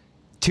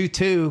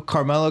 2-2,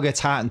 Carmelo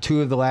gets hot in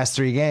 2 of the last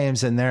 3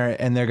 games, and they're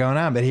going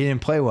on, but he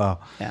didn't play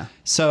well. Yeah.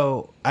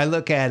 So I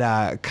look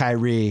at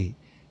Kyrie,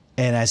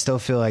 and I still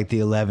feel like the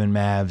 11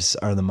 Mavs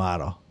are the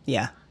model.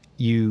 Yeah.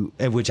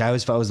 Which I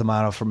always felt was the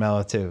model for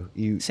Melo too.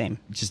 Same.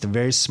 Just a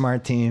very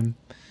smart team,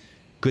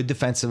 good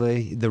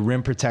defensively, the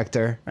rim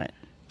protector. Right.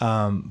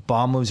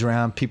 Ball moves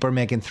around, people are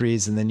making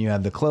threes, and then you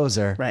have the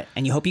closer. Right.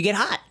 And you hope you get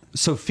hot.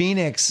 So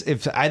Phoenix,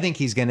 I think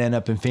he's going to end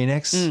up in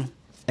Phoenix, and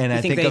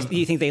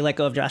you think they let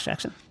go of Josh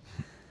Jackson?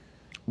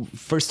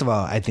 First of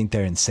all, I think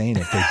they're insane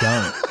if they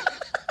don't.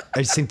 I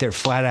just think they're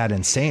flat out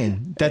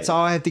insane. That's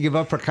all I have to give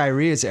up for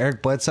Kyrie is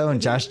Eric Bledsoe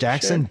and Josh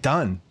Jackson.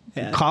 Done.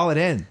 Call it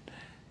in.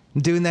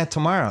 I'm doing that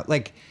tomorrow.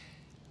 Like,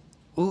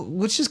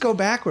 let's just go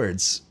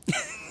backwards.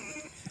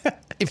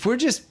 If we're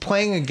just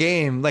playing a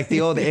game like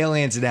the old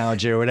aliens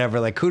analogy or whatever,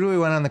 like who do we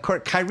want on the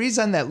court? Kyrie's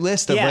on that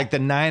list of like the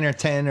 9 or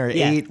 10 or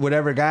 8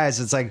 whatever guys.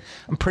 It's like,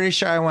 I'm pretty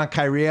sure I want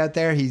Kyrie out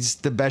there. He's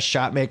the best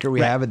shot maker we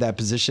have at that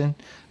position.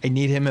 I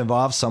need him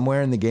involved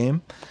somewhere in the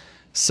game.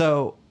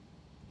 So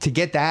to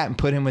get that and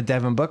put him with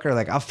Devin Booker,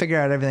 like I'll figure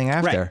out everything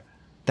after. Right.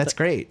 That's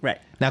great. Right.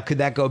 Now, could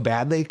that go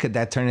badly? Could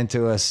that turn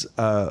into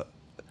a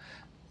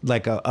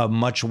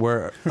much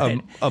more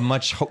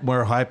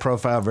high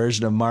profile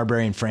version of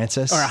Marbury and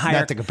Francis? Or a higher,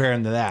 not to compare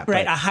him to that,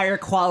 right? But, A higher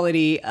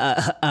quality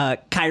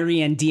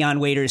Kyrie and Deion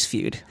Waiters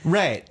feud,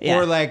 right? Yeah.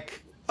 Or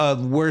like a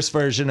worse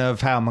version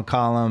of how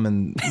McCollum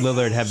and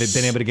Lillard have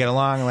been able to get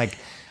along. Like,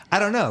 I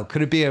don't know.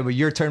 Could it be a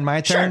your turn,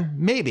 my turn? Sure.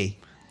 Maybe,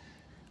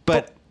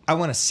 but I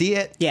want to see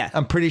it. Yeah.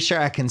 I'm pretty sure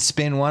I can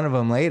spin one of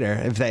them later.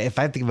 If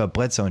I have to give up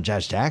Bledsoe and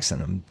Josh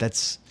Jackson,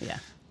 it's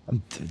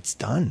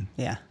done.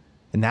 Yeah.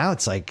 And now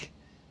it's like,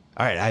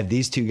 all right, I have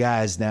these two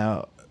guys.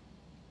 Now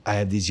I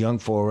have these young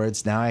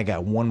forwards. Now I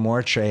got one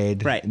more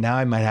trade. Right. Now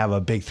I might have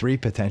a big 3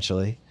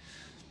 potentially.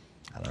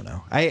 I don't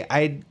know.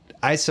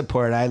 I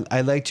support.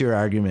 I liked your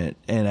argument,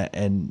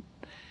 and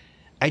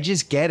I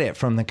just get it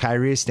from the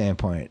Kyrie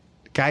standpoint.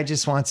 Guy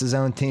just wants his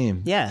own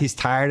team. Yeah. He's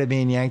tired of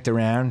being yanked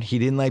around. He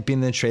didn't like being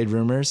in the trade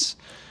rumors,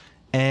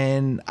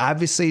 and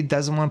obviously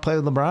doesn't want to play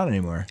with LeBron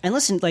anymore. And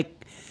listen,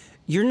 like,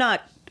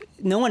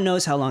 no one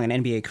knows how long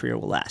an NBA career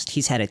will last.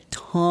 He's had a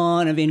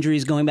ton of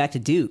injuries going back to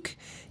Duke.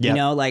 Yep. You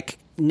know, like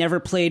never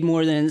played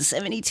more than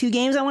 72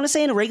 games, I want to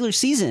say, in a regular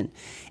season.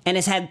 And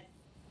has had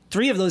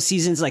 3 of those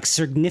seasons like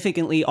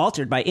significantly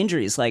altered by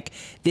injuries. Like,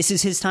 this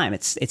is his time.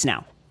 It's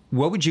now.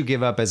 What would you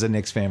give up as a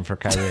Knicks fan for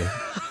Kyrie?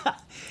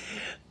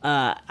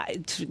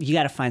 You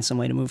got to find some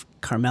way to move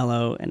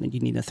Carmelo, and you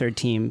need a third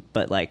team.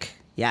 But like,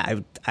 yeah,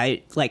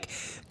 I like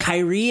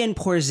Kyrie and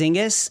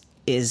Porzingis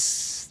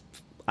is.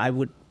 I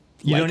would.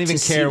 You like don't even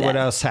to see care that. what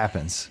else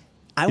happens.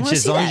 I want to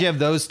as see long that. as you have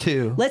those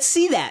two. Let's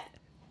see that.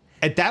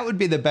 And that would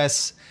be the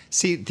best.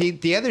 See,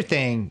 the other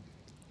thing.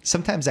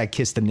 Sometimes I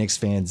kiss the Knicks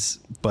fans'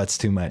 butts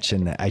too much,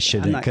 and I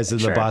shouldn't because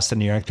of the Boston,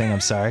 New York thing.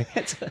 I'm sorry,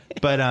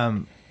 but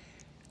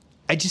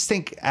I just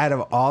think out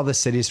of all the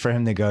cities for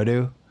him to go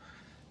to,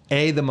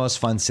 A, the most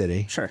fun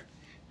city. Sure.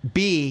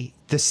 B,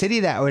 the city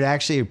that would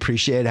actually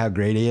appreciate how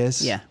great he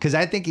is. Yeah. Because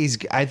I think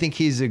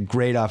he's a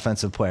great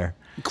offensive player.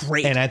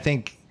 Great. And I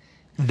think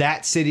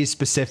that city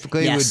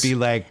specifically would be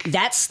like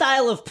that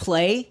style of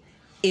play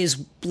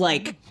is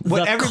like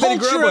what the everybody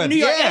grew culture up of New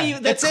York. with. Yeah,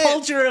 the that's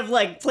culture of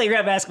like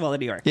playground basketball in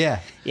New York. Yeah.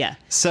 Yeah.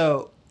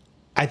 So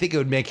I think it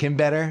would make him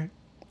better.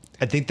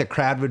 I think the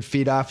crowd would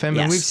feed off him.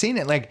 Yes. And we've seen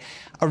it. Like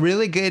a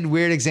really good,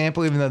 weird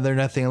example, even though they're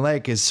nothing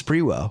alike, is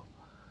Sprewell.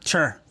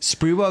 Sure.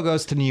 Sprewell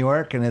goes to New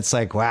York, and it's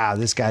like, wow,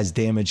 this guy's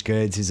damaged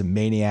goods. He's a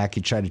maniac.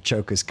 He tried to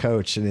choke his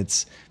coach,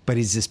 but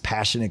he's this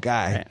passionate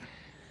guy. Right.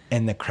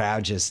 And the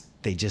crowd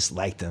they just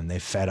liked him. They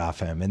fed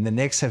off him. And the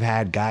Knicks have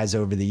had guys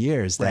over the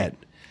years that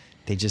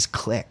they just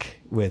click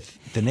with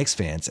the Knicks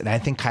fans. And I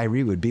think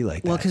Kyrie would be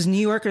like that. Well, because New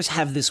Yorkers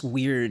have this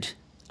weird,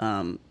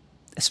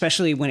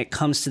 especially when it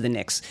comes to the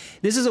Knicks.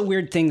 This is a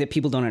weird thing that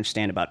people don't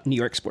understand about New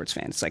York sports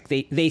fans. Like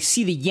they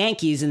see the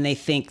Yankees and they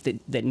think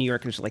that New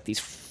Yorkers are like these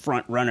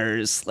front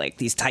runners, like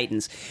these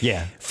titans.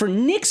 Yeah. For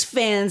Knicks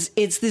fans,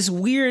 it's this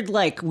weird,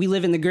 like, we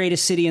live in the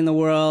greatest city in the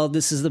world.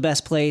 This is the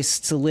best place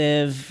to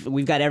live.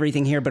 We've got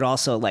everything here, but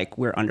also like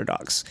we're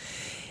underdogs.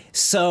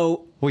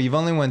 So, well, you've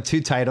only won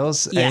 2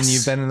 titles, yes. and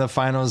you've been in the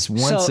finals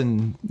once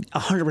in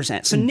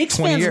 100%. So Knicks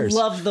 20 fans years.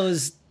 love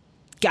those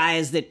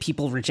guys that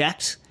people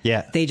reject.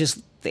 Yeah.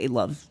 They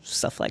love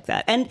stuff like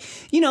that. And,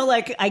 you know,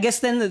 like, I guess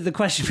then the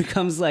question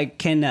becomes, like,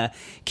 can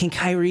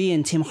Kyrie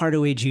and Tim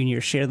Hardaway Jr.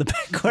 share the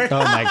backcourt?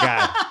 Oh, my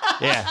God.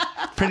 Yeah.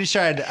 Pretty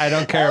sure I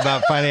don't care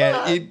about finding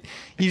it.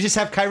 You just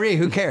have Kyrie.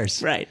 Who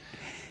cares? Right.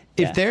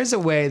 If there's a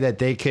way that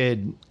they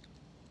could...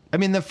 I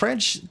mean, the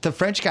French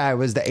guy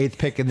was the 8th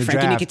pick in the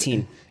Frankie draft.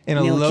 Nicotine. In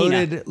a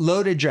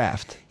loaded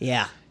draft.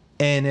 Yeah.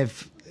 And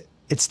if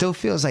it still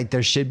feels like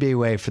there should be a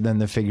way for them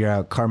to figure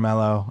out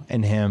Carmelo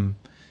and him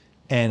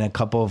and a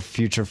couple of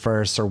future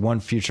firsts or one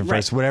future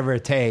first, whatever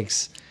it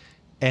takes.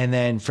 And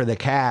then for the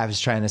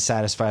Cavs, trying to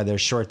satisfy their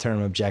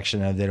short-term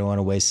objection of they don't want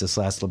to waste this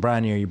last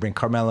LeBron year, you bring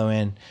Carmelo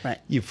in,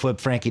 you flip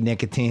Frankie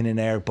Nicotine and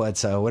Eric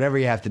Bledsoe, whatever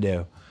you have to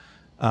do.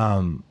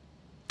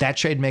 That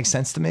trade makes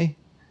sense to me.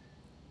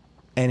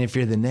 And if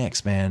you're the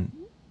Knicks, man,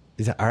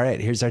 all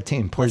right, here's our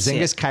team.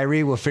 Porzingis,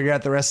 Kyrie, we'll figure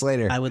out the rest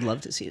later. I would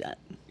love to see that.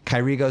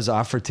 Kyrie goes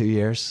off for 2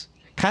 years.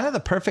 Kind of the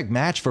perfect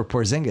match for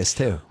Porzingis,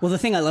 too. Well, the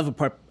thing I love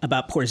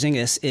about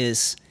Porzingis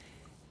is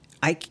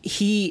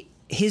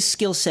his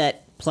skill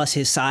set plus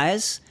his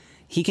size,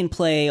 he can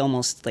play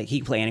almost like he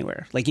can play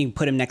anywhere. Like you can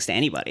put him next to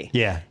anybody.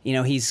 Yeah. You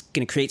know, he's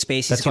going to create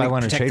space. That's why I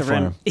want to trade for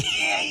him.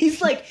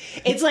 He's like,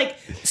 it's like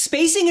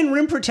spacing and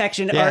rim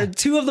protection are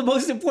 2 of the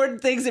most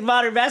important things in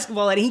modern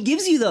basketball, and he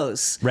gives you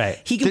those. Right.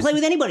 He can play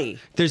with anybody.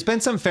 There's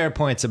been some fair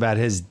points about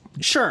his.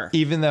 Sure.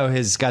 Even though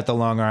he's got the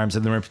long arms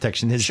and the rim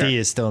protection, his D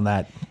is still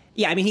not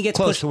Yeah, I mean, he gets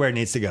close pushed to where it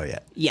needs to go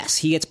yet. Yes,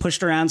 he gets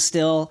pushed around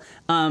still.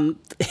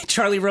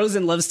 Charlie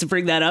Rosen loves to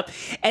bring that up.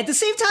 At the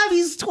same time,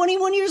 he's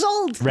 21 years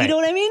old. Right. You know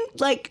what I mean?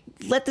 Like,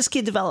 let this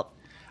kid develop.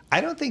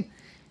 I don't think.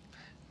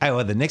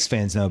 Well, the Knicks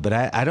fans know, but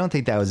I don't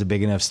think that was a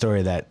big enough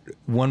story that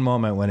one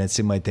moment when it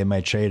seemed like they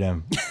might trade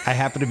him. I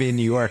happened to be in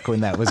New York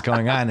when that was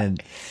going on,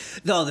 and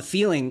Though the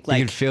feeling, you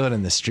like, could feel it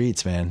in the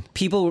streets, man.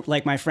 people,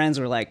 like my friends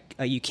were like,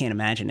 oh, you can't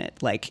imagine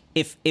it. Like,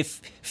 if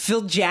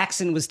Phil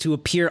Jackson was to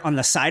appear on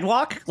the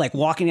sidewalk, like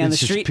walking down It's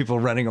the just street, people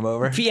running him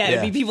over. yeah,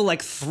 it'd be people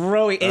like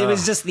throwing. It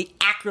was just the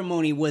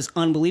acrimony was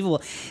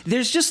unbelievable.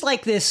 There's just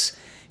like this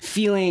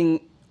feeling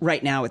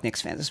right now with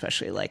Knicks fans,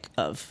 especially like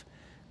of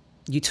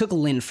you took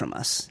Lynn from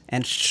us,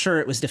 and sure,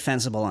 it was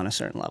defensible on a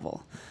certain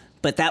level,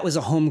 but that was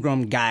a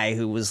homegrown guy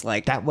who was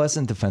like That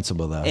wasn't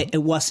defensible, though.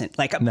 it wasn't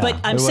like. No, but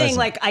I'm it saying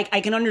wasn't. like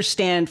I can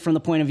understand from the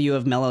point of view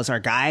of Melo's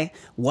our guy,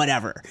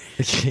 whatever.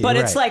 You're But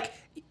it's right. like.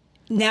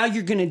 Now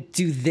you're going to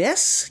do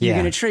this? Yeah.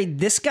 You're going to trade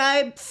this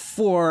guy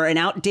for an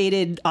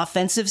outdated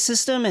offensive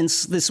system and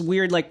this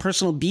weird like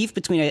personal beef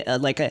between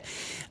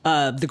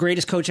the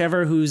greatest coach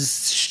ever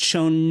who's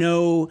shown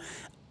no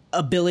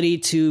ability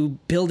to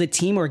build a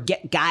team or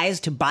get guys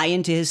to buy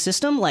into his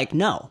system? Like,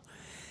 no.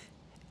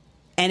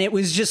 And it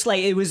was just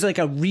like, it was like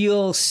a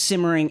real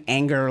simmering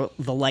anger,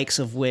 the likes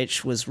of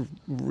which was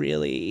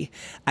really,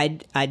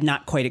 I'd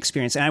not quite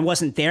experienced. And I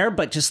wasn't there,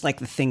 but just like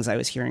the things I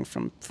was hearing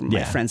from my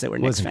Yeah. friends that were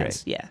Knicks Wasn't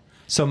fans. great. Yeah.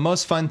 So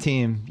most fun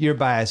team, you're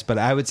biased, but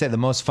I would say the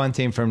most fun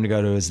team for him to go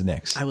to is the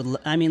Knicks.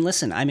 I mean,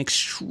 listen, I'm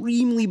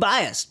extremely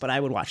biased, but I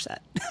would watch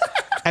that.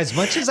 As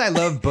much as I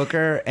love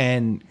Booker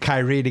and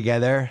Kyrie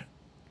together,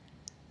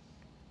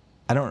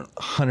 I don't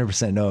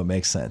 100% know it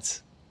makes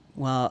sense.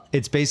 Well,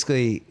 It's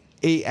basically,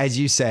 as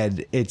you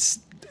said, it's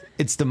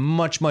the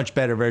much, much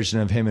better version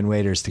of him and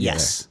Waiters together.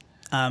 yes.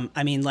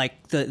 I mean,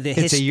 like the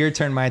It's a your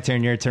turn, my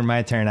turn, your turn,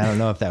 my turn. I don't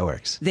know if that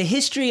works. the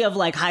history of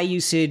like high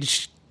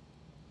usage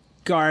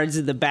guards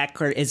in the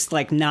backcourt is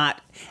like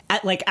not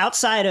like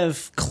outside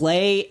of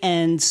Clay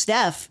and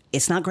Steph,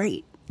 it's not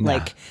great. Nah.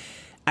 Like,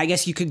 I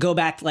guess you could go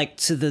back like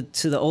to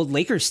the old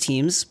Lakers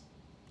teams,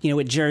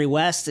 with Jerry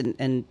West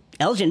and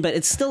Elgin, but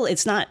it's not,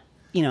 it's not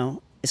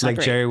Like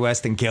great. Jerry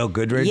West and Gail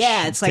Goodrich.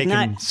 Yeah, it's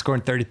like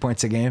scoring 30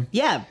 points a game.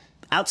 Yeah,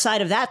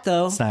 outside of that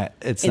though,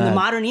 It's in not. the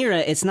modern era,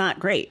 it's not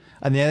great.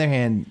 On the other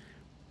hand,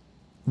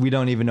 we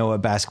don't even know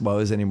what basketball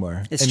is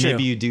anymore. It's and true.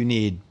 maybe you do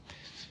need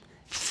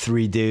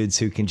 3 dudes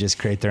who can just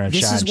create their own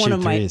This shot is and one shoot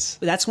of my threes.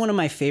 that's one of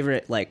my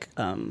favorite like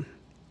kind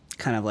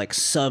of like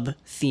sub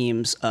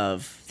themes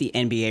of the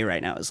NBA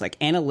right now is like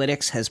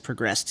analytics has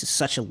progressed to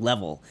such a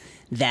level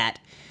that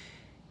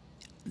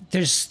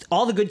there's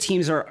all the good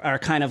teams are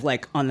kind of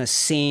like on the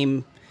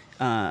same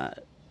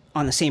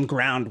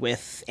ground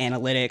with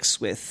analytics,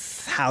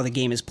 with how the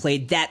game is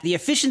played, that the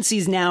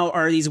efficiencies now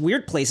are these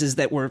weird places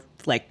that were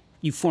like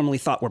you formerly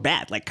thought were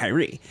bad, like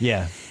Kyrie.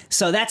 Yeah.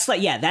 So that's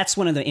like, yeah, that's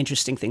one of the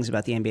interesting things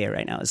about the NBA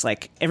right now is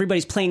like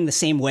everybody's playing the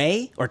same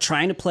way or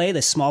trying to play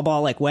the small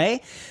ball like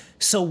way.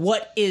 So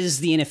what is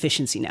the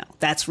inefficiency now?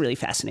 That's really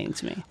fascinating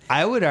to me.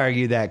 I would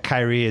argue that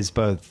Kyrie is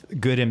both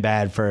good and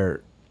bad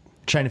for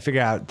trying to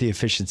figure out the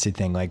efficiency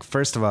thing. Like,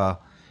 first of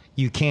all,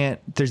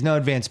 there's no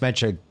advanced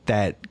metric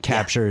that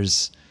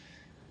captures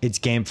it's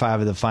game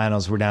 5 of the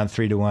finals. We're down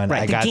 3-1.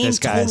 Right, I the got game this,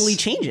 guys. totally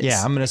changes.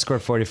 Yeah, I'm going to score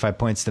 45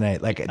 points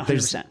tonight. Like,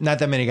 there's 100%. not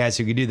that many guys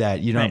who could do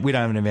that. Right. We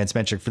don't have an advanced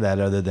metric for that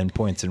other than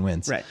points and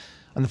wins. Right.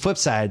 On the flip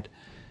side,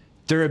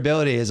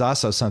 durability is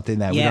also something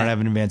that we Yeah. don't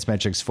have an advanced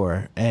metrics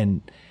for.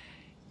 And,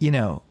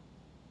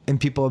 and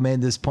people have made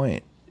this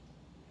point,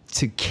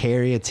 to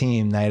carry a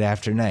team night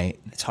after night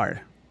It's hard.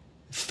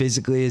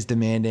 physically is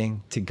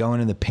demanding. To go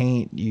into the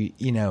paint,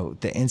 you know,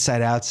 the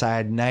inside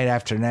outside night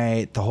after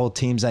night, the whole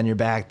team's on your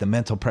back, the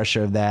mental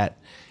pressure of that.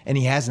 And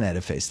he hasn't had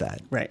to face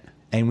that. Right.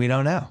 And we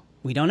don't know.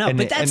 We don't know. And,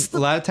 But that's and a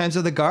lot of times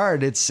with the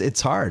guard,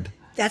 it's hard.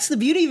 That's the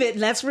beauty of it,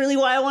 and that's really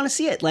why I want to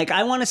see it. Like,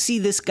 I want to see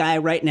this guy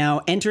right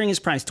now entering his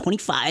prime. He's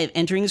 25,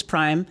 entering his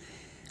prime.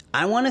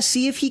 I want to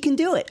see if he can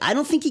do it. I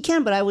don't think he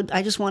can, but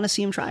I just want to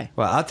see him try.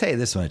 Well, I'll tell you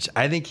this much.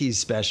 I think he's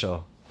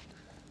special.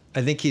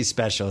 I think he's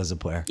special as a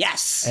player.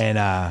 Yes. And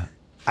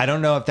I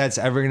don't know if that's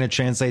ever going to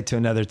translate to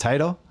another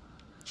title,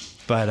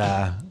 but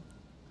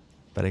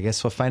I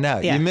guess we'll find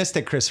out. Yeah. You missed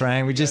it, Chris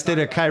Ryan. We just did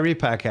a Kyrie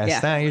podcast. Yeah.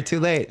 Nah, you're too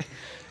late.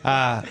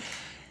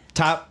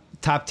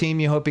 Top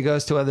team you hope he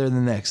goes to other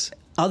than the Knicks?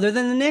 Other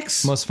than the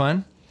Knicks? Most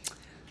fun?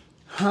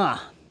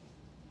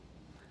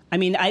 I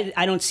mean,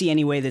 I don't see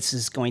any way this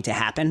is going to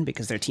happen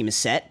because their team is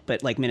set,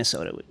 but like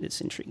Minnesota is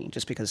intriguing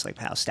just because like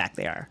how stacked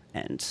they are.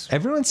 And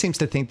Everyone seems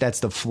to think that's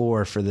the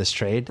floor for this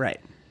trade. right.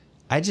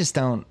 I just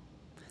don't.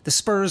 The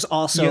Spurs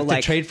also You have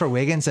like to trade for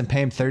Wiggins and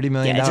pay him $30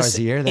 million it just-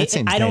 a year? That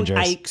seems dangerous.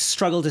 I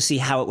struggle to see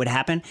how it would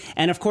happen.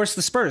 And of course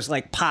the Spurs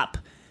like pop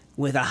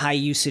with a high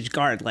usage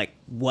guard. Like,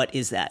 what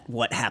is that?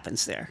 What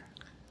happens there?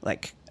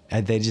 Like,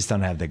 They just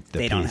don't have the they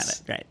piece. don't have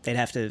it. Right. They'd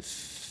have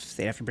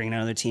to bring in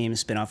another team,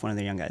 spin off one of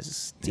their young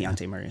guys,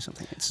 Deontay Murray or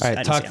something. All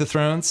right, Talk the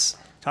Thrones.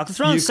 Talk the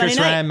Thrones. You, Sunday Chris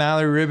night. Ryan,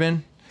 Mallory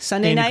Rubin.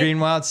 Sunday Andy night.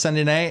 Greenwald,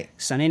 Sunday night.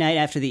 Sunday night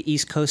after the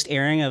East Coast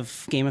airing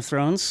of Game of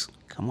Thrones.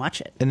 come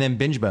watch it. And then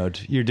binge mode.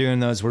 You're doing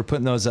those. We're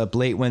putting those up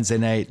late Wednesday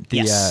night.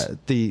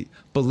 The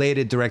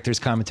belated director's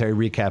commentary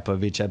recap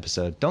of each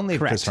episode. Don't leave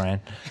Correct. Chris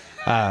Ryan.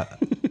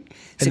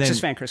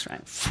 Sixers fan Chris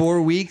Ryan.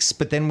 4 weeks,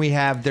 but then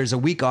there's a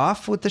week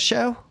off with the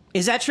show.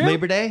 Is that true?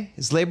 Labor Day?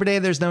 Is Labor Day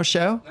there's no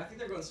show? I think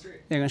they're going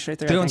straight. They're going straight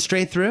through. They're I going think.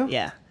 straight through?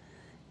 Yeah.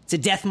 It's a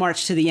death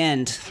march to the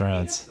end.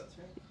 Thrones.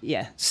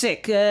 Yeah.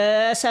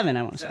 7,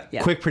 I want to say.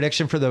 Yeah. Quick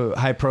prediction for the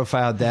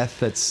high-profile death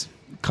that's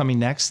coming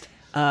next.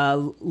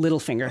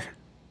 Littlefinger.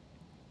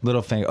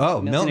 Littlefinger.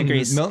 Oh, Milton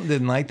agrees. Milton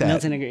didn't like that.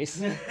 Milton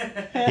agrees.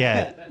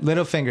 Yeah,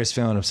 Littlefinger's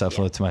feeling himself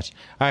a little too much.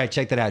 All right,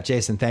 check that out.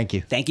 Jason, thank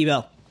you. Thank you,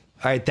 Bill.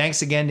 All right,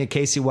 thanks again to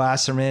Casey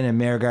Wasserman and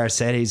Mayor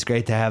Garcetti. It's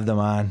great to have them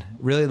on.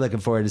 Really looking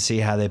forward to see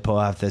how they pull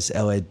off this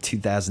LA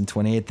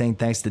 2028 thing.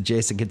 Thanks to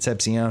Jason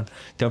Concepcion.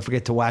 Don't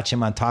forget to watch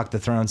him on Talk the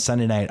Throne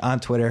Sunday night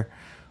on Twitter,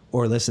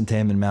 or listen to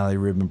him and Mallory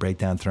Rubin break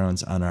down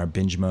Thrones on our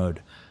Binge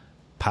Mode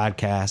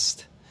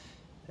podcast.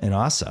 And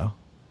also,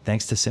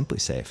 thanks to Simply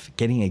Safe.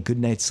 Getting a good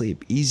night's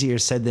sleep, easier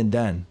said than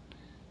done.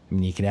 I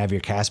mean, you can have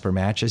your Casper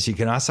mattress. You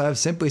can also have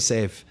Simply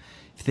Safe.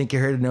 If you think you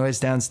heard a noise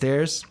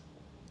downstairs,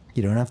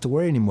 you don't have to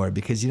worry anymore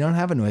because you don't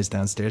have a noise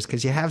downstairs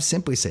because you have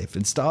Simply Safe.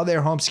 Install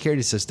their home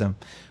security system.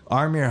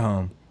 Arm your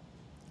home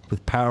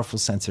with powerful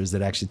sensors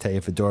that actually tell you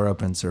if a door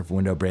opens or if a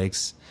window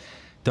breaks.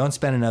 Don't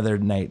spend another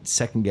night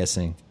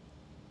second-guessing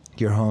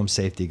your home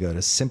safety. Go to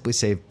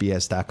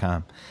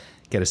simplysafebs.com.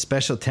 Get a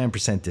special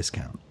 10%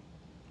 discount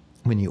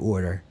when you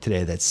order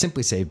today. That's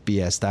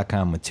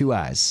simplysafebs.com with 2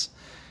 I's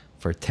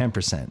for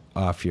 10%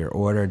 off your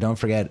order. Don't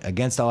forget,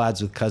 Against All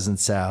Odds with Cousin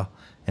Sal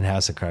and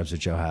House of Cards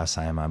with Joe House.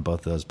 I am on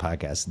both of those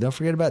podcasts. Don't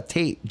forget about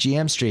Tate,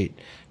 GM Street,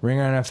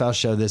 Ringer NFL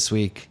show this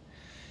week.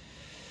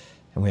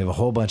 And we have a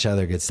whole bunch of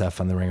other good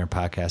stuff on the Ringer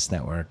Podcast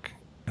Network.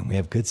 And we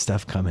have good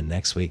stuff coming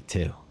next week,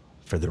 too,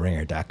 for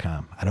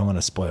theringer.com. I don't want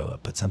to spoil it,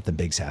 but something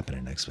big's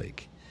happening next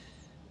week.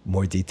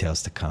 More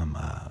details to come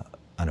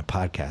on a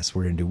podcast.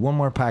 We're going to do one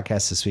more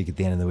podcast this week at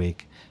the end of the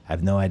week. I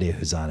have no idea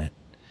who's on it.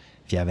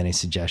 If you have any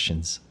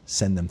suggestions,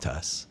 send them to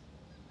us.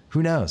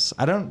 Who knows?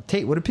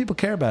 Tate, what do people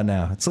care about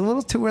now? It's a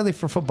little too early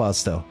for football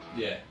still.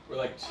 Yeah, we're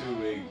like 2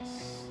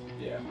 weeks.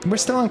 Yeah. We're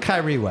still on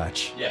Kyrie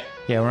watch. Yeah.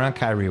 Yeah, we're on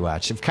Kyrie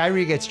watch. If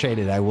Kyrie gets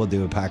traded, I will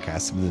do a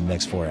podcast within the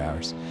next 4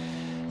 hours.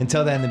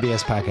 Until then, the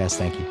BS Podcast,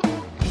 thank you.